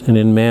goodness, and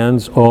in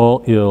man's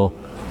all ill.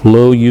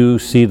 Lo, you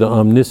see the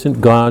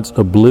omniscient God's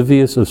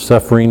oblivious of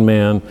suffering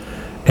man,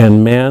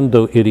 and man,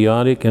 though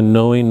idiotic and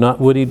knowing not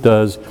what he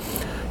does,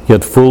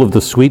 yet full of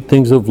the sweet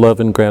things of love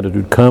and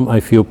gratitude. Come, I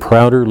feel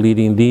prouder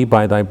leading thee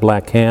by thy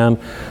black hand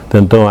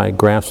than though I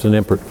grasped an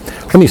emperor.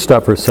 Let me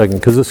stop for a second,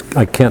 because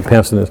I can't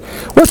pass on this.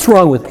 What's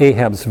wrong with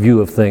Ahab's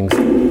view of things?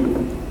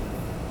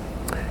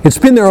 It's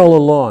been there all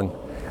along.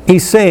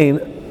 He's saying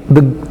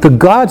the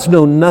gods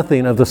know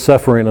nothing of the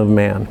suffering of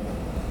man.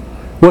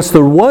 What's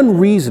the one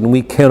reason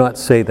we cannot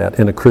say that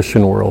in a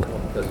Christian world?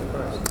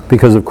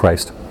 Because of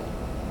Christ.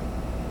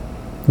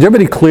 Is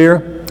everybody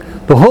clear?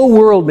 The whole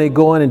world may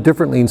go on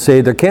indifferently and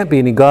say there can't be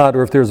any God,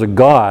 or if there's a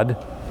God,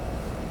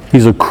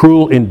 he's a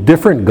cruel,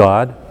 indifferent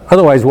God.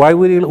 Otherwise, why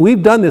would he?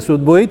 We've done this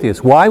with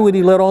atheists. Why would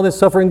he let all this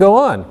suffering go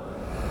on?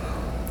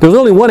 There's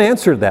only one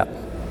answer to that.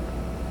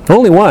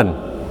 Only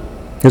one.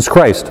 It's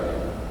Christ.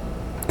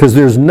 Because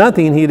there's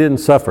nothing he didn't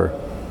suffer.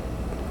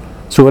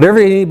 So whatever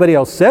anybody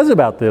else says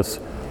about this,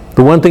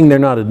 the one thing they're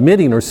not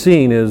admitting or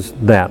seeing is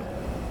that.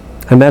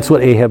 And that's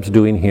what Ahab's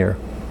doing here.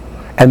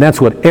 And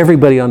that's what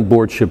everybody on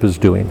board ship is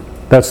doing.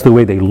 That's the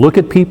way they look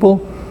at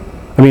people.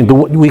 I mean,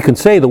 we can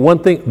say the one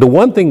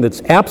thing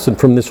that's absent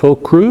from this whole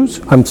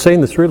cruise, I'm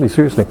saying this really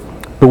seriously,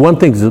 the one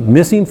thing that's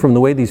missing from the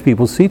way these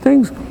people see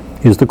things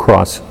is the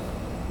cross.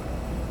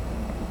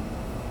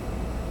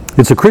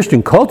 It's a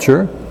Christian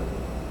culture.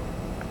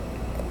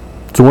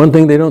 It's the one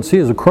thing they don't see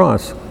is a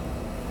cross.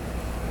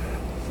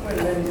 When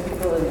many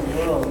people in the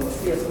world,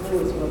 C.S.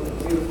 Lewis wrote a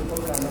beautiful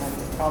book on that,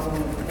 The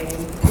Problem with Pain.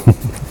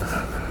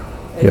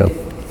 Yeah.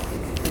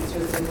 It's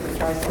just that it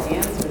tries to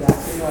answer that,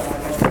 you know,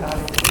 like how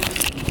to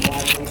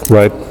teach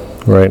Right,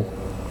 right.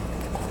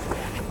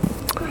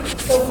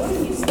 So what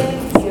are you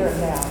saying here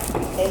about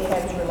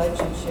Ahab's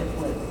relationship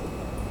with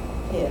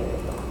Pip?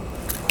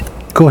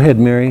 Go ahead,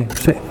 Mary.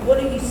 What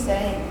are you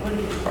saying?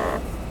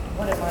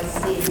 What am I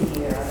seeing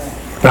here?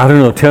 I don't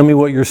know. Tell me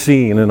what you're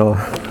seeing and all.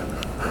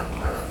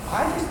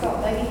 I just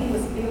thought maybe he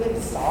was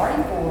feeling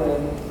sorry for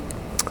him.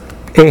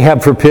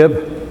 Ahab for Pip?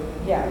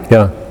 Yeah.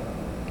 Yeah.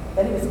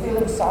 That he was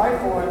feeling sorry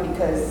for him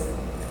because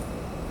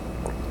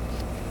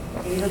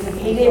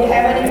he didn't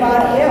have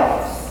anybody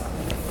else.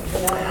 You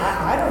know,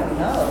 I don't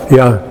know.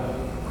 Yeah.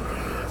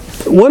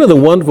 One of the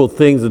wonderful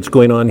things that's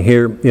going on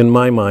here in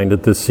my mind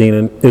at this scene,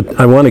 and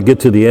I want to get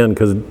to the end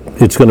because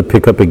it's going to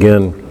pick up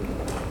again.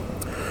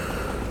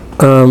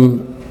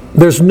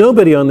 There's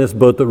nobody on this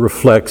boat that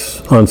reflects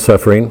on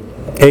suffering.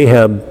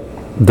 Ahab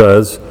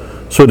does.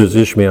 So does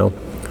Ishmael.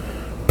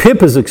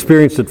 Pip has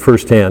experienced it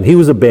firsthand. He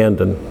was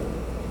abandoned,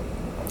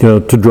 to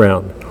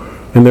drown.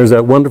 And there's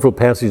that wonderful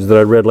passage that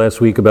I read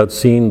last week about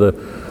seeing the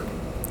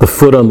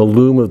foot on the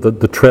loom of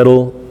the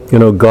treadle,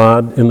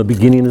 God in the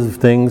beginning of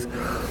things.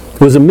 It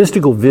was a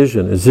mystical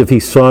vision, as if he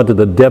saw to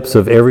the depths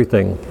of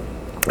everything.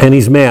 And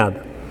he's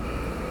mad.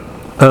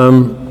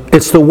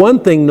 It's the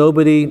one thing none of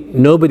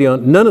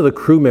the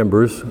crew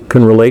members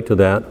can relate to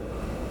that.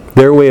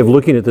 Their way of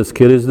looking at this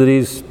kid is that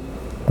he's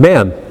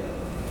mad.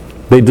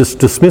 They just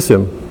dismiss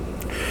him.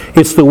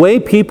 It's the way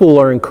people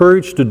are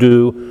encouraged to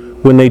do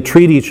when they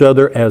treat each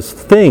other as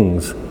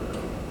things.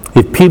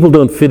 If people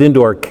don't fit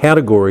into our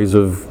categories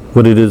of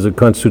what it is that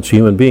constitutes a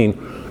human being,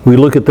 we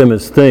look at them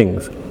as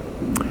things.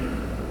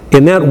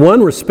 In that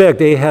one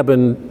respect, Ahab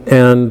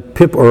and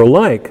Pip are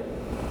alike.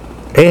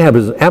 Ahab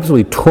is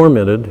absolutely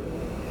tormented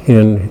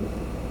in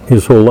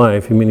his whole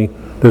life. I mean,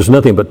 there's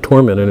nothing but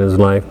torment in his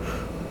life.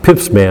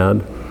 Pip's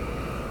mad.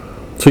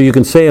 So you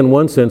can say in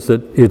one sense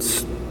that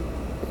it's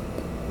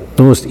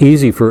almost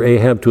easy for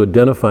Ahab to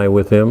identify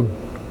with him.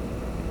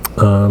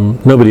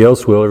 Nobody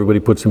else will.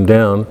 Everybody puts him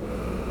down.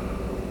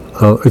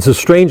 It's a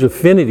strange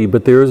affinity,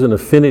 but there is an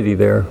affinity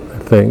there, I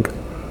think.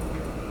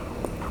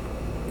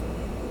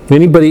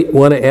 Anybody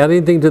want to add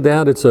anything to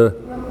that? Later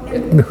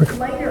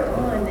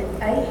on,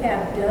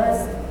 Ahab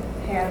does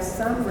have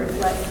some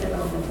reflection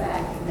on the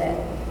fact that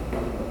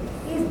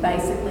he's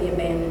basically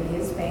abandoned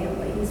his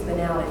family. He's been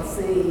out at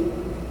sea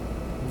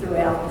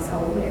throughout his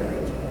whole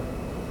marriage.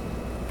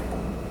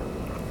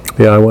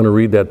 Yeah, I want to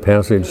read that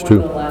passage One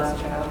too. of the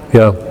last chapters.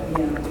 Yeah.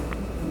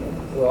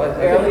 Well, I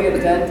Barely think, a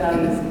dead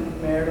time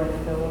is marital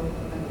Philip.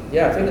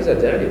 yeah, I think his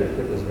identity with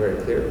Pip is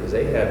very clear because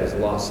Ahab has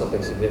lost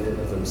something significant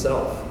of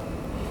himself.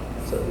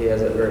 So he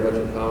has that very much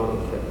in common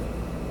with Pip.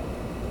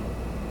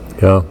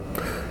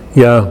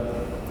 Yeah.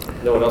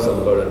 No one else on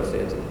the boat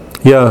understands it.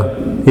 Yeah.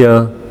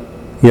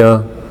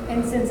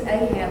 And since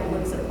Ahab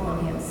looks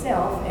upon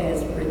himself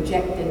as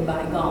rejected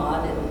by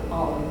God and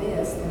all of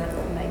this, then I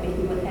thought maybe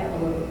he would have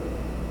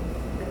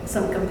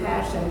some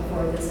compassion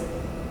for this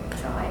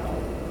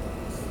child.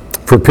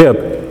 For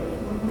Pip.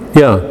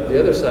 Yeah. The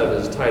other side of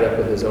it is tied up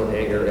with his own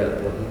anger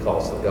at what he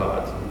calls the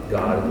gods.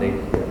 God and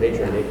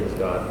nature and nature's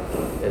God.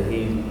 And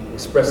he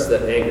expresses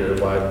that anger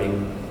by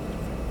being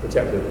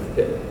protective of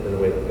Pip in a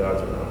way that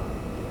gods are not.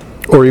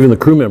 Or even the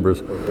crew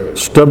members.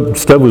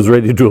 Stubb was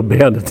ready to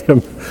abandon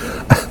him.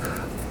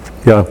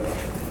 Yeah.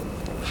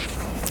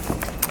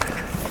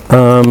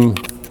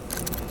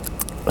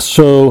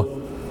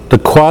 So the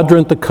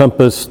quadrant, the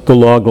compass, the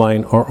log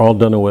line are all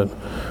done away.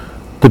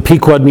 The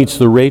Pequod meets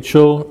the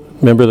Rachel.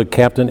 Remember, the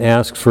captain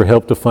asks for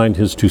help to find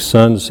his two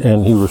sons,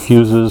 and he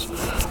refuses,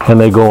 and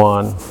they go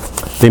on.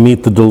 They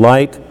meet the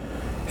Delight,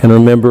 And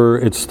remember,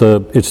 it's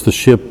the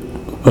ship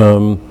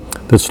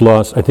that's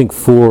lost, I think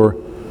 4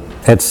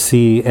 at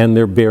sea, and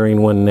they're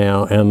burying one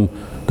now, and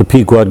the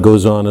Pequod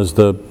goes on as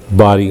the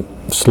body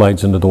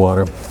slides into the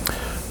water.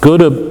 Go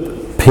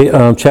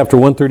to chapter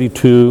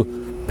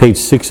 132, page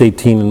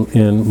 618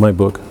 in my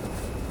book.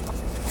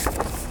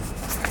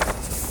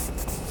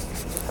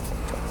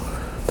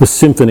 The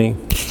symphony.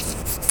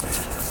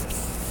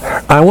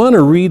 I want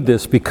to read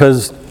this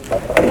because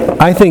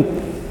I think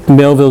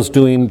Melville's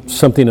doing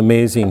something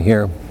amazing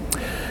here.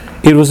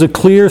 It was a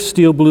clear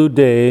steel blue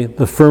day.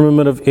 The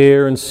firmament of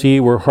air and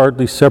sea were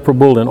hardly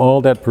separable in all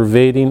that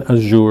pervading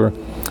azure.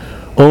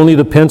 Only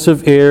the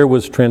pensive air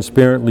was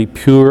transparently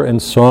pure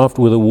and soft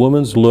with a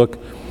woman's look,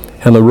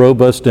 and the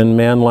robust and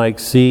manlike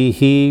sea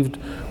heaved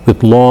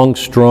with long,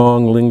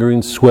 strong,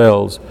 lingering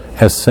swells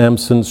as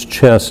Samson's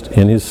chest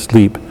in his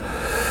sleep.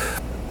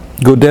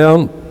 Go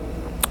down,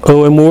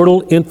 O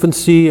immortal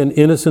infancy and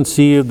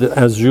innocency of the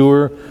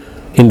azure,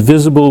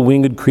 invisible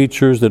winged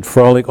creatures that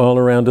frolic all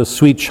around us,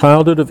 sweet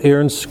childhood of air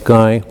and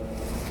sky.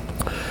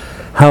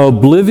 How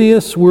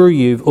oblivious were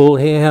ye of old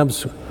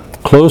Ahab's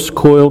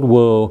close-coiled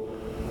woe,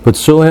 but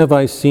so have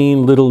I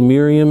seen little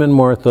Miriam and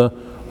Martha,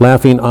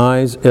 laughing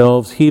eyes,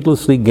 elves,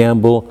 heedlessly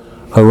gambol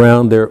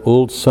around their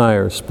old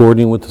sire,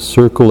 sporting with the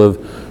circle of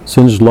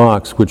singed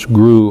locks which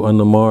grew on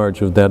the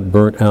marge of that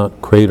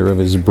burnt-out crater of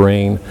his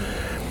brain.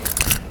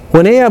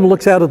 When Ahab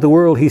looks out at the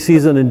world, he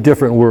sees an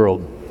indifferent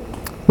world.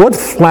 What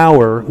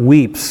flower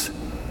weeps?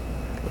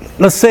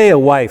 Let's say a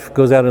wife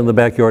goes out in the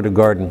backyard to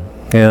garden,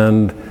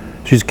 and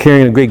she's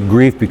carrying a great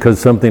grief because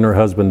something her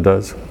husband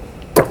does.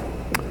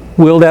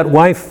 Will that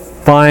wife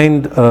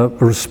find an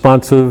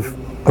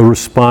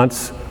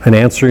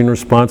answering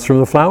response from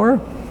the flower?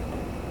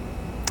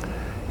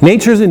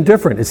 Nature's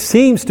indifferent. It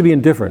seems to be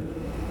indifferent.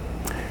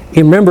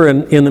 You remember,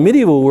 in the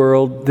medieval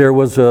world, there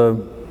was a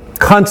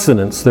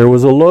consonance, there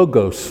was a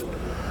logos.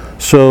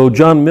 So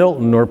John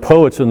Milton or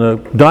poets in the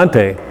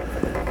Dante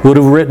would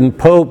have written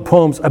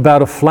poems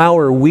about a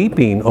flower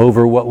weeping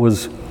over what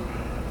was.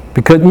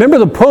 Because remember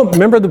the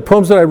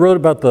poems that I wrote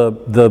about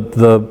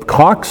the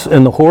cox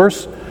and the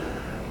horse.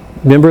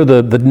 Remember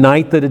the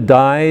night that it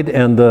died,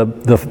 and the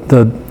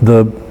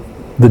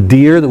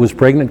deer that was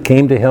pregnant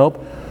came to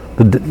help.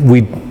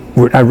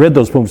 I read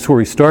those poems before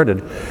we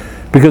started,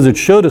 because it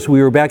showed us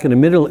we were back in the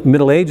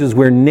Middle Ages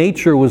where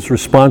nature was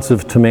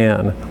responsive to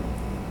man.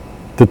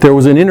 That there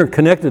was an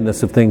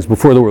interconnectedness of things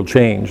before the world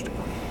changed.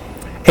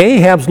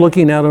 Ahab's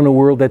looking out on a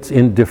world that's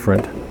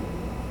indifferent.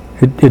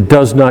 It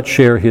does not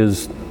share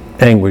his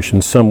anguish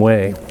in some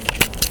way.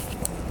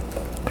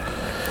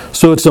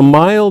 So it's a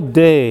mild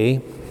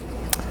day,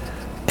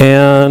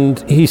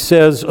 and he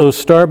says, "O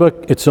Starbuck,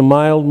 it's a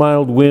mild,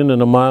 mild wind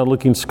and a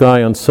mild-looking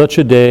sky. On such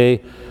a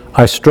day,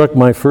 I struck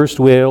my first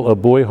whale, a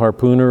boy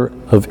harpooner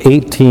of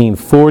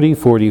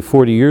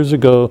 40 years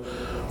ago,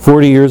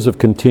 40 years of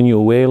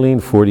continual whaling,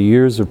 40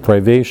 years of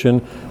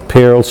privation,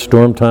 peril,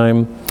 storm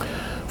time.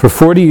 For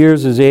 40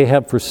 years has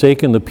Ahab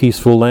forsaken the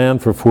peaceful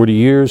land, for 40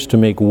 years to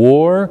make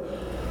war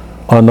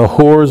on the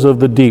horrors of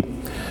the deep."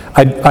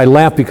 I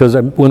laugh because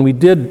when we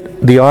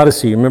did the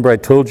Odyssey, remember I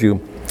told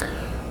you,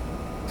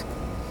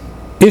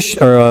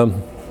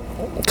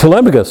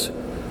 Telemachus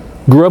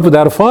grew up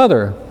without a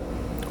father.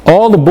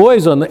 All the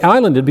boys on the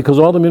island did because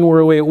all the men were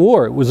away at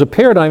war. It was a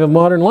paradigm of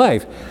modern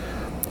life.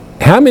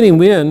 How many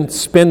men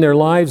spend their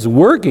lives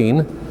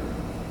working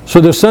so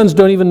their sons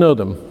don't even know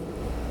them?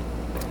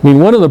 I mean,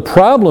 one of the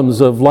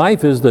problems of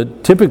life is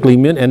that typically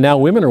men, and now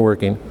women are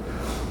working.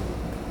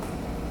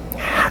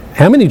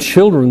 How many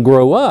children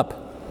grow up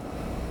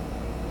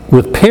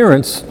with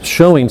parents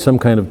showing some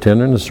kind of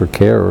tenderness or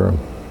care?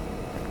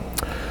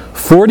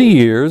 40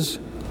 years,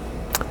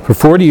 for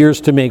 40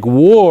 years to make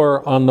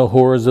war on the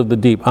horrors of the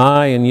deep.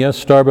 And yes,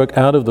 Starbuck,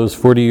 out of those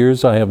 40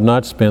 years, I have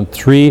not spent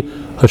 3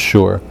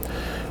 ashore.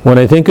 When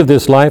I think of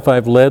this life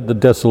I've led, the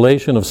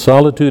desolation of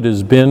solitude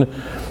has been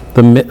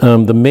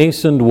the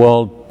masoned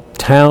walled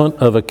town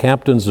of a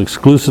captain's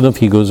exclusive.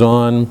 He goes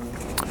on.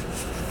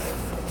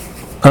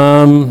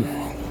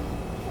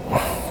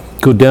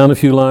 Go down a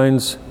few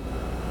lines.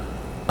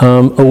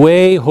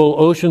 Away, whole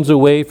oceans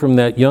away from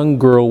that young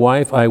girl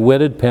wife, I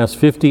wedded past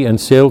 50 and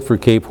sailed for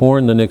Cape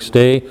Horn the next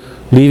day,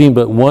 leaving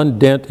but one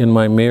dent in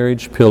my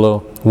marriage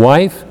pillow.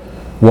 Wife?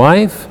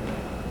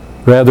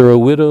 Rather a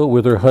widow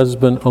with her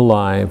husband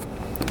alive.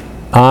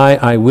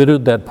 I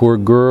widowed that poor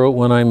girl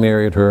when I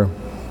married her.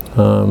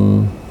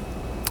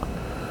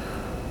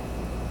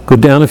 Go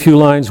down a few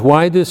lines.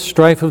 Why this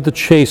strife of the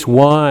chase?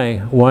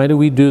 Why? Why do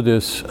we do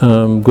this?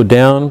 Go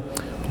down.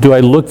 Do I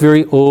look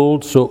very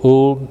old, so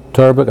old,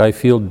 Tarbuck? I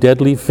feel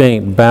deadly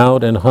faint,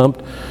 bowed and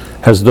humped,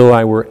 as though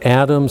I were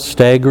Adam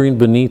staggering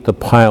beneath the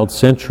piled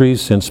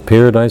centuries since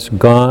paradise.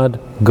 God,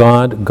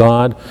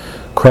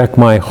 crack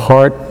my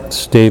heart,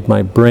 stave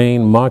my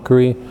brain,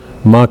 mockery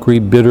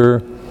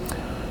bitter.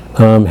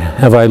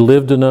 Have I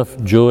lived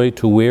enough joy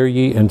to wear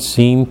ye and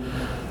seen,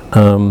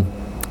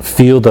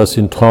 feel thus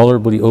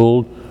intolerably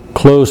old?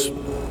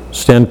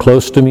 Stand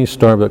close to me,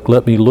 Starbuck.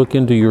 Let me look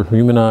into your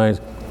human eyes.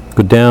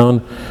 Go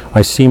down.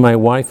 I see my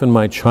wife and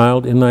my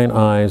child in thine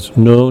eyes.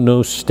 No,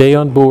 no, stay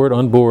on board,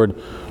 on board.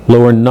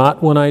 Lower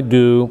not when I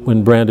do,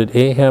 when branded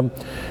Ahab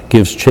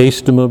gives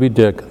chase to Moby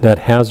Dick. That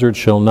hazard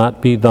shall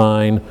not be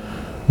thine.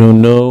 No,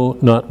 no,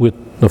 not with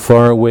the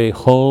faraway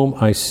home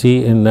I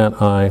see in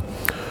that eye.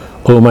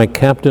 Oh, my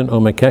captain, oh,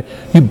 my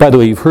captain. By the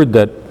way, you've heard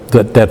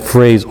that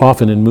phrase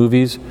often in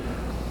movies.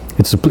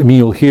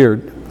 You'll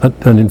hear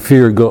an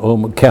inferior go, oh,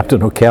 my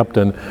captain, oh,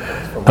 captain.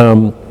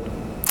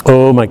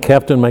 Oh, my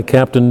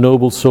captain,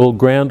 noble soul,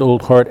 grand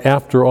old heart,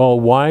 after all,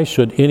 why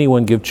should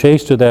anyone give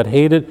chase to that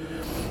hated?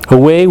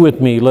 Away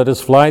with me, let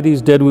us fly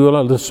these dead, we will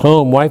let us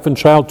home, wife and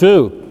child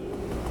too.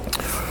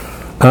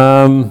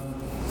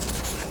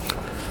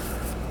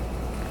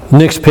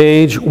 Next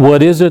page,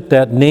 what is it,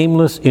 that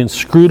nameless,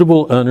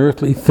 inscrutable,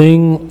 unearthly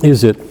thing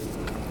is it?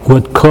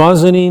 What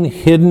causening,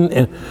 hidden,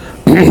 and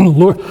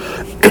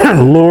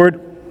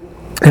Lord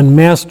and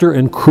Master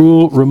and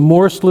cruel,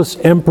 remorseless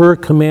Emperor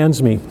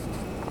commands me,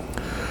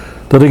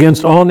 that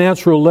against all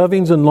natural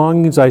lovings and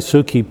longings I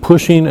so keep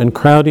pushing and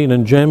crowding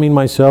and jamming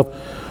myself,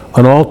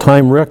 on all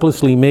time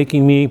recklessly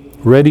making me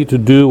ready to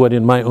do what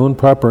in my own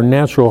proper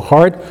natural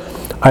heart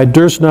I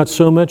durst not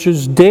so much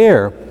as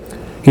dare.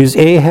 Is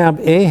Ahab,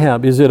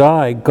 Ahab, is it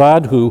I,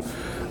 God, who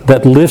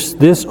that lifts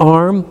this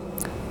arm?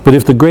 But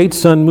if the great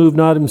sun move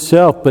not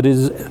himself, but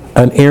is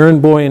an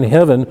errand boy in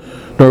heaven,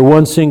 nor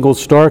one single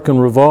star can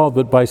revolve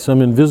but by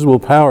some invisible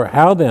power,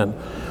 how then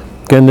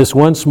can this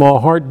one small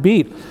heart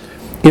beat?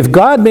 If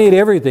God made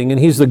everything and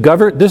he's the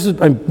governor,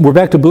 we're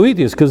back to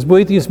Boethius, because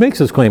Boethius makes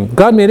this claim.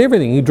 God made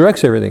everything, he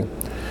directs everything.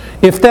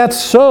 If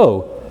that's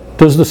so,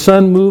 does the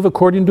sun move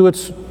according to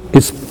its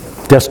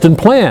destined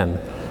plan?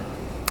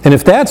 And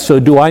if that's so,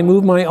 do I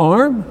move my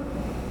arm?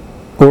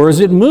 Or is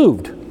it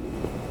moved?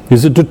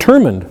 Is it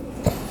determined?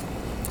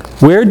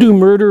 Where do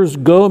murderers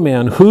go,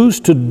 man? Who's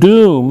to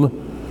doom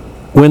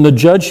when the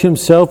judge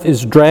himself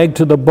is dragged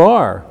to the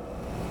bar?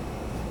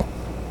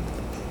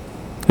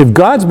 If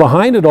God's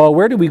behind it all,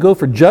 where do we go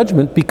for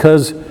judgment?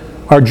 Because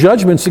our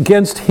judgment's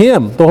against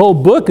him. The whole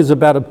book is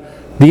about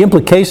the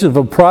implication of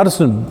a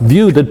Protestant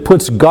view that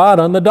puts God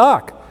on the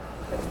dock.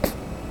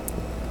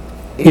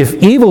 If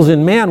evil's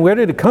in man, where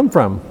did it come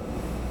from?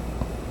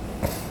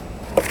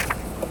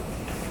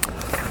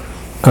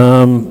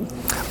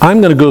 I'm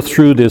going to go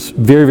through this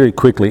very, very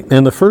quickly.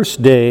 And the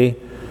first day,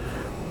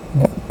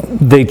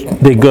 they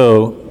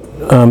go,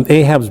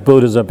 Ahab's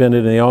boat is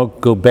upended and they all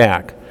go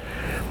back.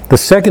 The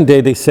second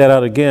day they set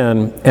out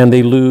again and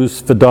they lose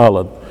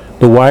Fedallah.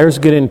 The wires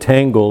get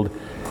entangled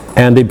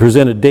and they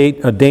present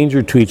a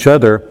danger to each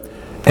other,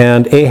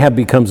 and Ahab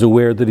becomes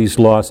aware that he's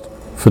lost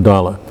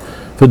Fedallah.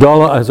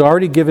 Fedallah has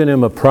already given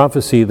him a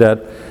prophecy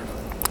that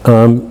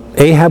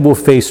Ahab will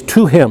face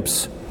 2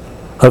 hemps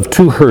of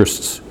 2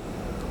 hearsts,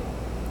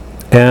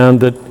 and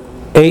that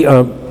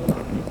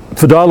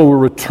Fedallah will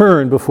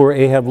return before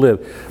Ahab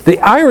lived. The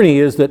irony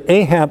is that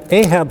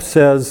Ahab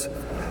says,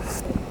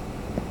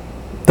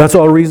 that's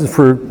all reason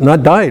for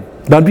not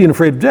being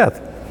afraid of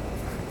death.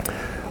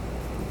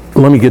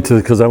 Let me get to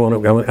it because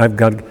I've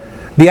got.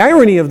 The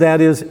irony of that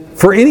is,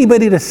 for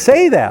anybody to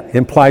say that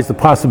implies the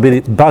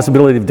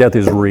possibility of death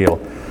is real.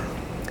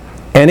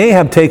 And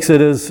Ahab takes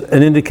it as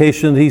an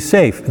indication that he's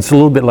safe. It's a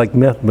little bit like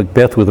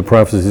Macbeth with the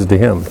prophecies to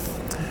him.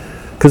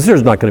 Because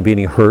there's not going to be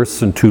any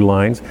hearse and 2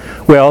 lines.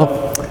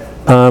 Well,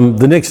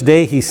 the next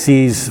day he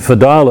sees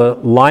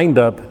Fedallah lined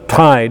up,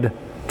 tied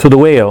to the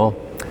whale,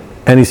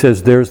 and he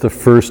says, there's the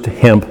first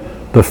hemp,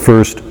 the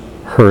first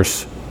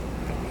hearse.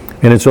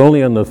 And it's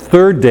only on the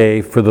 3rd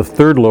day, for the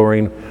 3rd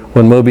lowering,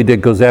 when Moby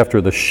Dick goes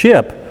after the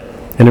ship,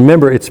 and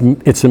remember,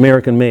 it's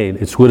American made,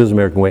 it's Wood's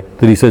American way,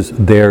 that he says,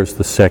 there's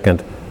the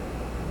 2nd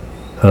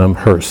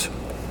hearse.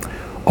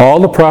 All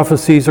the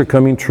prophecies are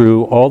coming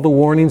true, all the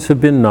warnings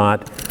have been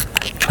not.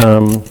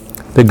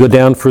 They go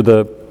down for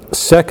the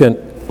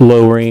 2nd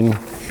lowering,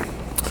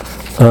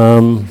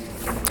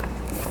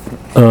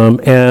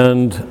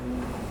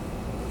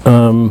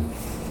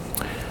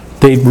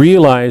 they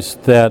realize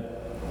that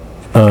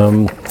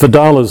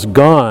Fedallah's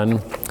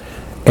gone,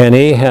 and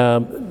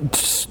Ahab,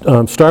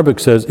 Starbuck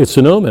says, it's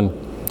an omen.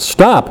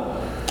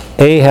 Stop.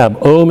 Ahab,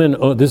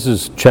 omen, this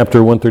is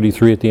chapter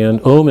 133 at the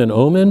end. Omen,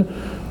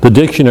 the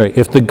dictionary.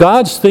 If the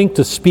gods think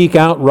to speak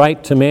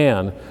outright to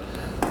man,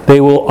 they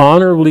will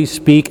honorably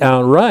speak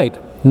outright,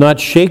 not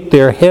shake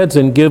their heads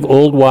and give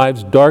old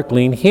wives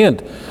darkling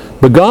hint.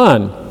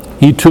 Begone,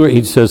 ye two,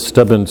 he says,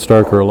 stubborn,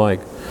 stark, or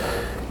alike.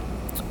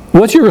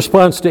 What's your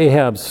response to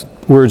Ahab's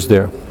words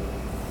there?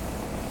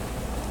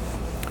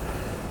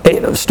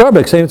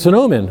 Starbuck saying it's an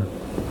omen.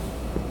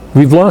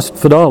 We've lost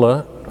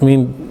Fedallah. I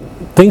mean,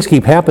 things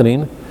keep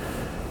happening.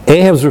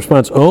 Ahab's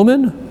response,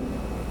 omen?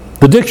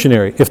 The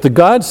dictionary. If the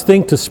gods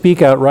think to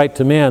speak outright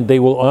to man, they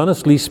will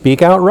honestly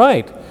speak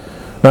outright,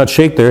 not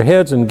shake their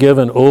heads and give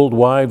an old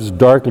wives'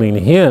 darkling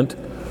hint,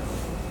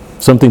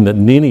 something that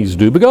ninnies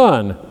do.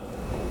 Begone.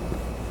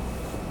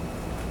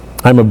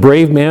 I'm a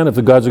brave man. If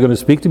the gods are going to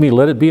speak to me,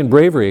 let it be in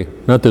bravery,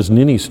 not this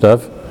ninny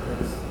stuff.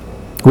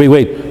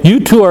 Wait. You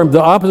two are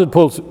the opposite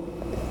poles.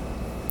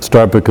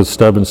 Starbuck is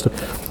stubborn.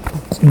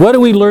 what do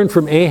we learn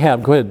from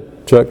Ahab? Go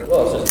ahead, Chuck.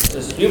 Well, it's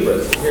just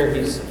hubris. Here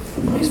he's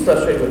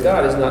frustrated with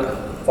God. He's not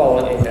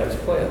following Ahab's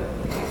plan.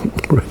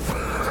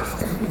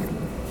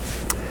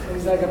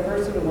 He's like a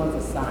person who wants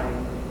a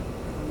sign.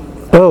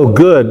 Oh,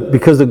 good,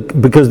 because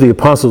the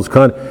apostles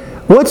con.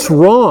 What's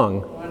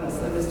wrong?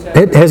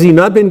 Has he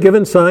not been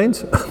given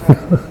signs?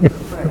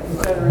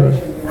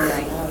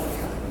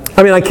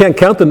 I mean, I can't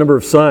count the number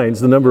of signs,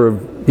 the number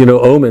of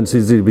omens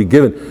he's to be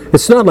given.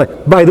 It's not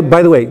like. By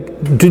the way,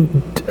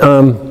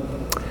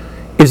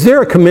 is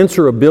there a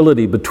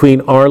commensurability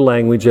between our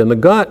language and the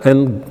God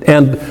and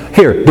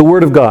here the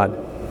Word of God?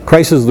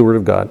 Christ is the Word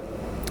of God.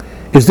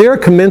 Is there a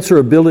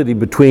commensurability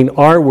between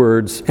our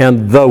words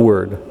and the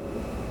Word?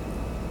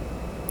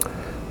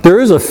 There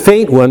is a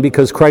faint one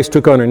because Christ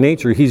took on our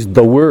nature. He's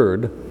the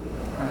Word.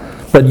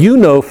 But we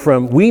know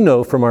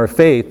from our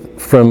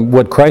faith, from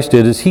what Christ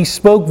did, is He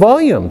spoke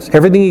volumes.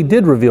 Everything He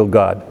did revealed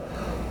God.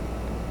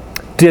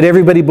 Did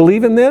everybody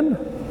believe Him then?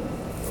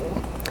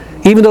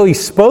 Even though He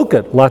spoke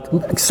it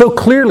so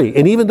clearly,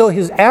 and even though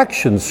His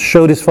actions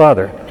showed His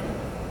Father.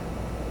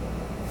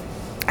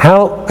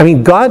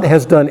 God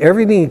has done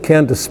everything He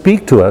can to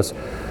speak to us.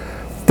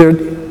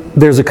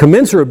 There's a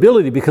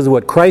commensurability because of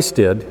what Christ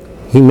did.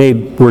 He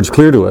made words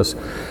clear to us.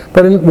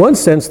 But in one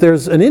sense,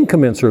 there's an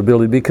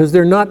incommensurability because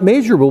they're not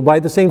measurable by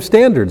the same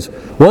standards.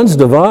 One's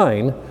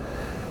divine,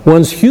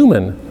 one's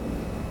human.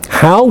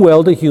 How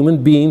well do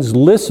human beings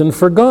listen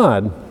for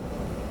God?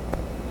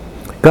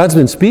 God's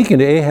been speaking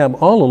to Ahab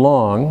all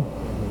along,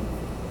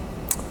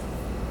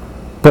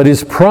 but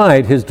his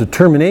pride, his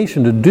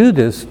determination to do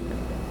this,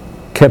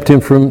 kept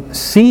him from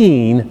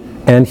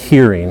seeing and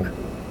hearing.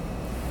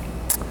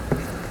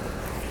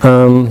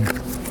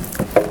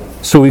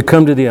 So we've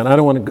come to the end. I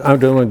don't want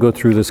to go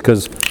through this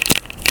because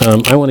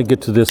I want to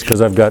get to this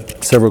because I've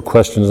got several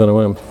questions and I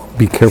want to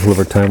be careful of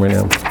our time right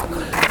now.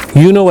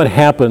 You know what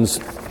happens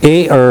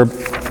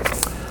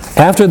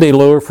after they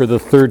lower for the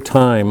third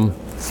time.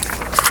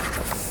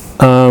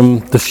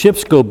 The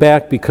ships go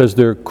back because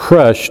they're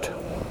crushed.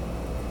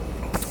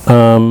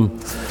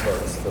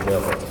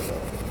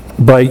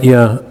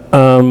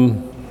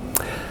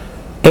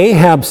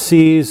 Ahab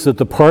sees that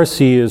the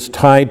Parsi is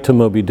tied to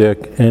Moby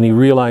Dick, and he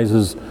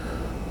realizes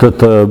that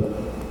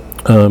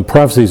the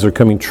prophecies are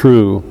coming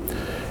true,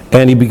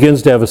 and he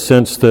begins to have a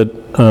sense that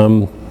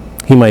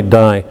he might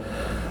die,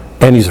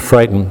 and he's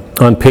frightened.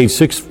 On page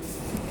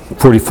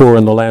 644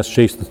 in the last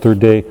chase, the third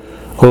day,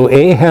 O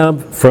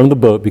Ahab from the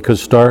boat, because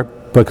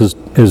Starbuck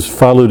has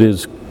followed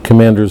his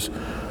commander's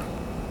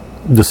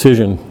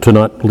decision to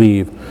not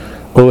leave.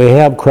 O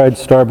Ahab, cried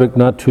Starbuck,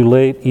 not too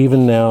late,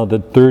 even now, the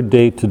third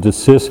day to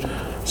desist.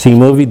 See,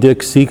 Moby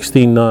Dick seeks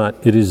thee not,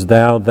 it is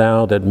thou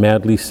that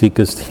madly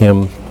seekest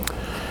him.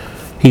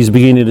 He's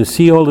beginning to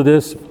see all of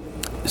this.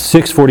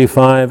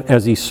 6:45,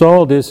 as he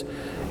saw this,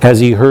 as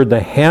he heard the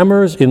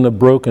hammers in the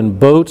broken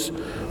boats,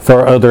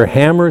 for other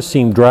hammers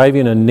seemed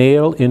driving a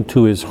nail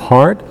into his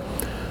heart,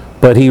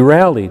 but he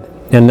rallied.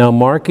 And now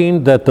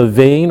marking that the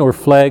vane or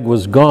flag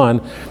was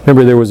gone,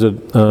 remember there was a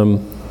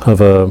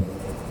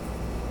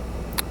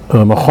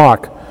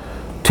hawk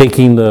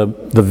taking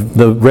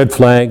the red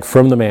flag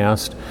from the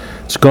mast.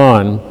 It's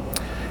gone.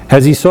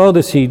 As he saw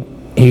this, he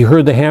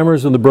heard the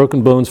hammers and the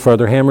broken bones, for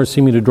other hammers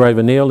seeming to drive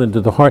a nail into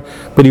the heart.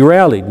 But he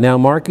rallied. Now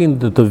marking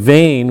that the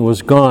vane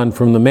was gone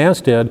from the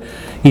masthead,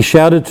 he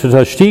shouted to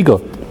Tashtigo.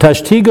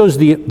 Tashtigo's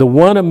the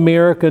one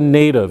American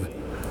native.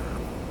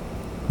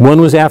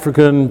 One was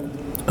African,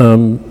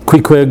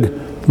 Queequeg.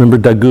 Remember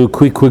Dagu?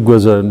 Queequeg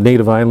was a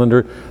native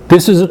islander.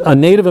 This is a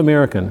Native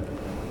American.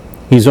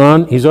 He's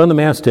on the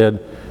masthead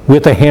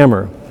with a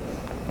hammer.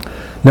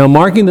 Now,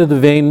 marking that the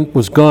vane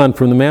was gone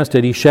from the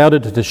masthead, he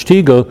shouted to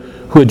Tashtigo,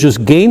 who had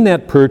just gained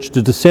that perch,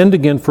 to descend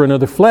again for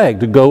another flag,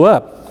 to go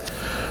up.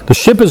 The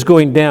ship is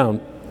going down.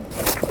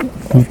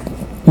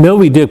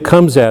 Moby Dick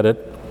comes at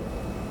it,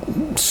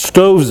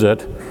 stoves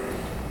it.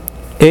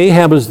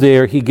 Ahab is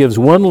there. He gives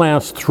one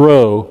last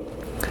throw,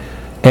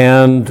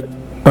 and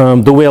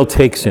the whale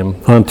takes him.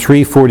 On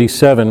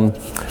 347,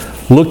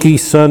 look ye,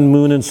 sun,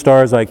 moon, and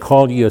stars, I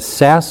call ye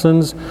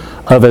assassins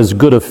of as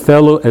good a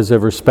fellow as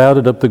ever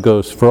spouted up the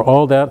ghost. For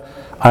all that,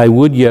 I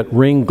would yet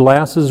ring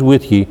glasses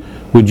with ye,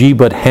 would ye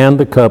but hand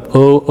the cup.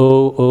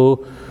 Oh,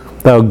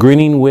 thou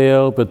grinning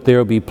whale, but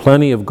there'll be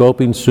plenty of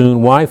gulping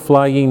soon. Why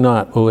fly ye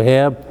not,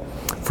 Ahab?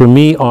 For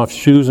me, off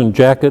shoes and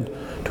jacket,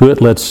 to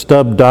it let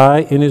Stubb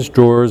die in his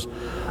drawers.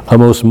 A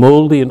most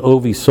moldy and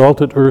ovy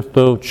salted earth,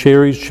 though,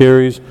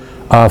 cherries,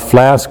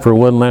 flask for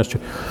one last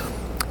year.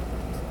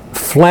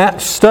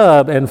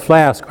 Stubb and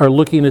Flask are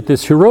looking at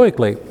this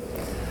heroically,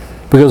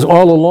 because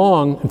all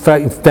along, in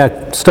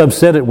fact, Stubb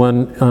said it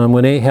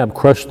when Ahab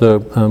crushed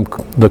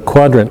the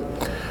quadrant,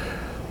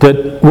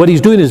 that what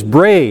he's doing is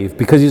brave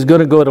because he's going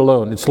to go it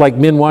alone. It's like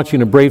men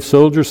watching a brave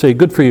soldier say,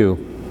 "Good for you."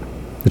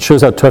 It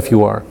shows how tough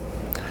you are.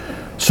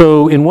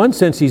 So, in one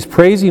sense, he's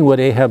praising what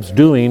Ahab's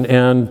doing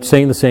and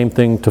saying the same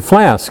thing to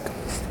Flask.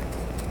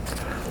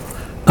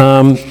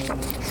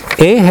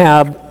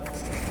 Ahab,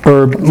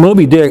 or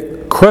Moby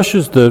Dick,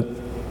 crushes the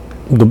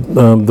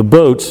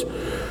boats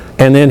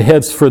and then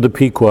heads for the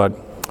Pequod.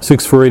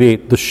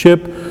 6:488. The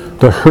ship,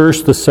 the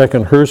hearse, the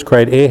second hearse,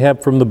 cried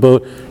Ahab from the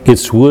boat.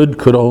 Its wood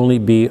could only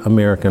be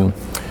American.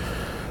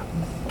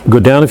 Go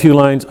down a few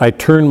lines. I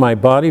turn my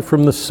body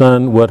from the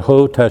sun. What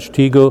ho,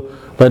 Tashtigo,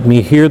 let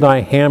me hear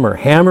thy hammer.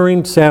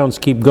 Hammering sounds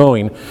keep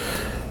going.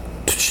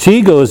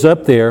 Tashtigo is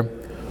up there.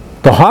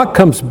 The hawk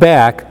comes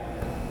back,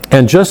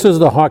 and just as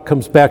the hawk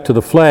comes back to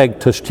the flag,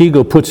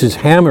 Tashtigo puts his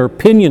hammer,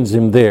 pinions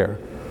him there.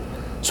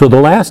 So the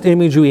last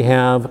image we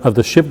have of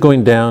the ship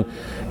going down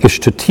is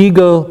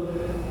Tashtigo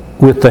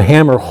with the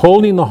hammer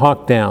holding the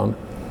hawk down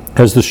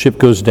as the ship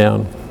goes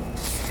down.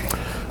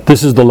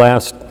 This is the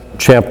last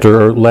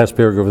chapter, or last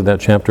paragraph of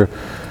that chapter.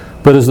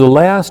 But as the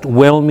last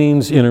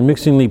well-means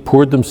intermixingly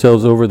poured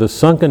themselves over the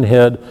sunken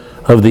head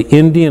of the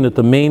Indian at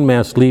the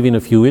mainmast, leaving a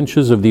few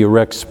inches of the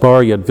erect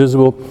spar yet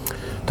visible,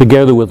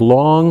 together with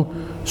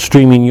long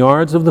streaming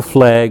yards of the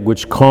flag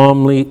which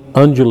calmly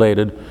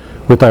undulated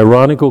with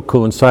ironical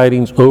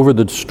coincidings over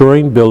the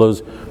destroying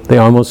billows, they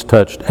almost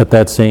touched. At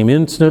that same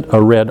instant,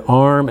 a red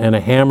arm and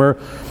a hammer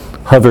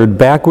hovered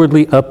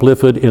backwardly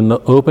uplifted in the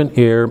open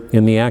air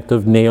in the act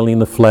of nailing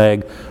the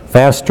flag,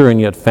 faster and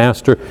yet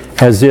faster,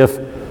 as if,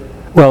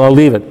 well, I'll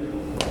leave it.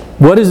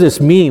 What does this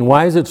mean?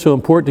 Why is it so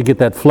important to get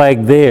that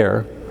flag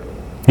there?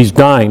 He's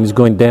dying, he's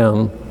going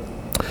down.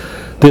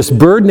 This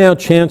bird now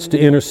chanced to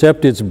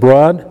intercept its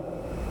broad,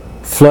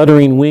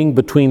 fluttering wing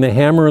between the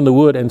hammer and the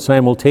wood, and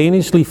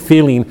simultaneously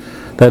feeling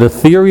that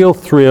ethereal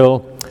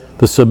thrill,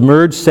 the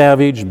submerged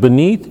savage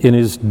beneath in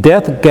his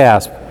death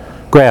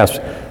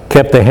grasp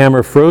kept the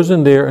hammer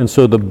frozen there, and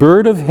so the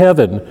bird of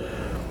heaven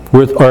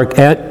with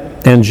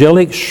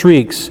angelic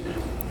shrieks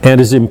and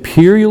his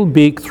imperial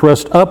beak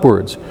thrust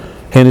upwards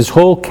and his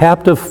whole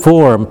captive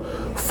form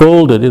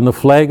folded in the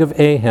flag of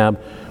Ahab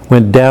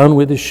went down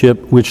with the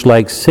ship, which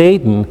like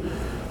Satan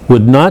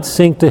would not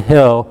sink to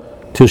hell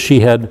till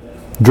she had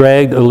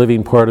dragged a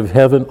living part of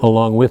heaven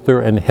along with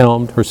her and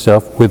helmed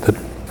herself with it.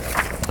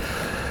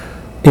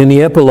 In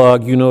the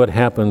epilogue, you know what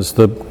happens.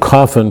 The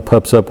coffin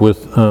pops up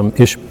with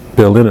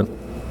Ishmael in it.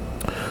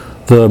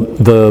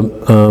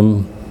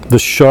 The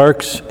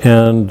sharks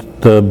and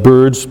the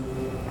birds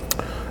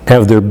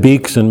have their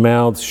beaks and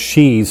mouths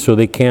sheathed so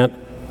they can't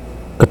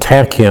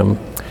attack him.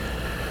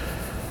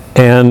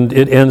 And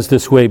it ends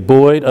this way: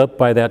 buoyed up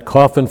by that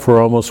coffin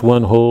for almost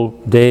one whole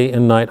day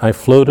and night, I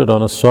floated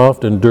on a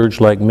soft and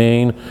dirge-like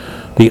main.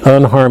 The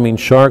unharming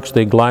sharks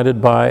they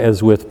glided by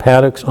as with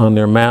paddocks on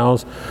their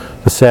mouths.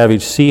 The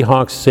savage sea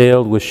hawks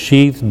sailed with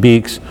sheathed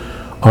beaks.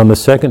 On the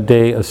second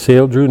day a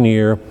sail drew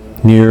near,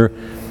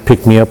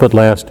 picked me up at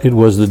last. It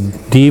was the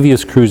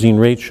devious cruising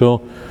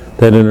Rachel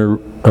that in her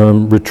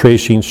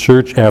retracing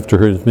search after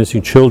her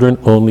missing children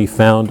only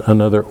found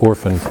another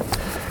orphan.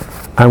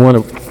 I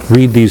want to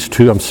read these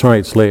two. I'm sorry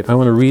it's late. I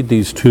want to read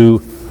these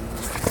two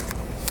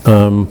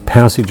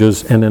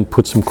passages and then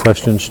put some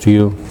questions to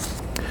you.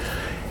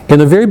 In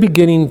the very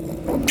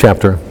beginning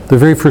chapter, the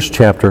very first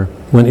chapter,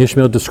 when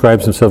Ishmael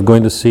describes himself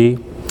going to sea,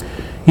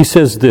 he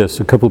says this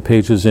a couple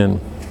pages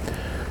in.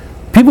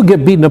 People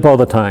get beaten up all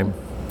the time.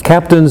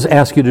 Captains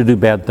ask you to do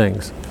bad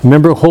things.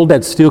 Remember, hold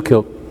that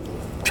Steelkilt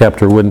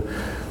chapter when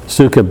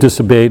Steelkilt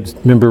disobeyed.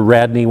 Remember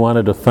Radney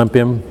wanted to thump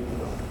him?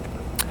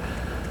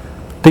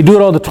 They do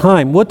it all the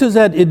time. What does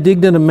that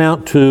indignant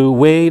amount to,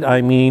 Wade,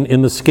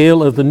 in the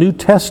scale of the New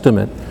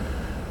Testament?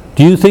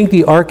 Do you think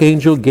the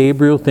Archangel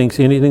Gabriel thinks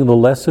anything the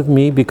less of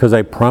me because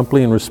I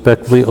promptly and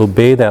respectfully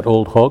obey that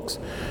old hoax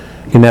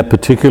in that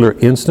particular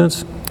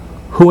instance?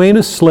 Who ain't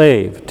a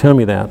slave? Tell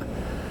me that.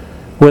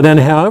 Well then,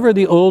 however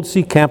the old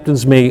sea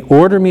captains may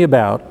order me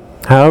about,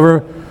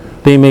 however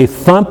they may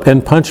thump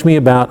and punch me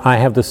about, I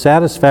have the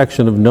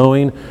satisfaction of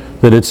knowing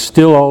that it's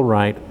still all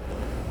right,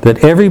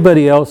 that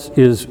everybody else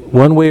is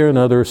one way or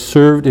another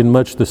served in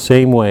much the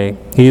same way,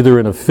 either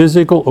in a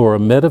physical or a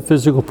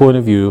metaphysical point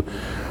of view,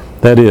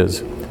 that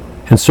is.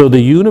 And so the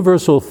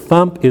universal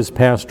thump is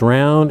passed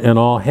round, and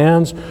all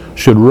hands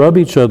should rub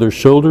each other's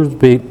shoulder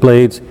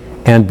blades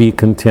and be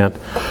content.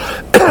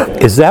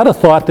 Is that a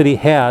thought that he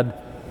had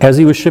as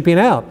he was shipping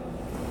out?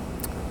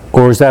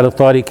 Or is that a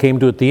thought he came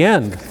to at the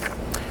end?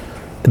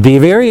 The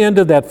very end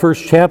of that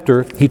first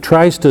chapter, he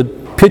tries to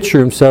picture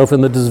himself in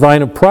the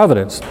design of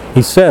providence.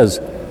 He says,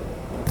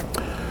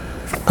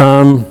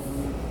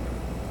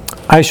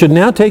 I should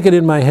now take it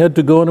in my head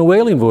to go on a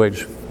whaling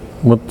voyage.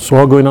 What's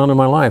all going on in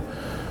my life?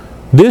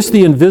 This,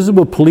 the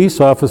invisible police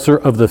officer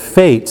of the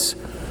fates,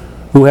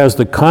 who has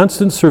the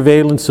constant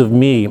surveillance of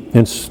me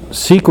and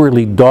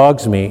secretly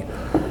dogs me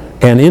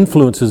and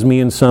influences me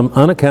in some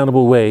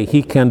unaccountable way,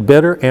 he can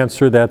better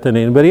answer that than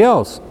anybody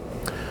else.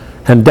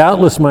 And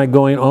doubtless my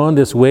going on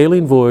this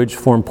whaling voyage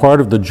formed part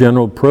of the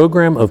general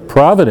program of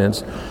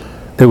providence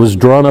that was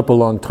drawn up a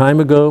long time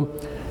ago.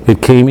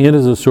 It came in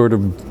as a sort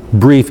of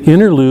brief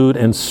interlude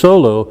and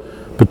solo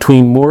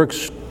between more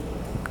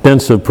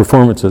extensive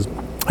performances.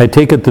 I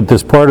take it that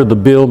this part of the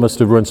bill must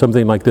have run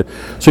something like this.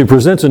 So he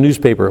presents a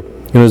newspaper,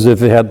 as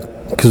if it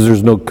had, because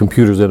there's no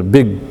computers, in a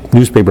big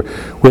newspaper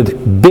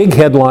with big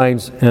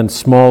headlines and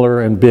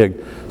smaller and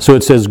big. So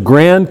it says,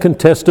 grand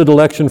contested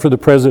election for the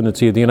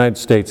presidency of the United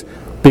States.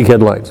 Big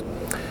headlines.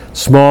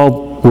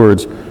 Small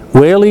words.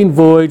 Whaling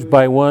voyage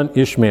by one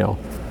Ishmael.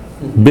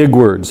 Big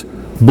words.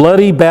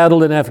 Bloody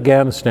battle in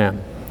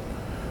Afghanistan.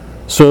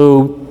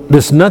 So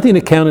there's nothing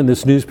to count in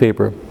this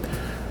newspaper.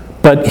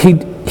 But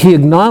he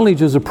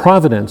acknowledges a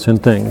providence in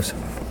things.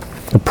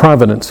 A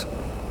providence.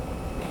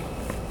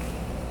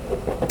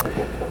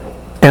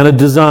 And a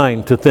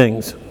design to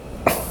things.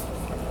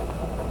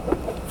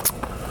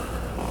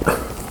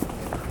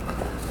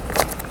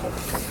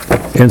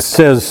 And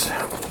says,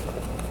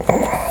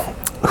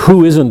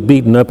 who isn't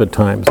beaten up at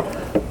times?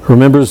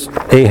 Remembers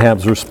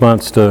Ahab's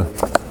response to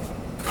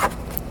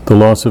the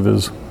loss of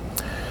his.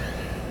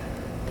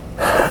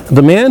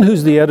 The man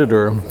who's the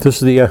editor,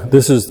 this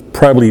is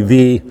probably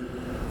the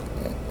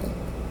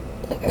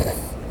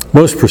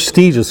most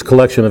prestigious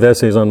collection of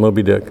essays on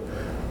Moby Dick.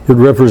 It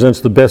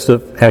represents the best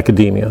of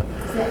academia.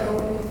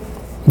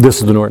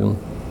 This is the Norton.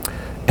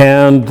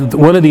 And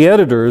one of the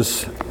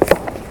editors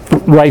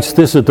writes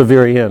this at the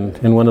very end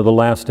in one of the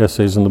last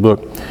essays in the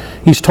book.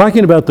 He's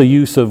talking about the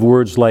use of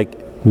words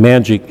like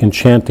magic,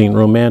 enchanting,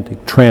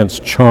 romantic, trance,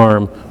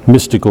 charm,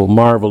 mystical,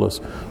 marvelous,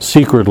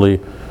 secretly,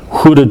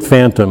 hooded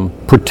phantom,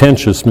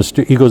 pretentious,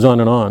 he goes on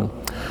and on.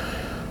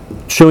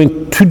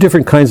 Showing two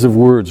different kinds of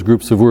words,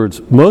 groups of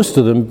words, most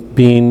of them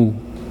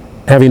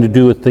having to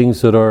do with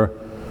things that are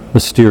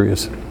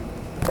mysterious.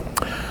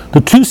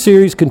 The two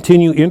series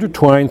continue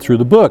intertwined through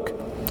the book,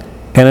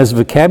 and as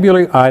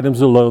vocabulary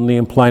items alone, they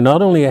imply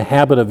not only a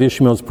habit of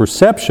Ishmael's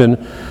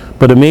perception,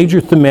 but a major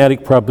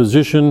thematic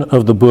proposition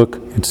of the book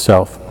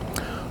itself.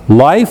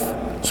 Life,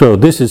 so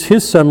this is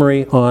his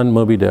summary on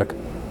Moby Dick,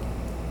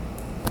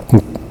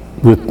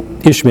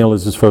 with Ishmael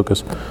as his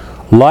focus.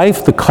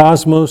 Life, the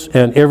cosmos,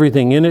 and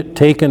everything in it,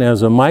 taken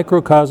as a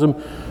microcosm,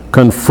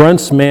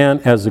 confronts man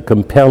as a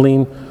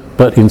compelling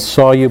but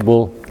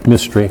insoluble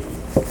mystery.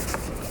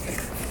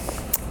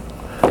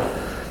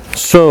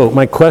 So,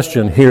 my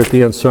question here at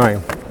the end,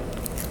 a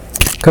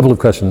couple of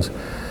questions.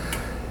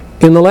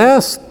 In the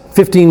last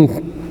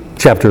 15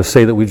 chapters,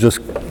 say, that we've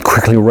just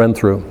quickly run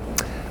through,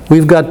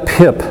 we've got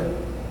Pip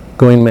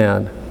going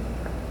mad.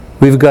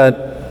 We've got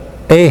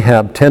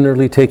Ahab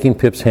tenderly taking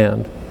Pip's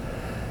hand.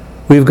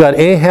 We've got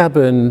Ahab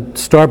and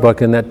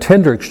Starbuck in that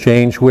tender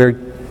exchange where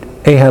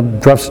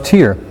Ahab drops a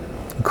tear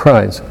and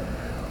cries.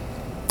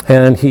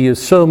 And he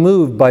is so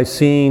moved by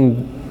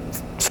seeing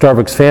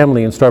Starbuck's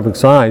family in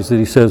Starbuck's eyes that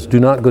he says, do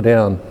not go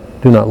down,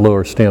 do not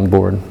lower, stay on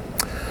board.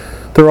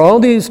 There are all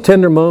these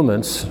tender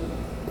moments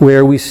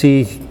where we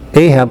see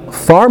Ahab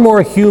far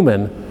more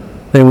human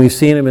than we've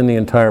seen him in the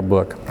entire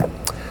book.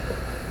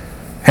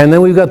 And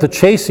then we've got the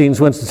chase scenes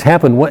once it's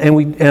happened,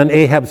 and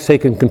Ahab's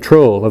taken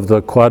control of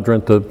the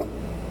quadrant, the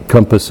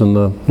compass, and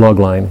the log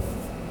line.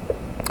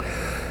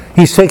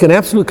 He's taken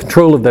absolute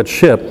control of that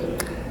ship,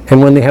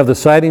 and when they have the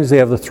sightings, they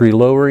have the 3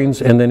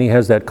 lowerings, and then he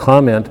has that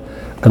comment,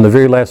 and the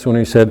very last one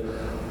he said,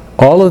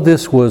 all of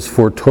this was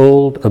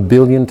foretold 1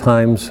 billion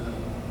times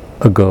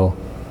ago.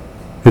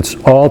 It's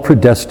all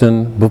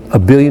predestined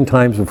 1 billion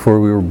times before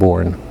we were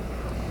born.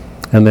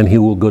 And then he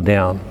will go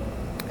down,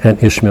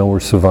 and Ishmael will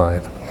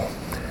survive.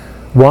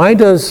 Why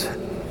does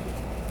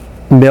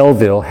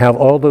Melville have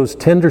all those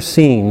tender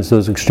scenes,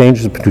 those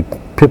exchanges between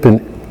Pip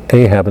and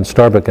Ahab and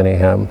Starbuck and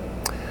Ahab?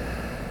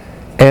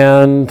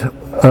 And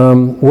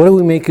what do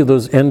we make of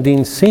those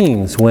ending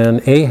scenes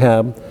when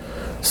Ahab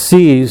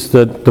sees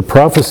that the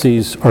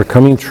prophecies are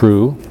coming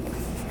true,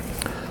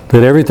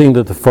 that everything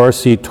that the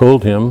Farsi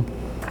told him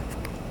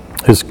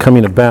is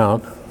coming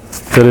about,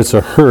 that it's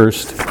a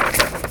hearse,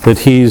 that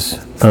he's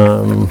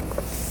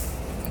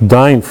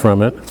dying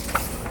from it,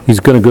 he's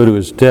going to go to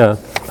his death.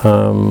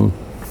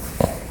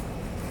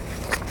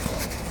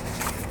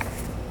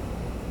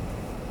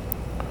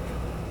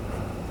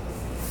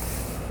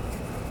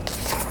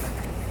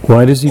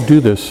 Why does he do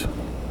this?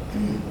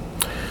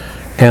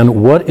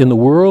 And what in the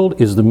world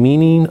is the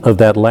meaning of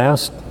that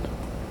last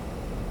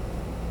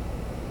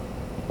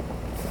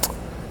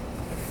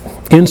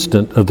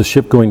instant of the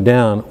ship going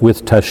down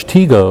with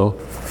Tashtigo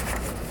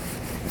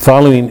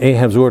following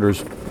Ahab's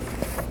orders,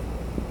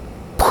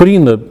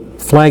 putting the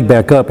flag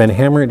back up and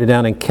hammering it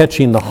down and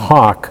catching the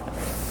hawk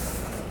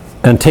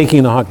and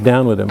taking the hawk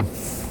down with him?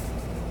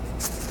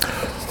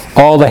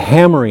 All the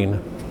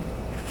hammering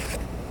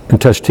in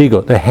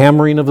Tashtigo, the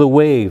hammering of the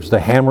waves, the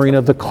hammering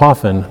of the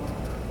coffin,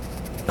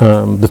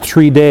 the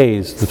 3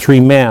 days, the 3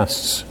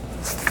 masts.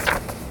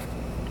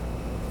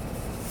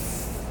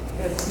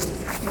 Because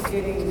he's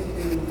beginning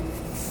to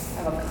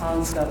have a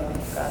concept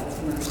of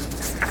God's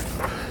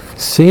mercy.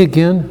 Say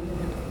again?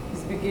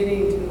 He's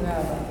beginning to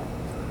have a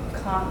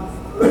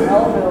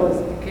Melville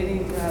is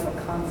beginning to have a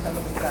concept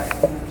of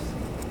God's mercy.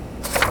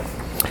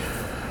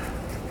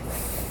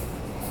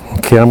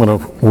 Okay, I'm going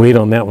to wait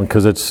on that one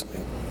because it's...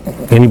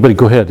 Anybody,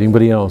 go ahead.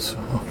 Anybody else?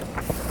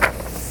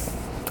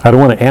 I don't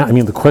want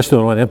to, the question I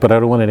don't want to, but I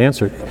don't want it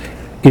answered.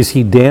 Is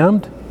he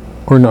damned?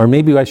 Or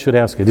maybe I should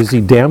ask it. Is he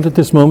damned at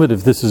this moment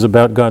if this is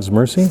about God's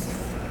mercy?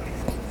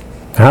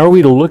 How are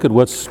we to look at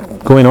what's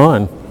going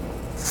on?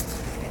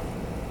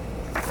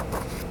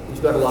 He's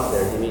got a lot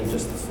there. You mean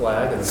just the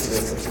flag and the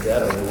puts to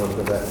death, or you want to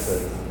go back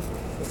to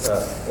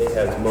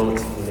Ahab's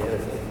moments of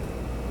humanity,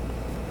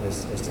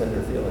 his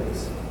tender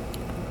feelings.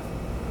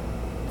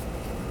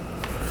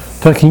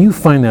 Doug, can you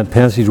find that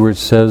passage where it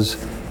says,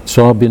 it's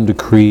all been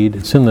decreed?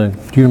 It's in the,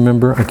 do you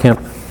remember? I can't.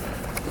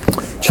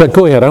 Chuck,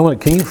 go ahead.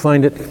 Can you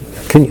find it?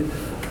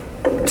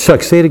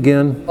 Chuck, say it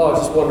again. Oh, I was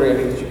just wondering,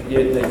 I mean,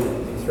 you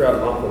threw out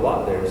an awful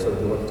lot there, so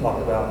do you want to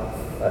talk about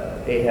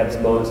Ahab's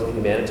moments of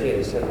humanity and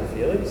his tender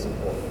feelings?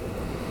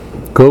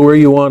 Go where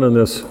you want on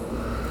this.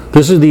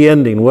 This is the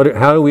ending.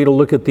 How are we to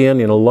look at the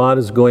ending? A lot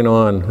is going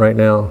on right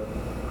now.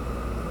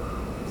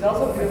 He's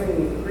also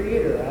viewing the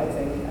Creator, I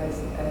think,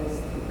 as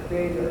the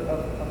creator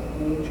of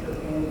nature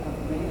and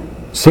of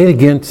man. Say it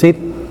again.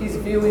 He's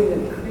viewing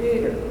the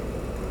Creator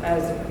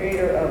as the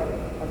creator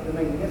of the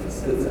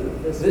magnificence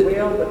of this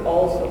whale, but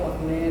also of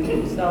man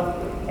himself.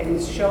 And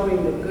he's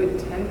showing the good,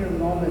 tender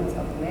moments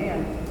of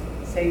man,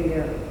 saying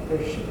there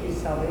should be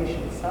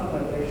salvation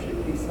somewhere. There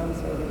should be some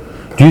sort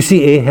of... Do you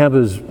see Ahab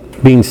as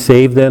being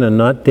saved then and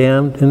not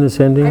damned in this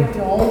ending? I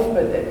don't,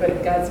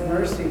 but God's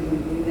mercy, we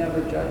never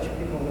judge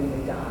people when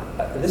they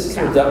die. This is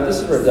a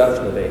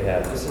reduction of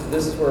Ahab.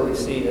 This is where we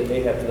see that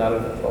Ahab's not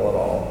in control at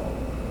all.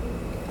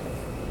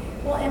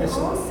 Well, and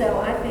also,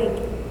 I think,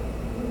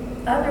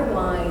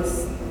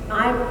 otherwise,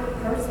 I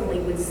personally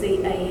would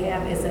see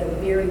Ahab as a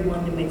very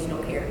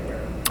one-dimensional character.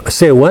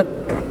 Say what?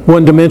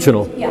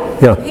 One-dimensional.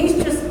 Yeah.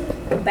 He's just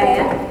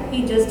bad.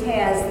 He just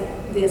has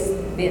this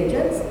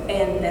vengeance,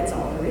 and that's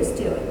all there is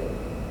to it.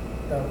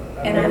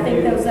 And I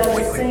think those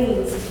other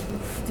scenes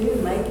do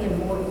make him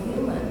more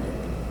human.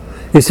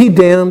 Is he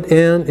damned,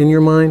 Anne, in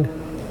your mind?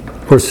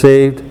 Or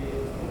saved?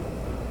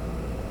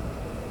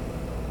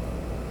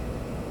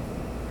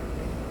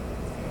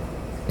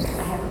 I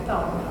haven't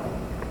thought about it,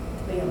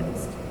 to be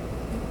honest.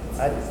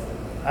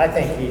 I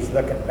think he's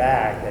looking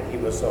back that he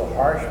was so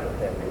harsh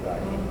with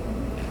everybody.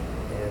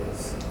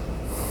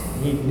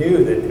 He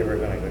knew that they were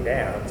going to go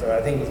down, so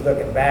I think he's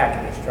looking back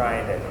and he's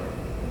trying to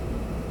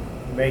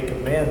make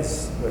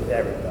amends with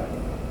everybody.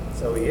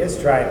 So he is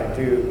trying to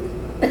do...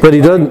 But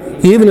he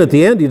doesn't, even at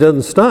the end, he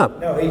doesn't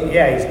stop. No, he's...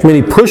 I mean,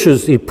 he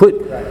pushes,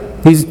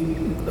 he's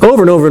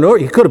over and over and over.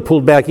 He could have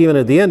pulled back even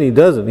at the end, he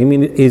doesn't. I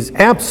mean, he's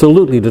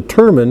absolutely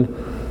determined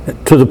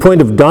to the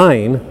point of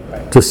dying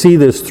to see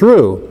this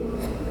through.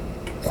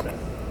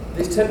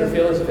 These tender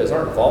feelings of his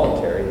aren't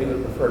voluntary. We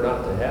would prefer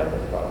not to have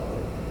them, probably.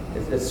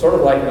 It's sort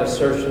of like an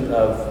assertion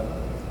of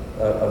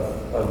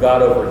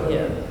God over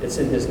him. It's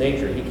in his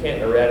nature. He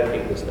can't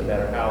eradicate this no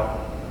matter how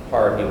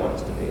hard he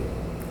wants to be.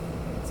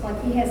 It's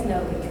like he has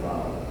no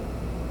control.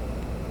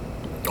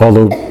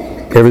 Although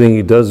everything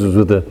he does is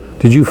with the...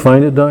 Did you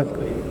find it, Doc?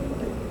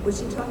 Was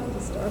she talking to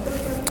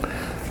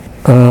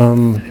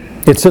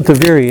Starbucks? It's at the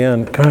very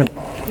end. God. At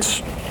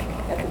the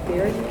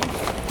very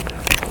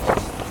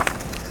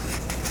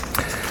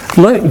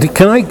end?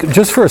 Can I,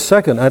 just for a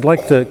second, I'd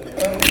like to...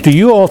 Do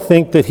you all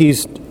think that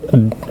he's...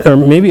 Or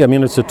maybe, I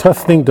mean, it's a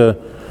tough thing to...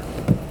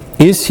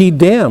 Is he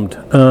damned?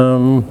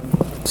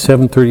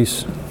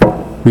 7:30,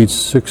 read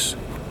 6...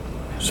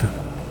 7.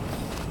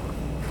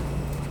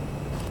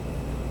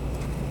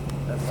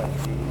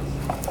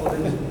 Well,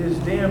 his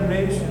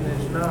damnation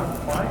is not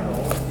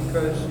final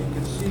because you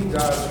can see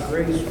God's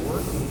grace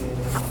working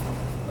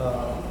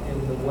in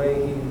the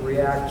way he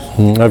reacts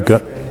to I've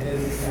got... and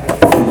his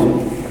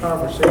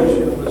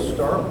conversation with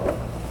Starbuck.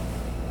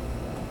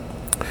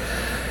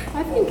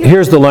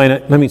 Here's the line,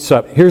 let me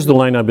stop. Here's the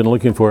line I've been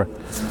looking for.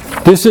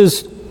 This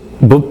is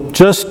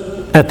just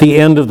at the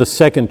end of the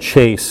second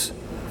chase.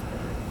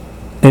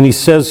 And he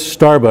says,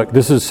 Starbuck,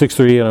 this is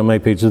 638 on my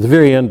page, at the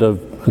very end of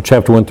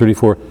chapter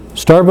 134.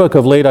 Starbuck,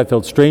 of late I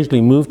felt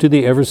strangely moved to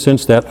thee ever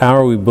since that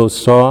hour we both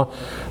saw,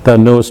 thou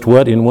knowest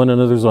what, in one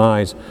another's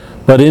eyes.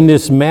 But in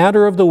this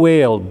matter of the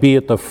whale, be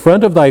it the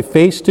front of thy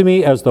face to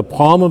me as the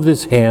palm of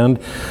this hand,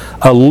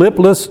 a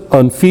lipless,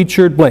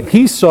 unfeatured blank.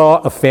 He saw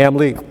a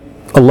family,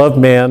 a loved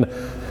man.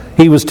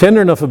 He was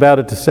tender enough about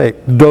it to say,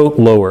 don't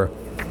lower.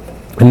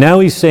 And now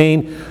he's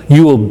saying,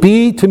 you will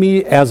be to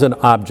me as an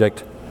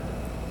object,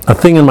 a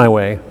thing in my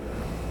way.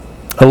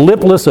 A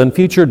lipless,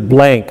 unfeatured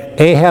blank.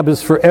 Ahab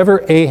is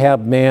forever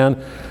Ahab,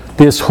 man.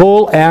 This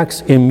whole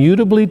act's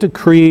immutably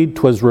decreed.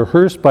 'Twas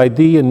rehearsed by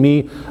thee and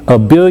me a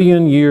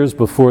billion years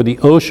before the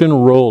ocean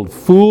rolled.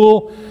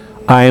 Fool,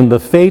 I am the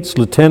fate's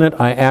lieutenant.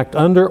 I act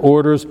under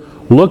orders.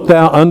 Look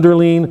thou,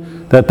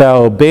 underling, that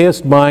thou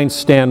obeyest mine.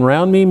 Stand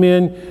round me,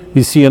 men.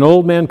 You see an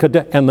old man,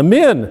 and the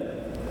men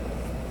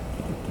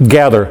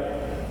gather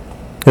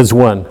as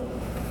one.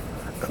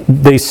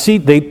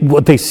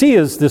 What they see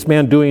is this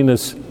man doing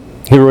this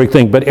heroic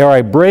thing. But ere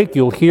I break,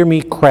 you'll hear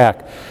me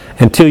crack.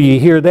 Until you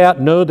hear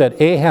that, know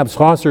that Ahab's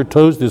hawser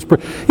toes this.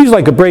 He's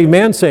like a brave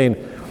man saying,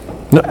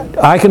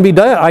 I can be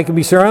dead. I can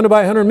be surrounded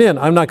by 100 men.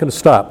 I'm not going to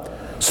stop.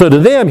 So to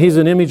them, he's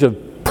an image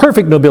of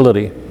perfect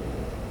nobility.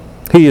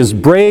 He is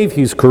brave.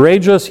 He's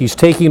courageous. He's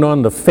taking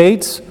on the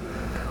fates.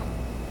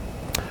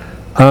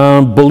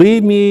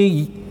 Believe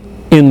me,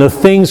 in the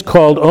things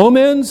called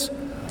omens,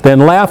 Then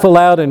laugh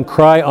aloud and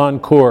cry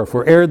encore,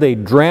 for ere they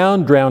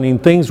drown, drowning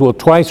things will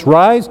twice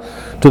rise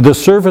to the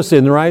surface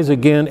and rise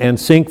again and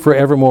sink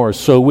forevermore.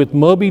 So with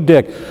Moby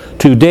Dick,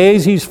 2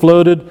 days he's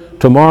floated,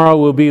 tomorrow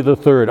will be the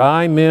third.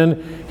 Aye,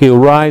 men, he'll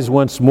rise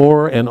once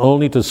more and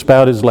only to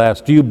spout his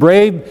last. Do you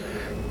brave?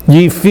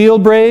 Ye feel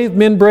brave,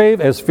 men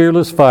brave, as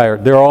fearless fire.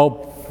 They're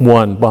all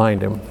one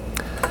behind him.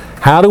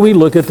 How do we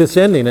look at this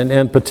ending?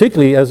 And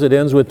particularly as it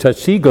ends with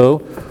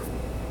Tashigo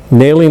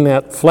nailing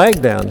that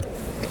flag down.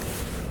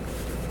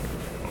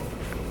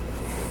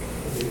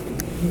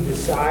 He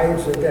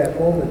decides at that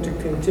moment to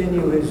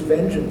continue his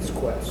vengeance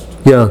quest,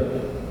 Yeah.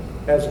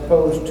 as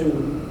opposed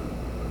to,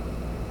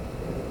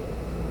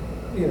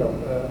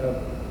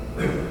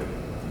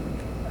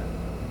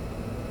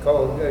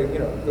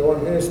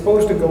 going, as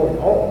opposed to going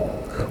home.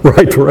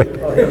 Right.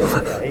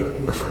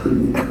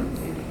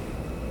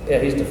 Yeah,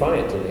 he's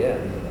defiant in the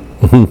end.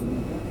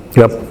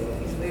 Yep.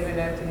 He's leaving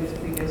that to his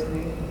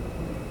predestination.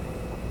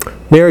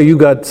 Mary, you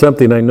got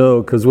something, I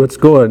know, because what's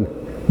going?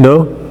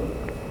 No?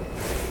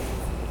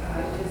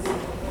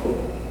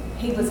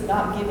 He was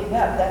not giving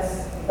up.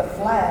 That's, the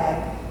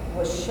flag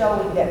was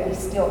showing that we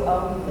still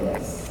own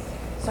this.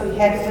 So he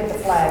had to put the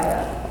flag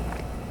up.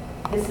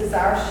 This is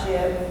our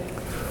ship.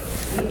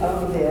 We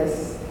own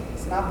this.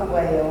 It's not the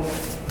whale.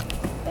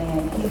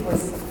 And he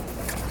was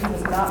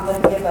not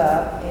going to give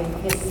up. And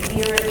his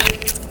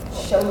spirit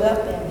showed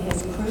up in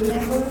his crew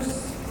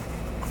members.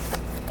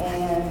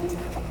 And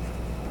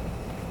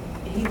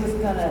he was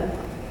going to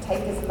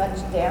take as much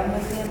down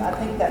with him. I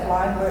think that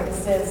line where it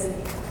says,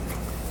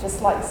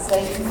 just like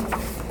Satan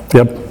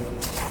Yep.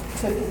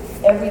 took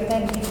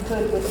everything he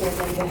could with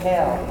him into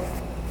hell,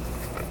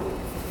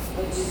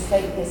 which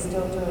Satan is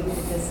still doing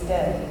to this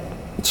day.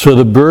 So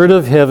the bird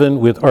of heaven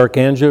with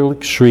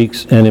archangelic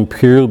shrieks and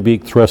imperial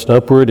beak thrust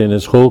upward, and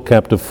his whole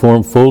captive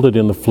form folded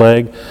in the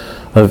flag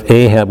of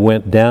Ahab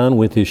went down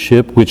with his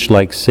ship, which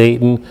like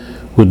Satan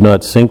would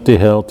not sink to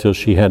hell till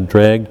she had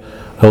dragged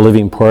a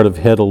living part of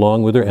head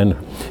along with her and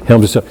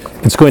helmed herself.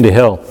 It's going to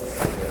hell.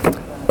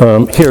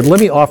 Here,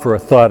 let me offer a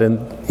thought, and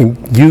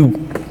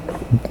you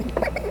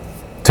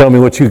tell me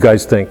what you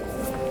guys think.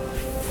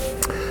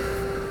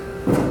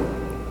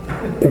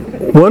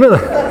 One of the...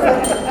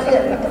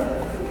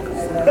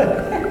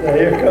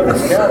 Here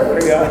comes the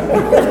Calvary guy.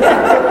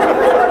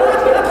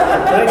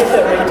 Can I get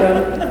that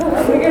ringtone?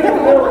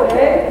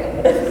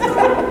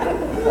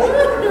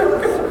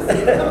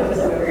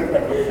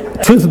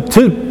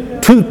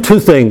 Two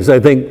things I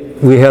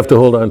think we have to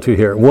hold on to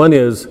here. One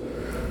is,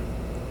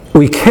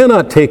 we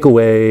cannot take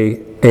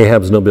away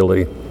Ahab's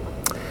nobility.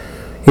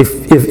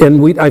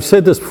 I've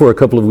said this before a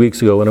couple of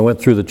weeks ago when I went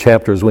through the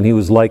chapters when he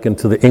was likened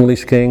to the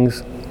English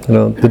kings.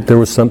 That there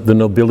was the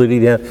nobility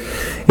there.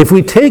 If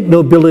we take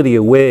nobility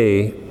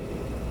away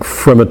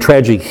from a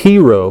tragic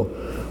hero,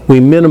 we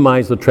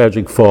minimize the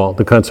tragic fall,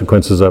 the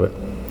consequences of it.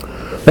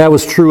 That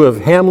was true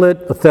of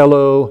Hamlet,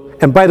 Othello,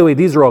 and by the way,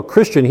 these are all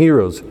Christian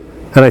heroes.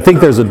 And I think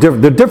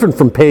they're different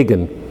from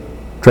pagan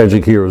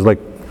tragic heroes like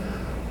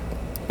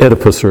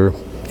Oedipus or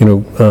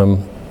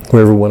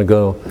wherever we want to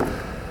go.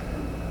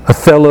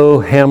 Othello,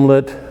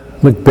 Hamlet,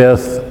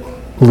 Macbeth,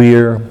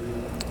 Lear.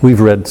 We've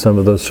read some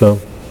of those, so.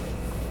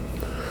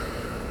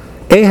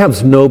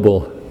 Ahab's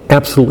noble,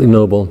 absolutely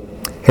noble,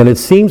 and it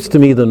seems to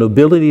me the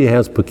nobility he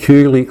has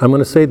peculiarly, I'm going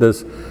to say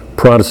this,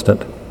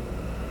 Protestant.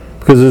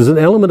 Because there's an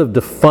element of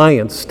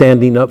defiance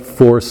standing up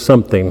for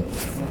something.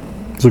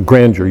 It's a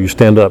grandeur, you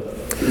stand up.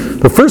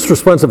 The first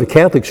response of a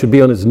Catholic should be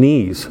on his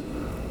knees.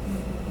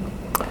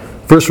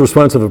 First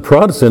response of a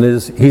Protestant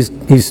is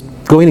he's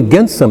going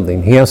against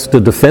something. He has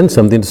to defend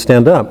something to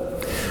stand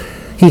up.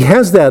 He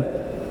has that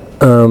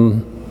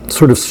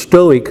sort of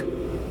stoic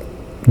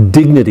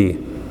dignity.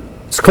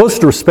 It's close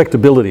to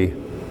respectability.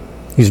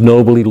 He's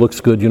noble, he looks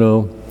good,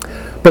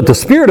 But the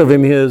spirit of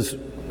him is,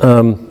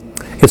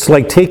 it's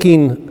like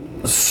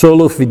taking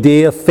sola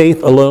fidei,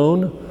 faith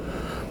alone.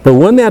 But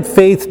when that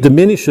faith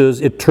diminishes,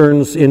 it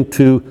turns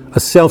into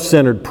a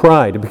self-centered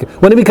pride.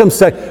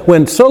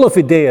 When sola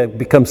fidei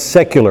becomes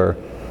secular,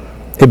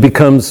 it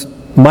becomes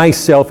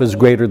myself is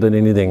greater than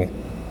anything.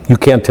 You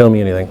can't tell me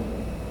anything.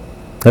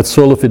 That's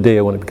sola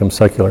fidei when it becomes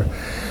secular.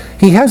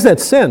 He has that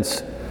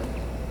sense.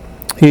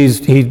 He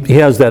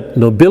has that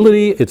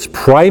nobility. It's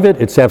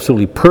private. It's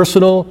absolutely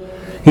personal.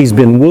 He's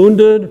been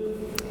wounded.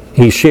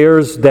 He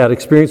shares that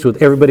experience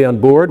with everybody on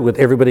board, with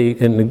everybody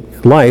in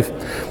life.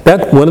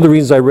 That one of the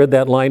reasons I read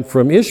that line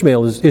from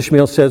Ishmael is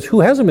Ishmael says,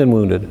 "Who hasn't been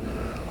wounded?"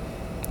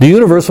 The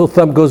universal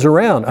thumb goes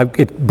around.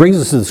 It brings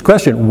us to this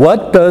question: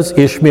 what does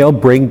Ishmael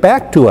bring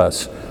back to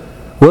us?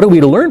 What are we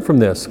to learn from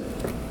this?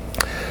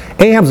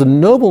 Ahab's a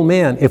noble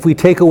man. If we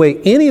take away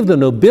any of the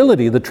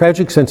nobility, the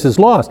tragic sense is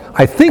lost.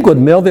 I think what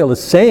Melville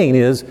is saying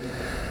is,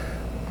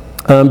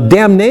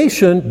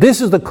 damnation, this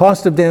is the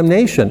cost of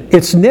damnation.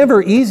 It's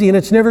never easy and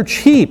it's never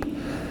cheap.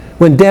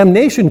 When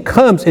damnation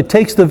comes, it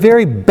takes the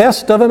very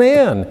best of a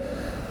man.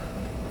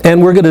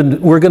 And we're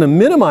going to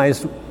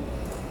minimize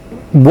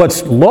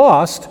what's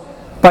lost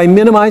by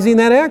minimizing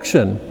that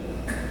action.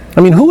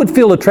 I mean, who would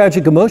feel a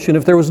tragic emotion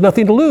if there was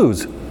nothing to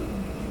lose?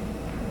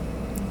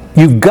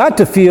 You've got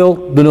to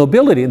feel the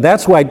nobility. And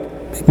that's why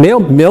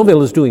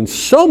Melville is doing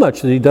so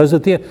much that he does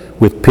at the end,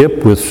 with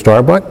Pip, with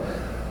Starbuck,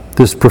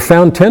 this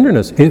profound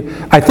tenderness.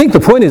 I think the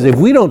point is, if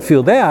we don't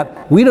feel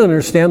that, we don't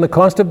understand the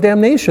cost of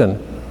damnation.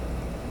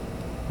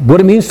 What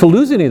it means to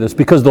lose any of this.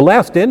 Because the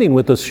last ending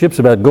with the ship's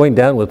about going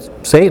down with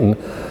Satan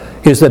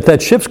is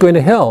that ship's going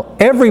to hell.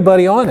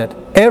 Everybody on it.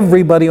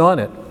 Everybody on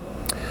it.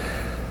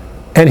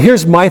 And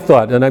here's my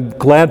thought, and I'm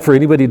glad for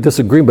anybody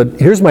disagreeing, but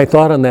here's my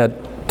thought on that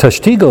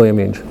Testigo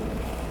image.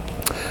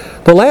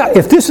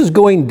 If this is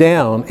going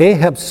down,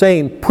 Ahab's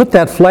saying, put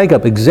that flag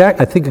up,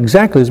 I think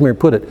exactly as Mary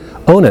put it.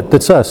 Own it,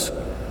 that's us.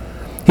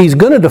 He's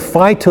going to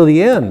defy till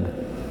the end.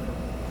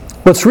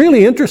 What's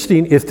really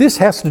interesting, if this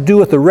has to do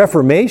with the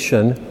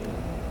Reformation,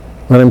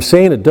 and I'm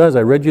saying it does,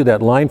 I read you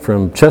that line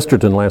from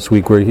Chesterton last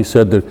week where he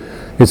said that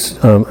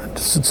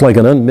it's like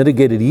an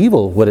unmitigated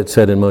evil, what it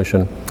set in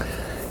motion.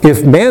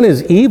 If man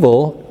is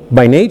evil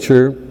by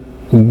nature,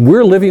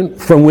 we're living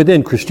from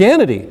within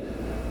Christianity.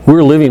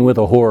 We're living with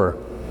a horror.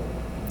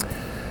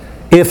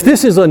 If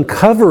this is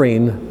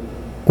uncovering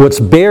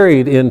what's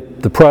buried in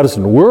the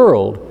Protestant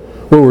world,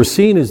 what we're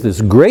seeing is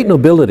this great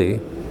nobility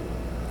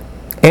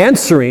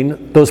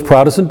answering those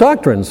Protestant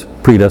doctrines.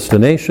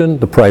 Predestination,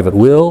 the private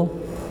will.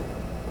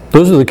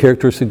 Those are the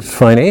characteristics that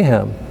define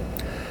Ahab.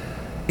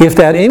 If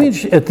that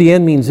image at the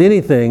end means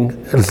anything,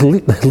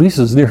 at least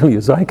as nearly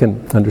as I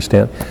can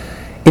understand,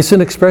 it's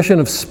an expression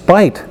of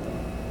spite.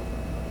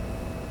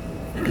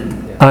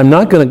 I'm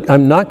not going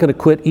to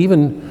quit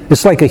even.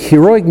 It's like a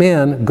heroic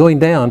man going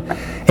down,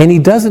 and he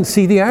doesn't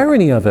see the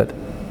irony of it.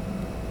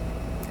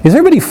 Is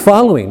everybody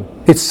following?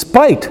 It's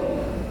spite.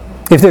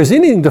 If there's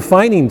anything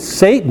defining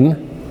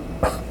Satan,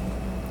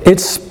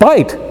 it's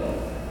spite.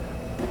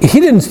 He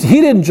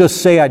didn't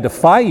just say, I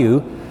defy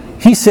you.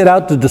 He set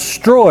out to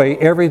destroy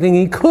everything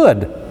he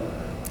could.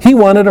 He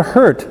wanted to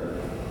hurt.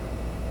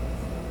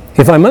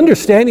 If I'm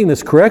understanding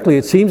this correctly,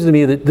 it seems to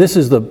me that this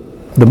is the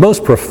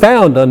most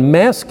profound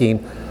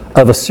unmasking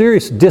of a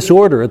serious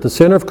disorder at the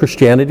center of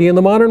Christianity in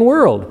the modern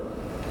world.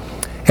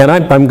 And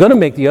I'm going to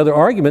make the other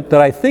argument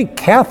that I think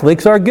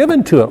Catholics are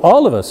given to it,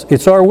 all of us.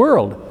 It's our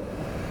world.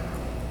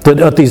 That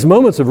at these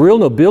moments of real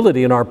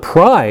nobility and our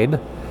pride,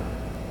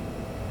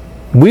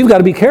 we've got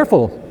to be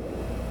careful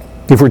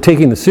if we're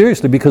taking this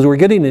seriously, because we're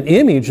getting an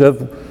image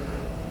of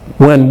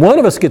when one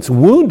of us gets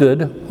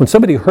wounded, when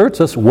somebody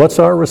hurts us, what's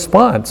our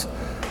response?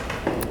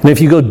 And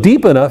if you go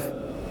deep enough,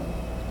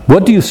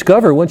 what do you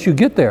discover once you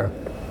get there?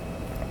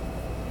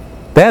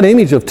 That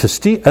image of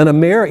he's an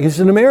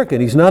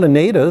American. He's not a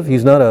native.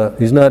 He's not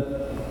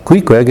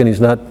Queequeg, and he's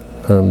not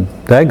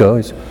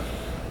Dago.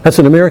 That's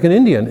an American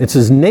Indian. It's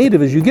as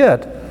native as you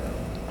get.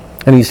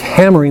 And he's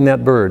hammering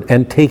that bird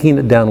and taking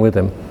it down with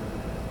him.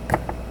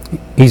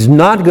 He's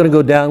not going to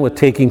go down with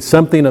taking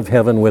something of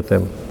heaven with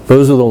him.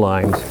 Those are the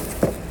lines.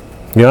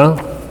 Yeah?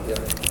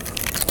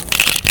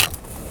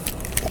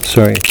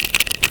 Sorry.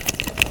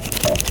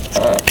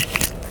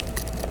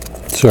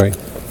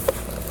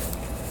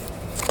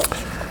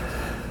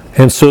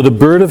 And so the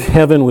bird of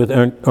heaven with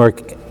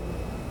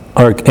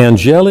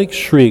angelic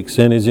shrieks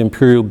and his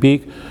imperial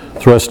beak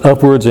thrust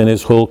upwards, and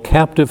his whole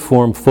captive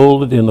form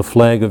folded in the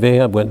flag of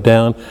Ahab went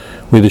down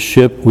with a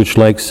ship which,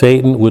 like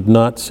Satan, would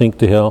not sink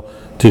to hell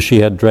till she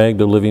had dragged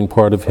a living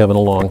part of heaven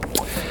along.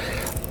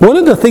 One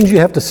of the things you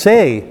have to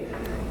say,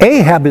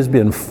 Ahab has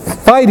been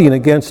fighting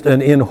against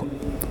an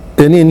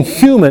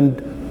inhuman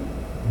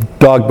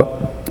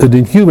dogma, an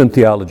inhuman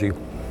theology,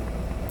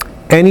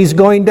 and he's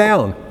going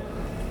down.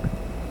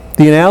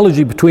 The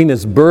analogy between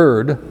this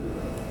bird,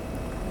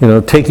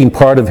 taking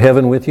part of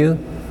heaven with you,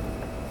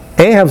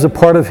 Ahab's a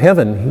part of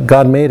heaven.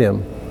 God made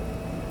him.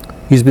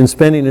 He's been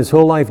spending his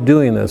whole life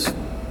doing this,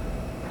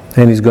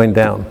 and he's going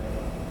down.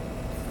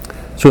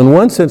 So in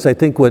one sense, I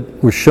think what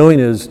we're showing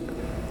is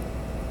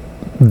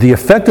the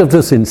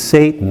effectiveness in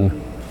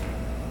Satan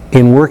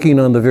in working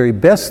on the very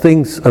best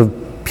things of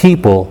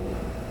people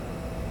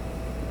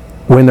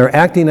when they're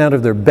acting out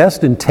of their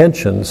best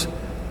intentions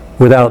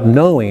without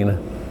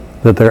knowing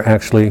that they're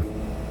actually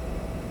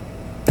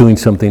doing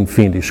something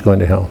fiendish, going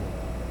to hell.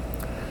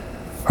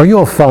 Are you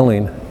all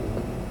following?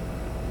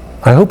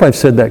 I hope I've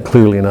said that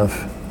clearly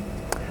enough.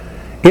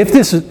 If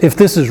this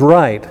is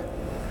right,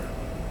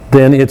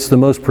 then it's the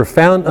most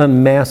profound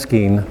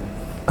unmasking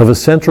of a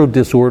central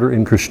disorder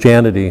in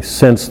Christianity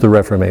since the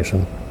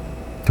Reformation.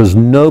 Because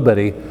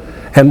nobody,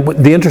 and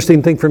the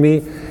interesting thing for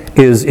me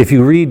is if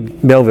you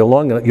read Melville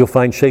long enough, you'll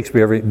find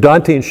Shakespeare,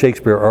 Dante and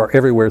Shakespeare are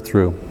everywhere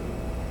through.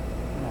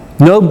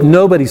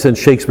 Nobody since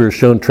Shakespeare has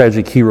shown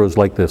tragic heroes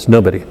like this.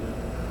 Nobody.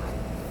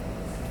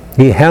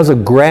 He has a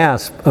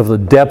grasp of the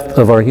depth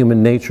of our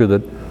human nature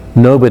that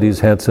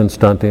nobody's had since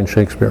Dante and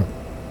Shakespeare.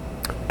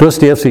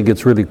 Dostoevsky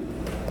gets really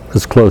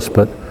as close,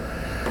 but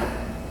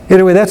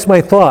anyway, that's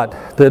my thought,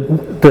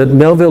 that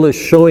Melville is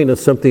showing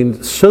us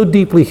something so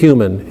deeply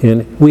human,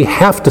 and we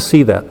have to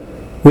see that.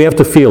 We have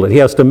to feel it. He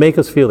has to make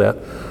us feel that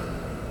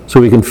so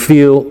we can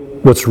feel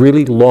what's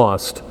really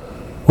lost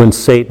when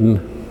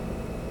Satan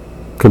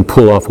can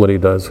pull off what he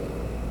does.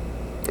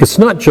 It's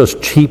not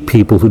just cheap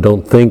people who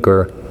don't think,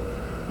 or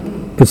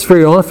it's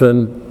very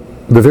often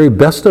the very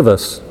best of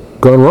us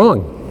gone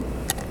wrong.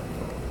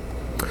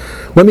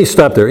 Let me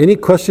stop there. Any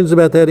questions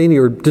about that? Any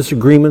or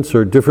disagreements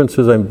or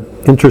differences? I'm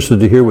interested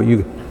to hear what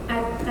you...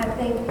 I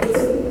think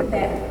it's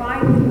that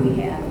pride that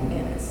we have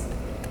in us,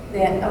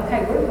 that,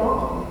 okay, we're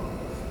wrong,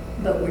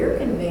 but we're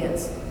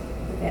convinced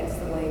that that's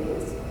the way it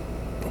is.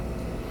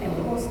 And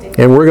we're going to stick.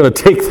 And we're going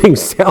to take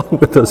things down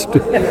with us too.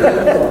 Like the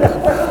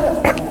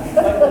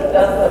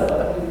death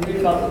of, we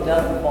read about the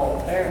death of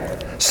Voltaire.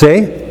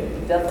 Say?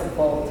 The death of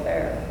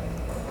Voltaire.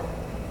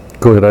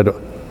 Go ahead. I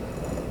don't...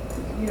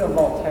 You know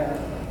Voltaire.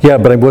 Yeah,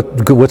 but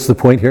what's the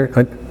point here?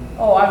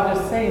 Oh, I'm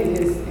just saying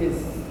his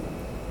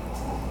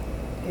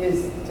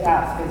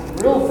death, his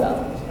real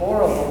death was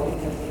horrible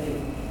because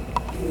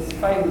he was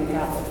fighting the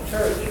Catholic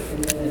Church,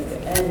 and then at the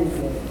end,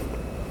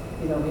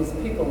 his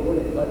people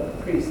wouldn't let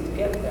the priest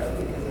get there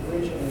because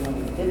originally when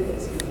he did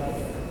this, he had a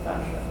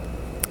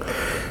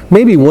confession.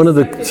 Maybe one of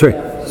the...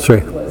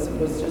 Sorry.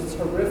 Was just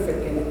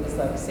horrific, and it was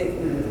like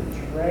Satan was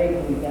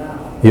dragging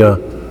down. Yeah.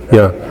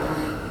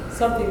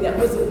 Something that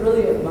wasn't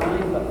really of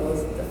mine, but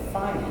was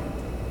defiant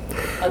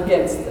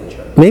against the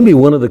church. Maybe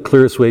one of the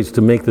clearest ways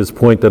to make this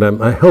point that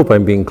I hope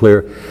I'm being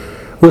clear,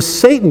 was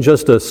Satan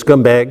just a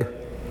scumbag?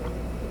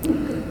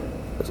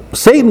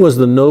 Satan was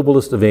the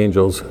noblest of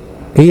angels.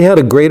 He had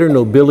a greater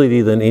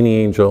nobility than any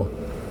angel.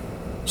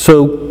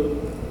 So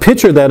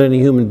picture that in a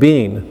human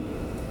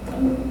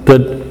being,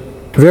 that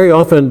very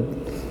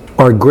often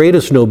our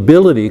greatest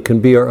nobility can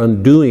be our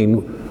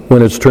undoing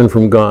when it's turned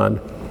from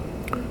God.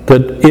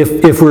 That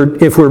if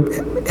we're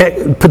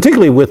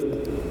particularly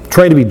with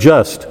trying to be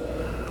just,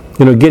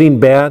 getting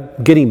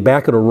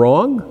back at a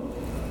wrong,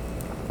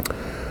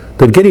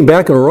 that getting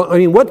back at a wrong, I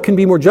mean, what can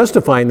be more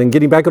justifying than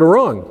getting back at a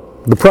wrong?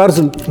 The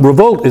Protestant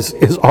revolt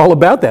is all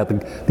about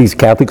that. These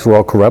Catholics were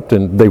all corrupt,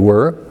 and they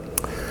were.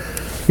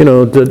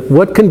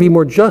 What can be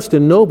more just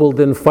and noble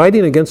than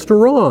fighting against a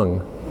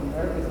wrong?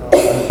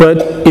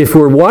 But if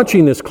we're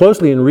watching this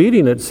closely and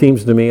reading it,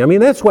 seems to me, I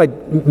mean, that's why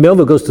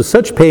Melville goes to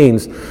such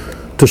pains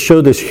to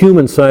show this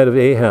human side of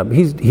Ahab.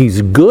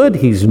 He's good,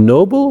 he's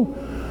noble,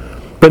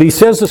 but he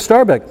says to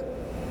Starbuck,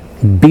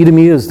 be to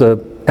me as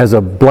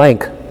a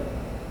blank.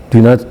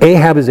 Do not.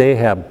 Ahab is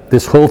Ahab.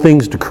 This whole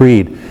thing's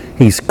decreed.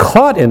 He's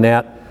caught in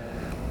that,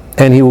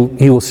 and he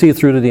will see it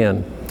through to the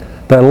end.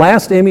 That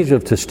last image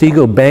of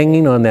Testigo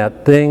banging on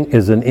that thing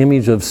is an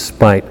image of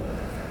spite.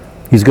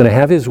 He's going to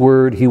have his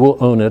word. He will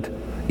own it,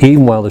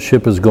 even while the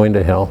ship is going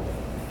to hell.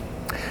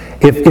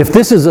 If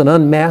this is an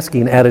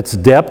unmasking at its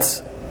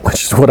depths,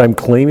 which is what I'm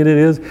claiming it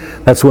is,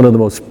 that's one of the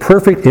most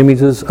perfect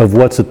images of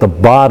what's at the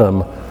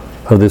bottom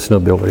of this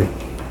nobility.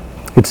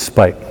 It's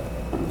spite.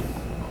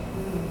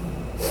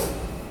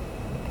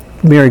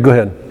 Mary, go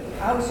ahead.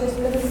 I was just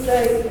going to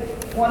say,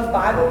 one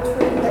Bible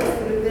truth that's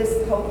through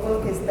this whole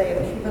book is they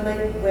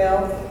accumulated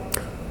wealth,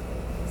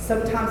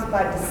 sometimes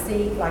by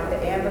deceit, like the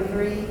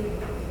ambergris.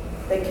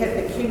 They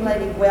kept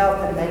accumulating wealth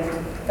and they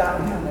got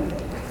none of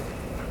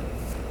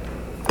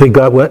it. They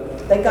got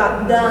what? They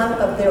got none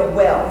of their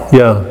wealth.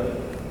 Yeah,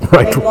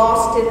 right. They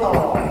lost it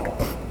all.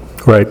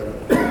 Right.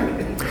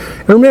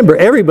 And remember,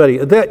 everybody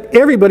in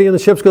the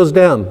ships goes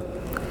down.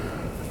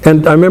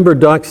 And I remember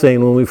Doc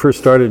saying when we first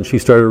started and she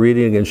started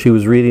reading, and she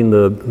was reading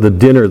the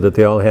dinner that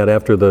they all had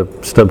after the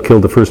Stubb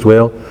killed the first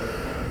whale.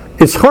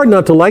 It's hard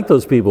not to like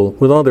those people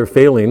with all their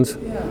failings.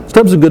 Yeah.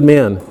 Stubb's a good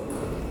man.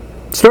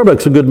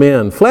 Starbuck's a good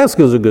man.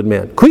 Flasco's a good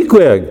man.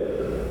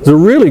 Queequeg is a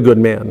really good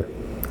man.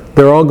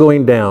 They're all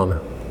going down.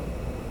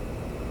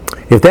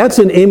 If that's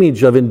an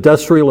image of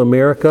industrial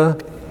America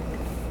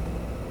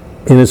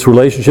in its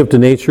relationship to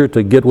nature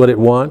to get what it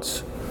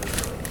wants,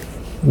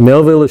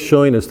 Melville is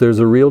showing us there's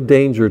a real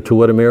danger to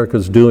what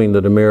America's doing.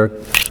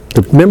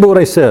 Remember what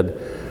I said,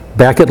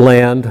 back at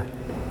land,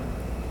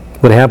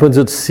 what happens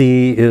at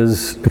sea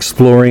is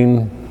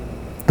exploring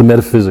the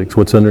metaphysics,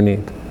 what's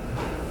underneath.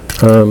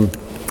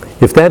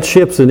 If that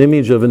ship's an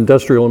image of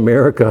industrial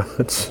America,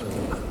 it's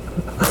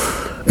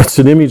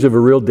an image of a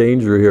real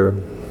danger here.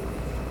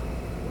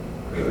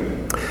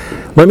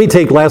 Let me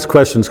take last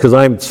questions, because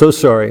I'm so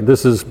sorry.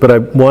 But I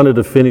wanted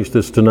to finish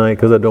this tonight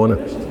because I don't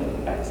want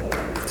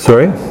to.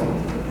 Sorry?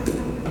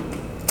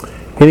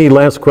 Any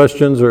last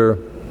questions or?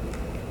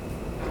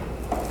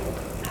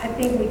 I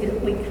think we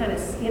kind of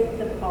skipped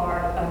the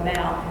part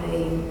about if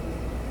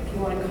you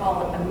want to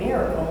call it a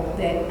miracle,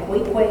 that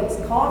Queequeg's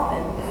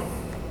coffin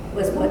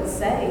was what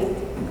saved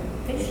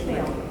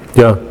Ishmael.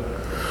 Yeah.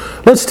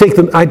 Let's take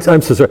them.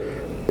 I'm so sorry.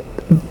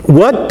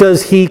 What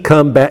does he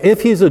come back?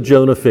 If he's a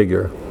Jonah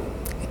figure,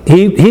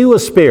 he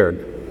was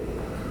spared.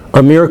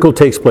 A miracle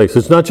takes place.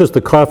 It's not just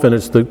the coffin,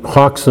 it's the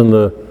hawks and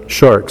the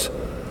sharks.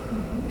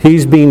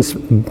 He's being...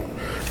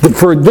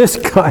 For this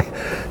guy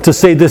to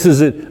say this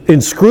is an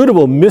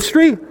inscrutable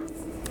mystery,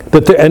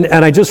 and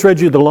I just read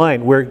you the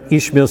line where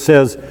Ishmael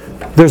says,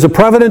 there's a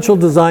providential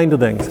design to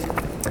things.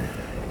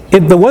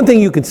 The one thing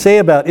you can say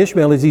about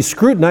Ishmael is he's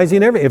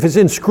scrutinizing everything. If it's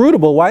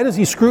inscrutable, why does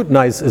he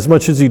scrutinize as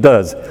much as he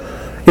does?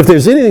 If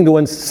there's anything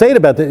to say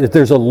about that, if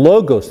there's a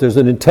logos, there's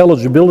an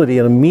intelligibility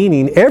and a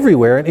meaning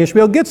everywhere, and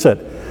Ishmael gets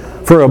it.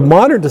 For a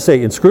modern to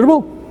say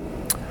inscrutable,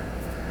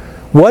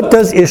 What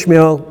does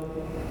Ishmael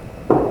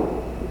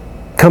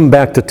come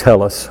back to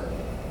tell us?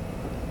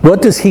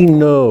 What does he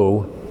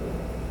know?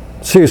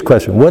 Serious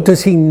question. What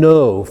does he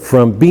know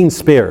from being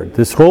spared,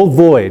 this whole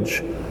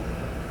voyage,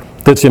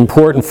 that's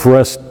important for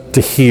us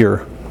to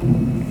hear?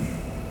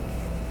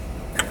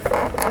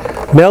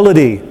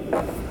 Melody,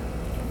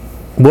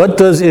 what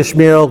does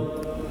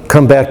Ishmael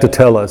come back to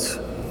tell us?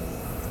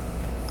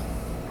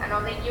 I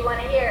don't think you want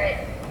to hear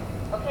it.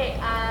 Okay,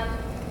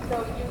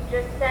 so you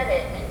just said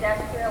it,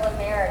 industrial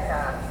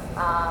America.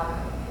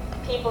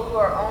 People who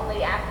are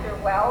only after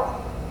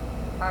wealth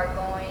are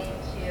going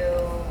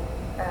to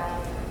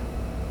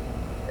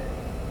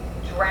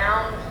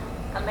drown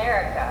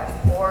America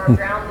or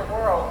drown the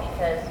world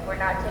because we're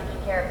not taking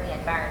care of the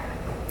environment.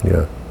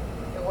 Yeah.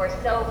 We're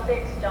so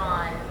fixed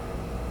on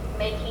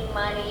making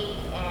money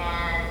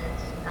and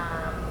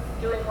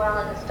doing well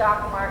in the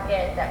stock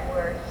market that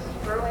we're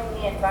screwing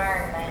the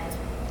environment,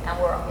 and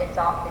it's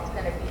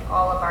going to be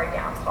all of our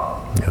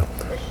downfall. Yeah.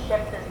 The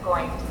ship is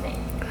going to sink.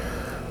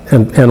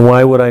 And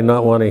why would I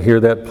not want to hear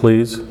that,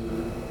 please?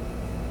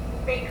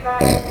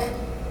 Because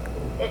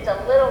it's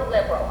a little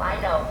liberal, I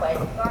know, but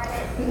darn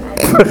it,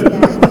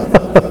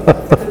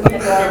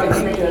 I don't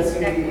think that's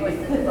what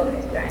this book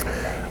is trying to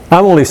say.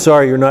 I'm only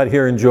sorry you're not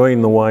here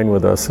enjoying the wine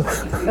with us.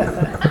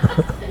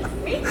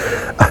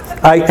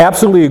 I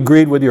absolutely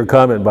agreed with your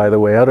comment, by the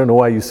way. I don't know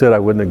why you said I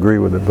wouldn't agree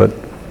with it, but...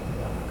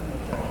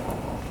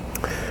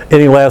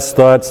 Any last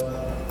thoughts?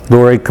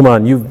 Lori, come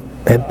on.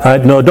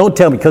 No, don't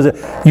tell me, because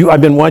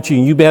I've been watching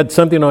you. You've had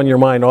something on your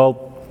mind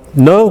all...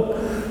 No?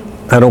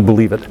 I don't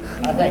believe it.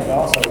 I think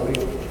also we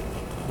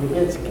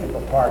did skip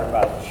a part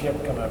about the ship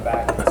coming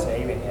back and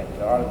saving it,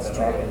 the Arctic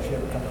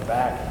ship coming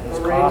back, this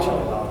caution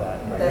and all that.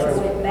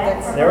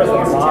 There was a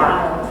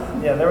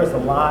lot, there was a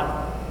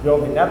lot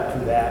building up to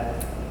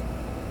that,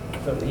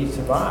 so that he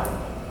survived.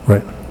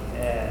 Right.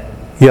 And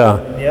Yeah,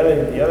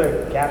 the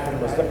other captain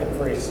was looking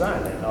for his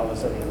son, and all of a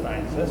sudden he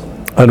finds this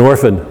one. an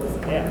orphan.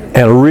 Yeah.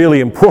 And a really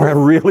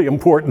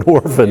important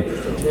orphan.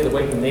 The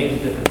way he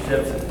names different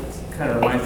ships, it kind of reminds